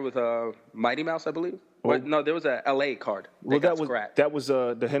 Last year with Mighty Mouse, I believe. No, there was a L.A. card. That was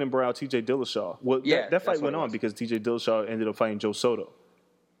the Hennon Brown, T.J. Dillashaw. Well, that fight went on because T.J. Dillashaw ended up fighting Joe Soto.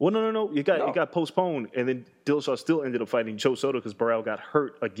 Well, no. It got postponed, and then Dillashaw still ended up fighting Joe Soto because Burrell got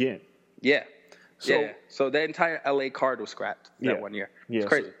hurt again. Yeah. So the entire LA card was scrapped that 1 year. It's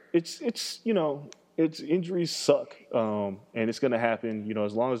crazy. So it's injuries suck, and it's going to happen.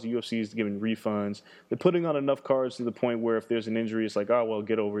 As long as the UFC is giving refunds, they're putting on enough cards to the point where if there's an injury, it's like, oh well,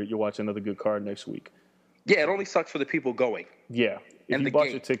 get over it. You'll watch another good card next week. Yeah, it only sucks for the people going. Yeah, if you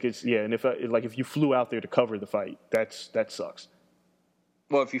bought your tickets, and if you flew out there to cover the fight, that sucks.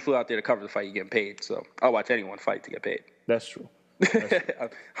 Well, if you flew out there to cover the fight, you're getting paid. So I'll watch anyone fight to get paid. That's true. I'm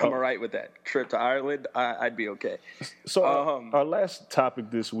all right with that. Trip to Ireland, I'd be okay. So our last topic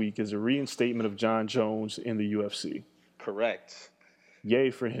this week is a reinstatement of John Jones in the UFC. Correct.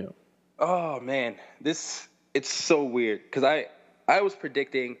 Yay for him. Oh man, it's so weird because I was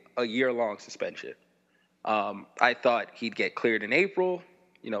predicting a year-long suspension. I thought he'd get cleared in April,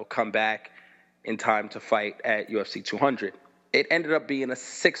 come back in time to fight at UFC 200. It ended up being a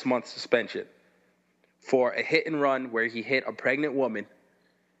 6-month suspension for a hit and run where he hit a pregnant woman,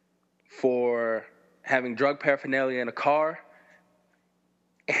 for having drug paraphernalia in a car,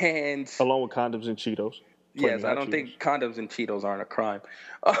 and along with condoms and Cheetos. Yes, I don't think condoms and Cheetos aren't a crime.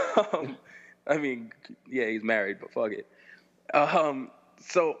 I mean, yeah, he's married, but fuck it.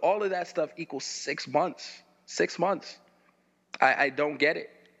 So all of that stuff equals 6 months. 6 months. I don't get it.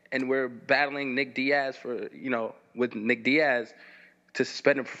 And we're battling Nick Diaz with Nick Diaz to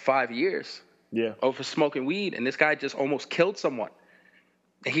suspend him for 5 years. Yeah. Over smoking weed. And this guy just almost killed someone.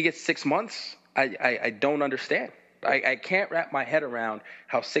 And he gets 6 months. I don't understand. I can't wrap my head around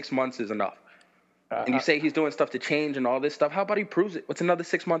how 6 months is enough. And you say he's doing stuff to change and all this stuff. How about he proves it? What's another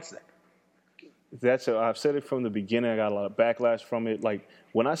 6 months then? I've said it from the beginning. I got a lot of backlash from it. Like,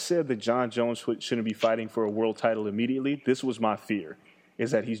 when I said that John Jones shouldn't be fighting for a world title immediately, this was my fear,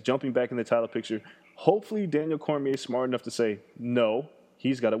 is that he's jumping back in the title picture. Hopefully, Daniel Cormier is smart enough to say, no,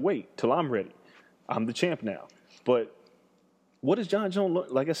 he's got to wait till I'm ready. I'm the champ now. But what does John Jones learn?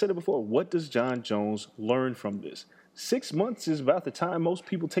 Like I said it before, what does John Jones learn from this? 6 months is about the time most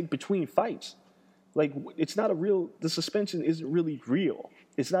people take between fights. Like, it's not the suspension isn't really real.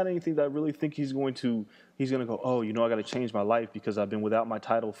 It's not anything that I really think he's going to go, oh, I got to change my life because I've been without my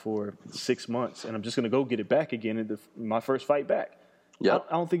title for 6 months and I'm just going to go get it back again in my first fight back. Yep.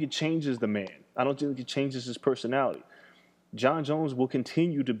 I don't think it changes the man. I don't think it changes his personality. John Jones will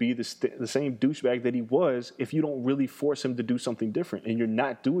continue to be the same douchebag that he was if you don't really force him to do something different. And you're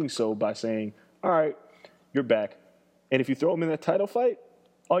not doing so by saying, all right, you're back. And if you throw him in that title fight,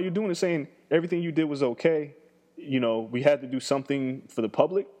 all you're doing is saying everything you did was okay. We had to do something for the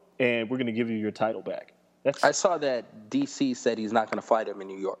public, and we're going to give you your title back. I saw that DC said he's not going to fight him in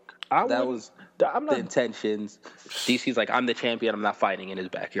New York. That was the intentions. DC's like, I'm the champion. I'm not fighting in his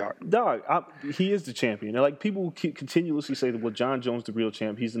backyard. Dog, he is the champion. And people continuously say that, well, John Jones the real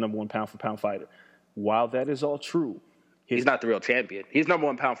champ. He's the number one pound-for-pound fighter. While that is all true, he's not the real champion. He's number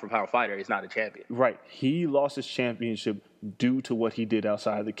one pound-for-pound fighter. He's not a champion. Right. He lost his championship due to what he did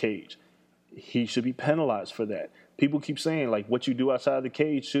outside the cage. He should be penalized for that. People keep saying, like, what you do outside the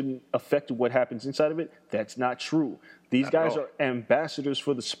cage shouldn't affect what happens inside of it. That's not true. These guys are ambassadors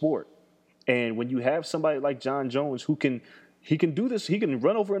for the sport. And when you have somebody like John Jones who can do this, he can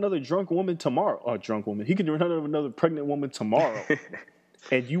run over another drunk woman tomorrow. He can run over another pregnant woman tomorrow.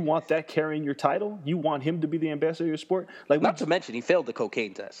 And you want that carrying your title? You want him to be the ambassador of your sport? Not to mention he failed the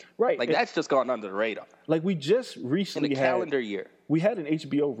cocaine test. Right. Like, that's just gone under the radar. Like, we just recently in a calendar year. We had an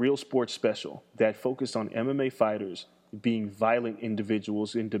HBO Real Sports special that focused on MMA fighters being violent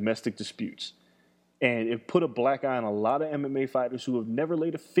individuals in domestic disputes. And it put a black eye on a lot of MMA fighters who have never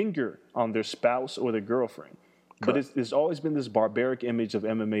laid a finger on their spouse or their girlfriend. Correct. But there's always been this barbaric image of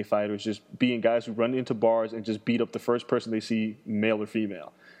MMA fighters just being guys who run into bars and just beat up the first person they see, male or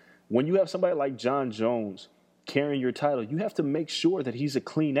female. When you have somebody like John Jones carrying your title, you have to make sure that he's a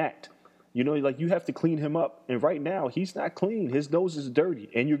clean act. You have to clean him up. And right now, he's not clean. His nose is dirty.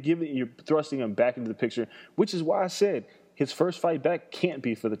 And you're thrusting him back into the picture, which is why I said his first fight back can't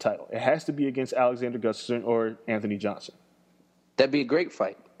be for the title. It has to be against Alexander Gustafsson or Anthony Johnson. That'd be a great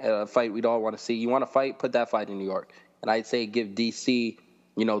fight. A fight we'd all want to see. You want to fight? Put that fight in New York. And I'd say give DC,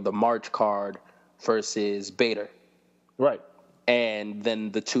 the March card versus Bader. Right. And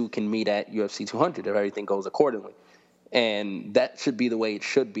then the two can meet at UFC 200 if everything goes accordingly. And that should be the way it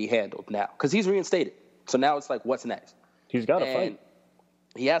should be handled now. Because he's reinstated. So now it's like, what's next? He's got to fight.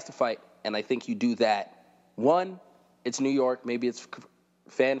 He has to fight. And I think you do that. One, it's New York. Maybe it's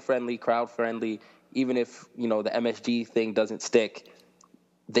fan-friendly, crowd-friendly. Even if, the MSG thing doesn't stick,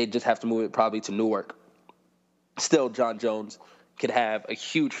 they just have to move it probably to Newark. Still, John Jones could have a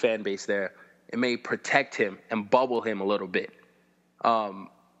huge fan base there. It may protect him and bubble him a little bit.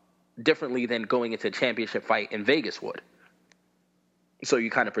 Differently than going into a championship fight in Vegas would. So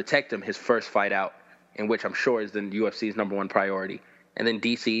you kind of protect him his first fight out, in which I'm sure is the UFC's number one priority. And then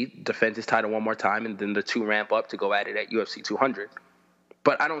DC defends his title one more time, and then the two ramp up to go at it at UFC 200.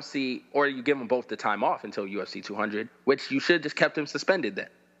 But I don't see, or you give them both the time off until UFC 200, which you should have just kept him suspended then.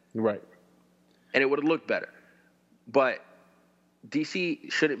 Right. And it would have looked better. But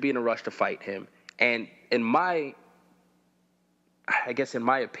DC shouldn't be in a rush to fight him. And in my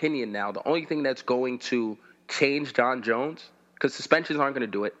opinion now, the only thing that's going to change John Jones, because suspensions aren't going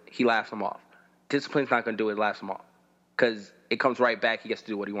to do it, he laughs them off. Discipline's not going to do it, laughs him off. Because it comes right back, he gets to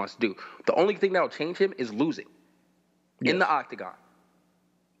do what he wants to do. The only thing that will change him is losing in the octagon.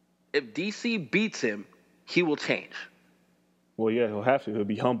 If DC beats him, he will change. Well, yeah, he'll have to. He'll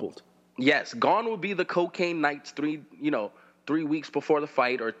be humbled. Yes, gone will be the cocaine nights 3 weeks before the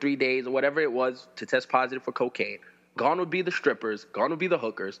fight or 3 days or whatever it was to test positive for cocaine. Gone would be the strippers. Gone would be the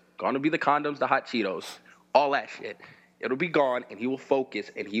hookers. Gone would be the condoms, the hot Cheetos, all that shit. It'll be gone, and he will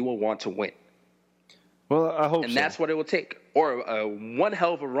focus, and he will want to win. Well, I hope so. And that's what it will take. Or one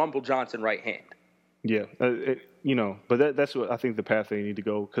hell of a Rumble Johnson right hand. Yeah, but that's what I think the path they need to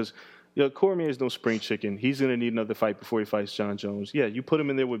go. Because Cormier is no spring chicken. He's going to need another fight before he fights John Jones. Yeah, you put him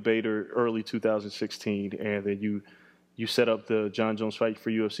in there with Bader early 2016, and then you set up the John Jones fight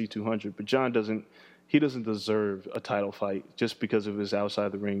for UFC 200. But John doesn't deserve a title fight just because of his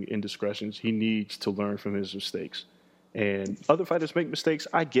outside the ring indiscretions. He needs to learn from his mistakes. And other fighters make mistakes.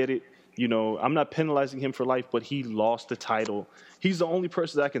 I get it. I'm not penalizing him for life, but he lost the title. He's the only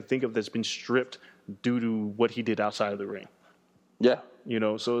person that I can think of that's been stripped due to what he did outside of the ring. Yeah.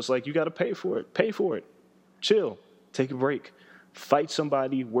 So it's like you got to pay for it. Pay for it. Chill. Take a break. Fight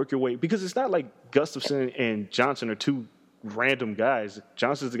somebody. Work your way. Because it's not like Gustafsson and Johnson are two random guys.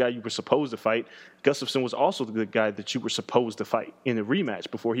 Johnson's the guy you were supposed to fight. Gustafsson was also the guy that you were supposed to fight in a rematch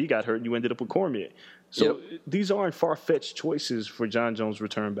before he got hurt and you ended up with Cormier. So These aren't far-fetched choices for John Jones'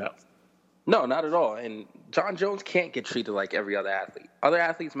 return bout. No, not at all. And John Jones can't get treated like every other athlete. Other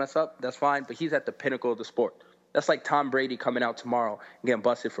athletes mess up, that's fine, but he's at the pinnacle of the sport. That's like Tom Brady coming out tomorrow and getting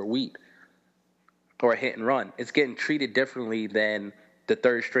busted for weed or a hit and run. It's getting treated differently than the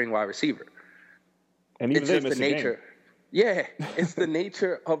third-string wide receiver. And even it's just the nature. Yeah, it's the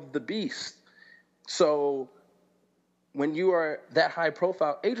nature of the beast. So when you are that high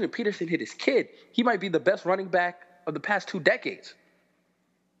profile, Adrian Peterson hit his kid. He might be the best running back of the past 2 decades.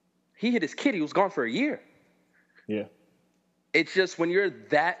 He hit his kid. He was gone for a year. Yeah. It's just when you're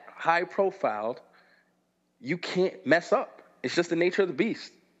that high profiled, you can't mess up. It's just the nature of the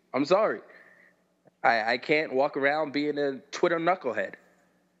beast. I'm sorry. I can't walk around being a Twitter knucklehead.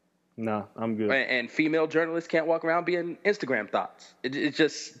 Nah, I'm good. And female journalists can't walk around being Instagram thoughts. It's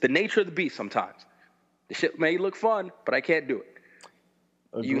just the nature of the beast sometimes. The shit may look fun, but I can't do it.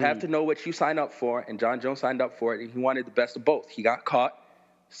 Agreed. You have to know what you sign up for, and John Jones signed up for it, and he wanted the best of both. He got caught,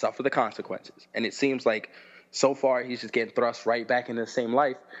 suffer the consequences. And it seems like so far he's just getting thrust right back into the same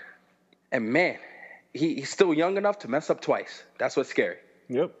life. And, man, he's still young enough to mess up twice. That's what's scary.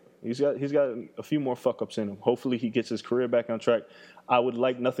 Yep. He's got a few more fuck-ups in him. Hopefully he gets his career back on track. I would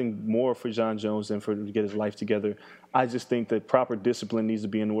like nothing more for John Jones than for him to get his life together. I just think that proper discipline needs to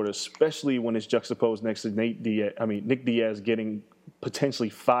be in order, especially when it's juxtaposed next to Nick Diaz getting potentially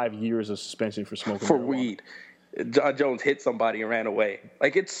 5 years of suspension for smoking for marijuana. Weed. John Jones hit somebody and ran away.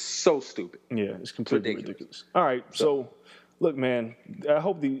 Like, it's so stupid. Yeah, it's completely ridiculous. All right, so look, man, I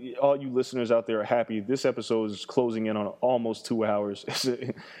hope all you listeners out there are happy. This episode is closing in on almost 2 hours,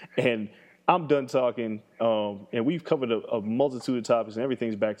 and I'm done talking. And we've covered a multitude of topics, and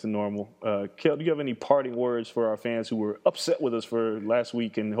everything's back to normal. Kel, do you have any parting words for our fans who were upset with us for last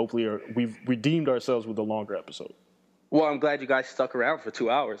week, and hopefully we've redeemed ourselves with a longer episode? Well, I'm glad you guys stuck around for 2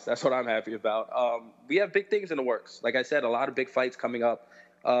 hours. That's what I'm happy about. We have big things in the works. Like I said, a lot of big fights coming up.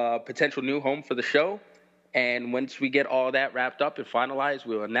 Potential new home for the show. And once we get all that wrapped up and finalized,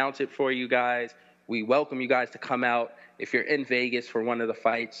 we'll announce it for you guys. We welcome you guys to come out. If you're in Vegas for one of the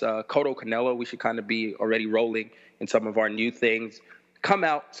fights, Cotto Canelo, we should kind of be already rolling in some of our new things. Come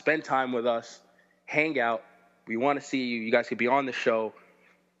out, spend time with us, hang out. We want to see you. You guys could be on the show.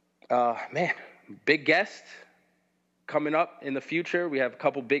 Man, big guest coming up in the future. We have a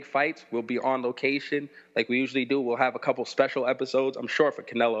couple big fights. We'll be on location like we usually do. We'll have a couple special episodes. I'm sure for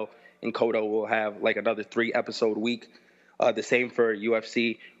Canelo and Cotto, we'll have like another 3-episode week. The same for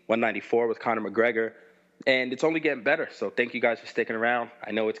UFC 194 with Conor McGregor. And it's only getting better. So thank you guys for sticking around.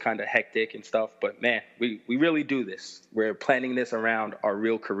 I know it's kind of hectic and stuff, but man, we really do this. We're planning this around our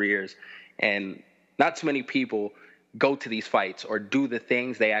real careers. And not too many people go to these fights or do the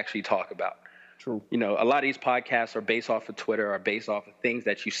things they actually talk about. True. You know, a lot of these podcasts are based off of Twitter, are based off of things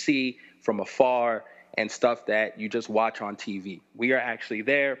that you see from afar and stuff that you just watch on TV. We are actually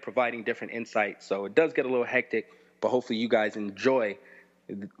there providing different insights. So it does get a little hectic, but hopefully you guys enjoy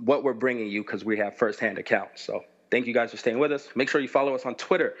what we're bringing you because we have firsthand accounts. So thank you guys for staying with us. Make sure you follow us on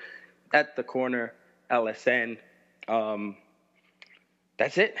Twitter at The Corner LSN.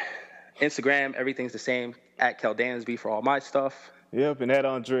 That's it. Instagram, everything's the same. At Kel Dansby for all my stuff. Yep, and at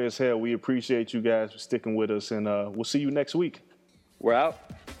Andreas Hale, we appreciate you guys for sticking with us, and we'll see you next week. We're out.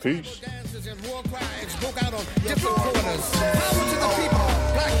 Peace.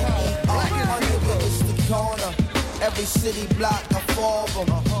 Every city block, a 4 of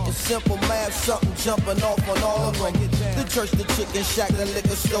them. for simple math, something jumping off on all of them. The church, the chicken shack, the liquor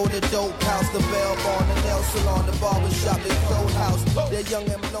store, the dope house, the bell bar, the nail salon, the barbershop, the cold house. They're young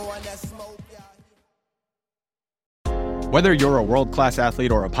and blowing that smoke. Whether you're a world-class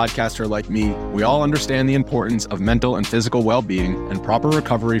athlete or a podcaster like me, we all understand the importance of mental and physical well-being and proper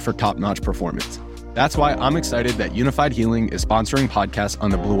recovery for top-notch performance. That's why I'm excited that Unified Healing is sponsoring podcasts on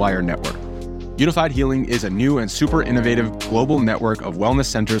the Blue Wire Network. Unified Healing is a new and super innovative global network of wellness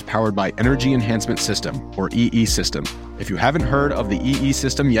centers powered by Energy Enhancement System, or EE System. If you haven't heard of the EE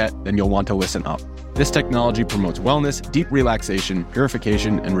System yet, then you'll want to listen up. This technology promotes wellness, deep relaxation,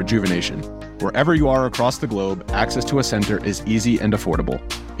 purification, and rejuvenation. Wherever you are across the globe, access to a center is easy and affordable.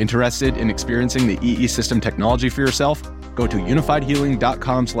 Interested in experiencing the EE System technology for yourself? Go to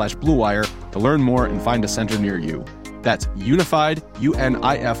unifiedhealing.com/bluewire to learn more and find a center near you. That's unified,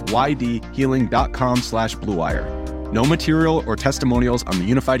 UNIFYD, healing.com/bluewire. No material or testimonials on the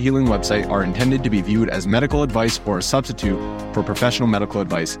Unified Healing website are intended to be viewed as medical advice or a substitute for professional medical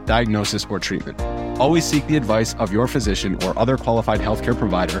advice, diagnosis, or treatment. Always seek the advice of your physician or other qualified healthcare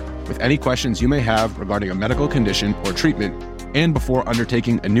provider with any questions you may have regarding a medical condition or treatment and before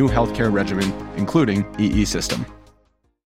undertaking a new healthcare regimen, including EE System.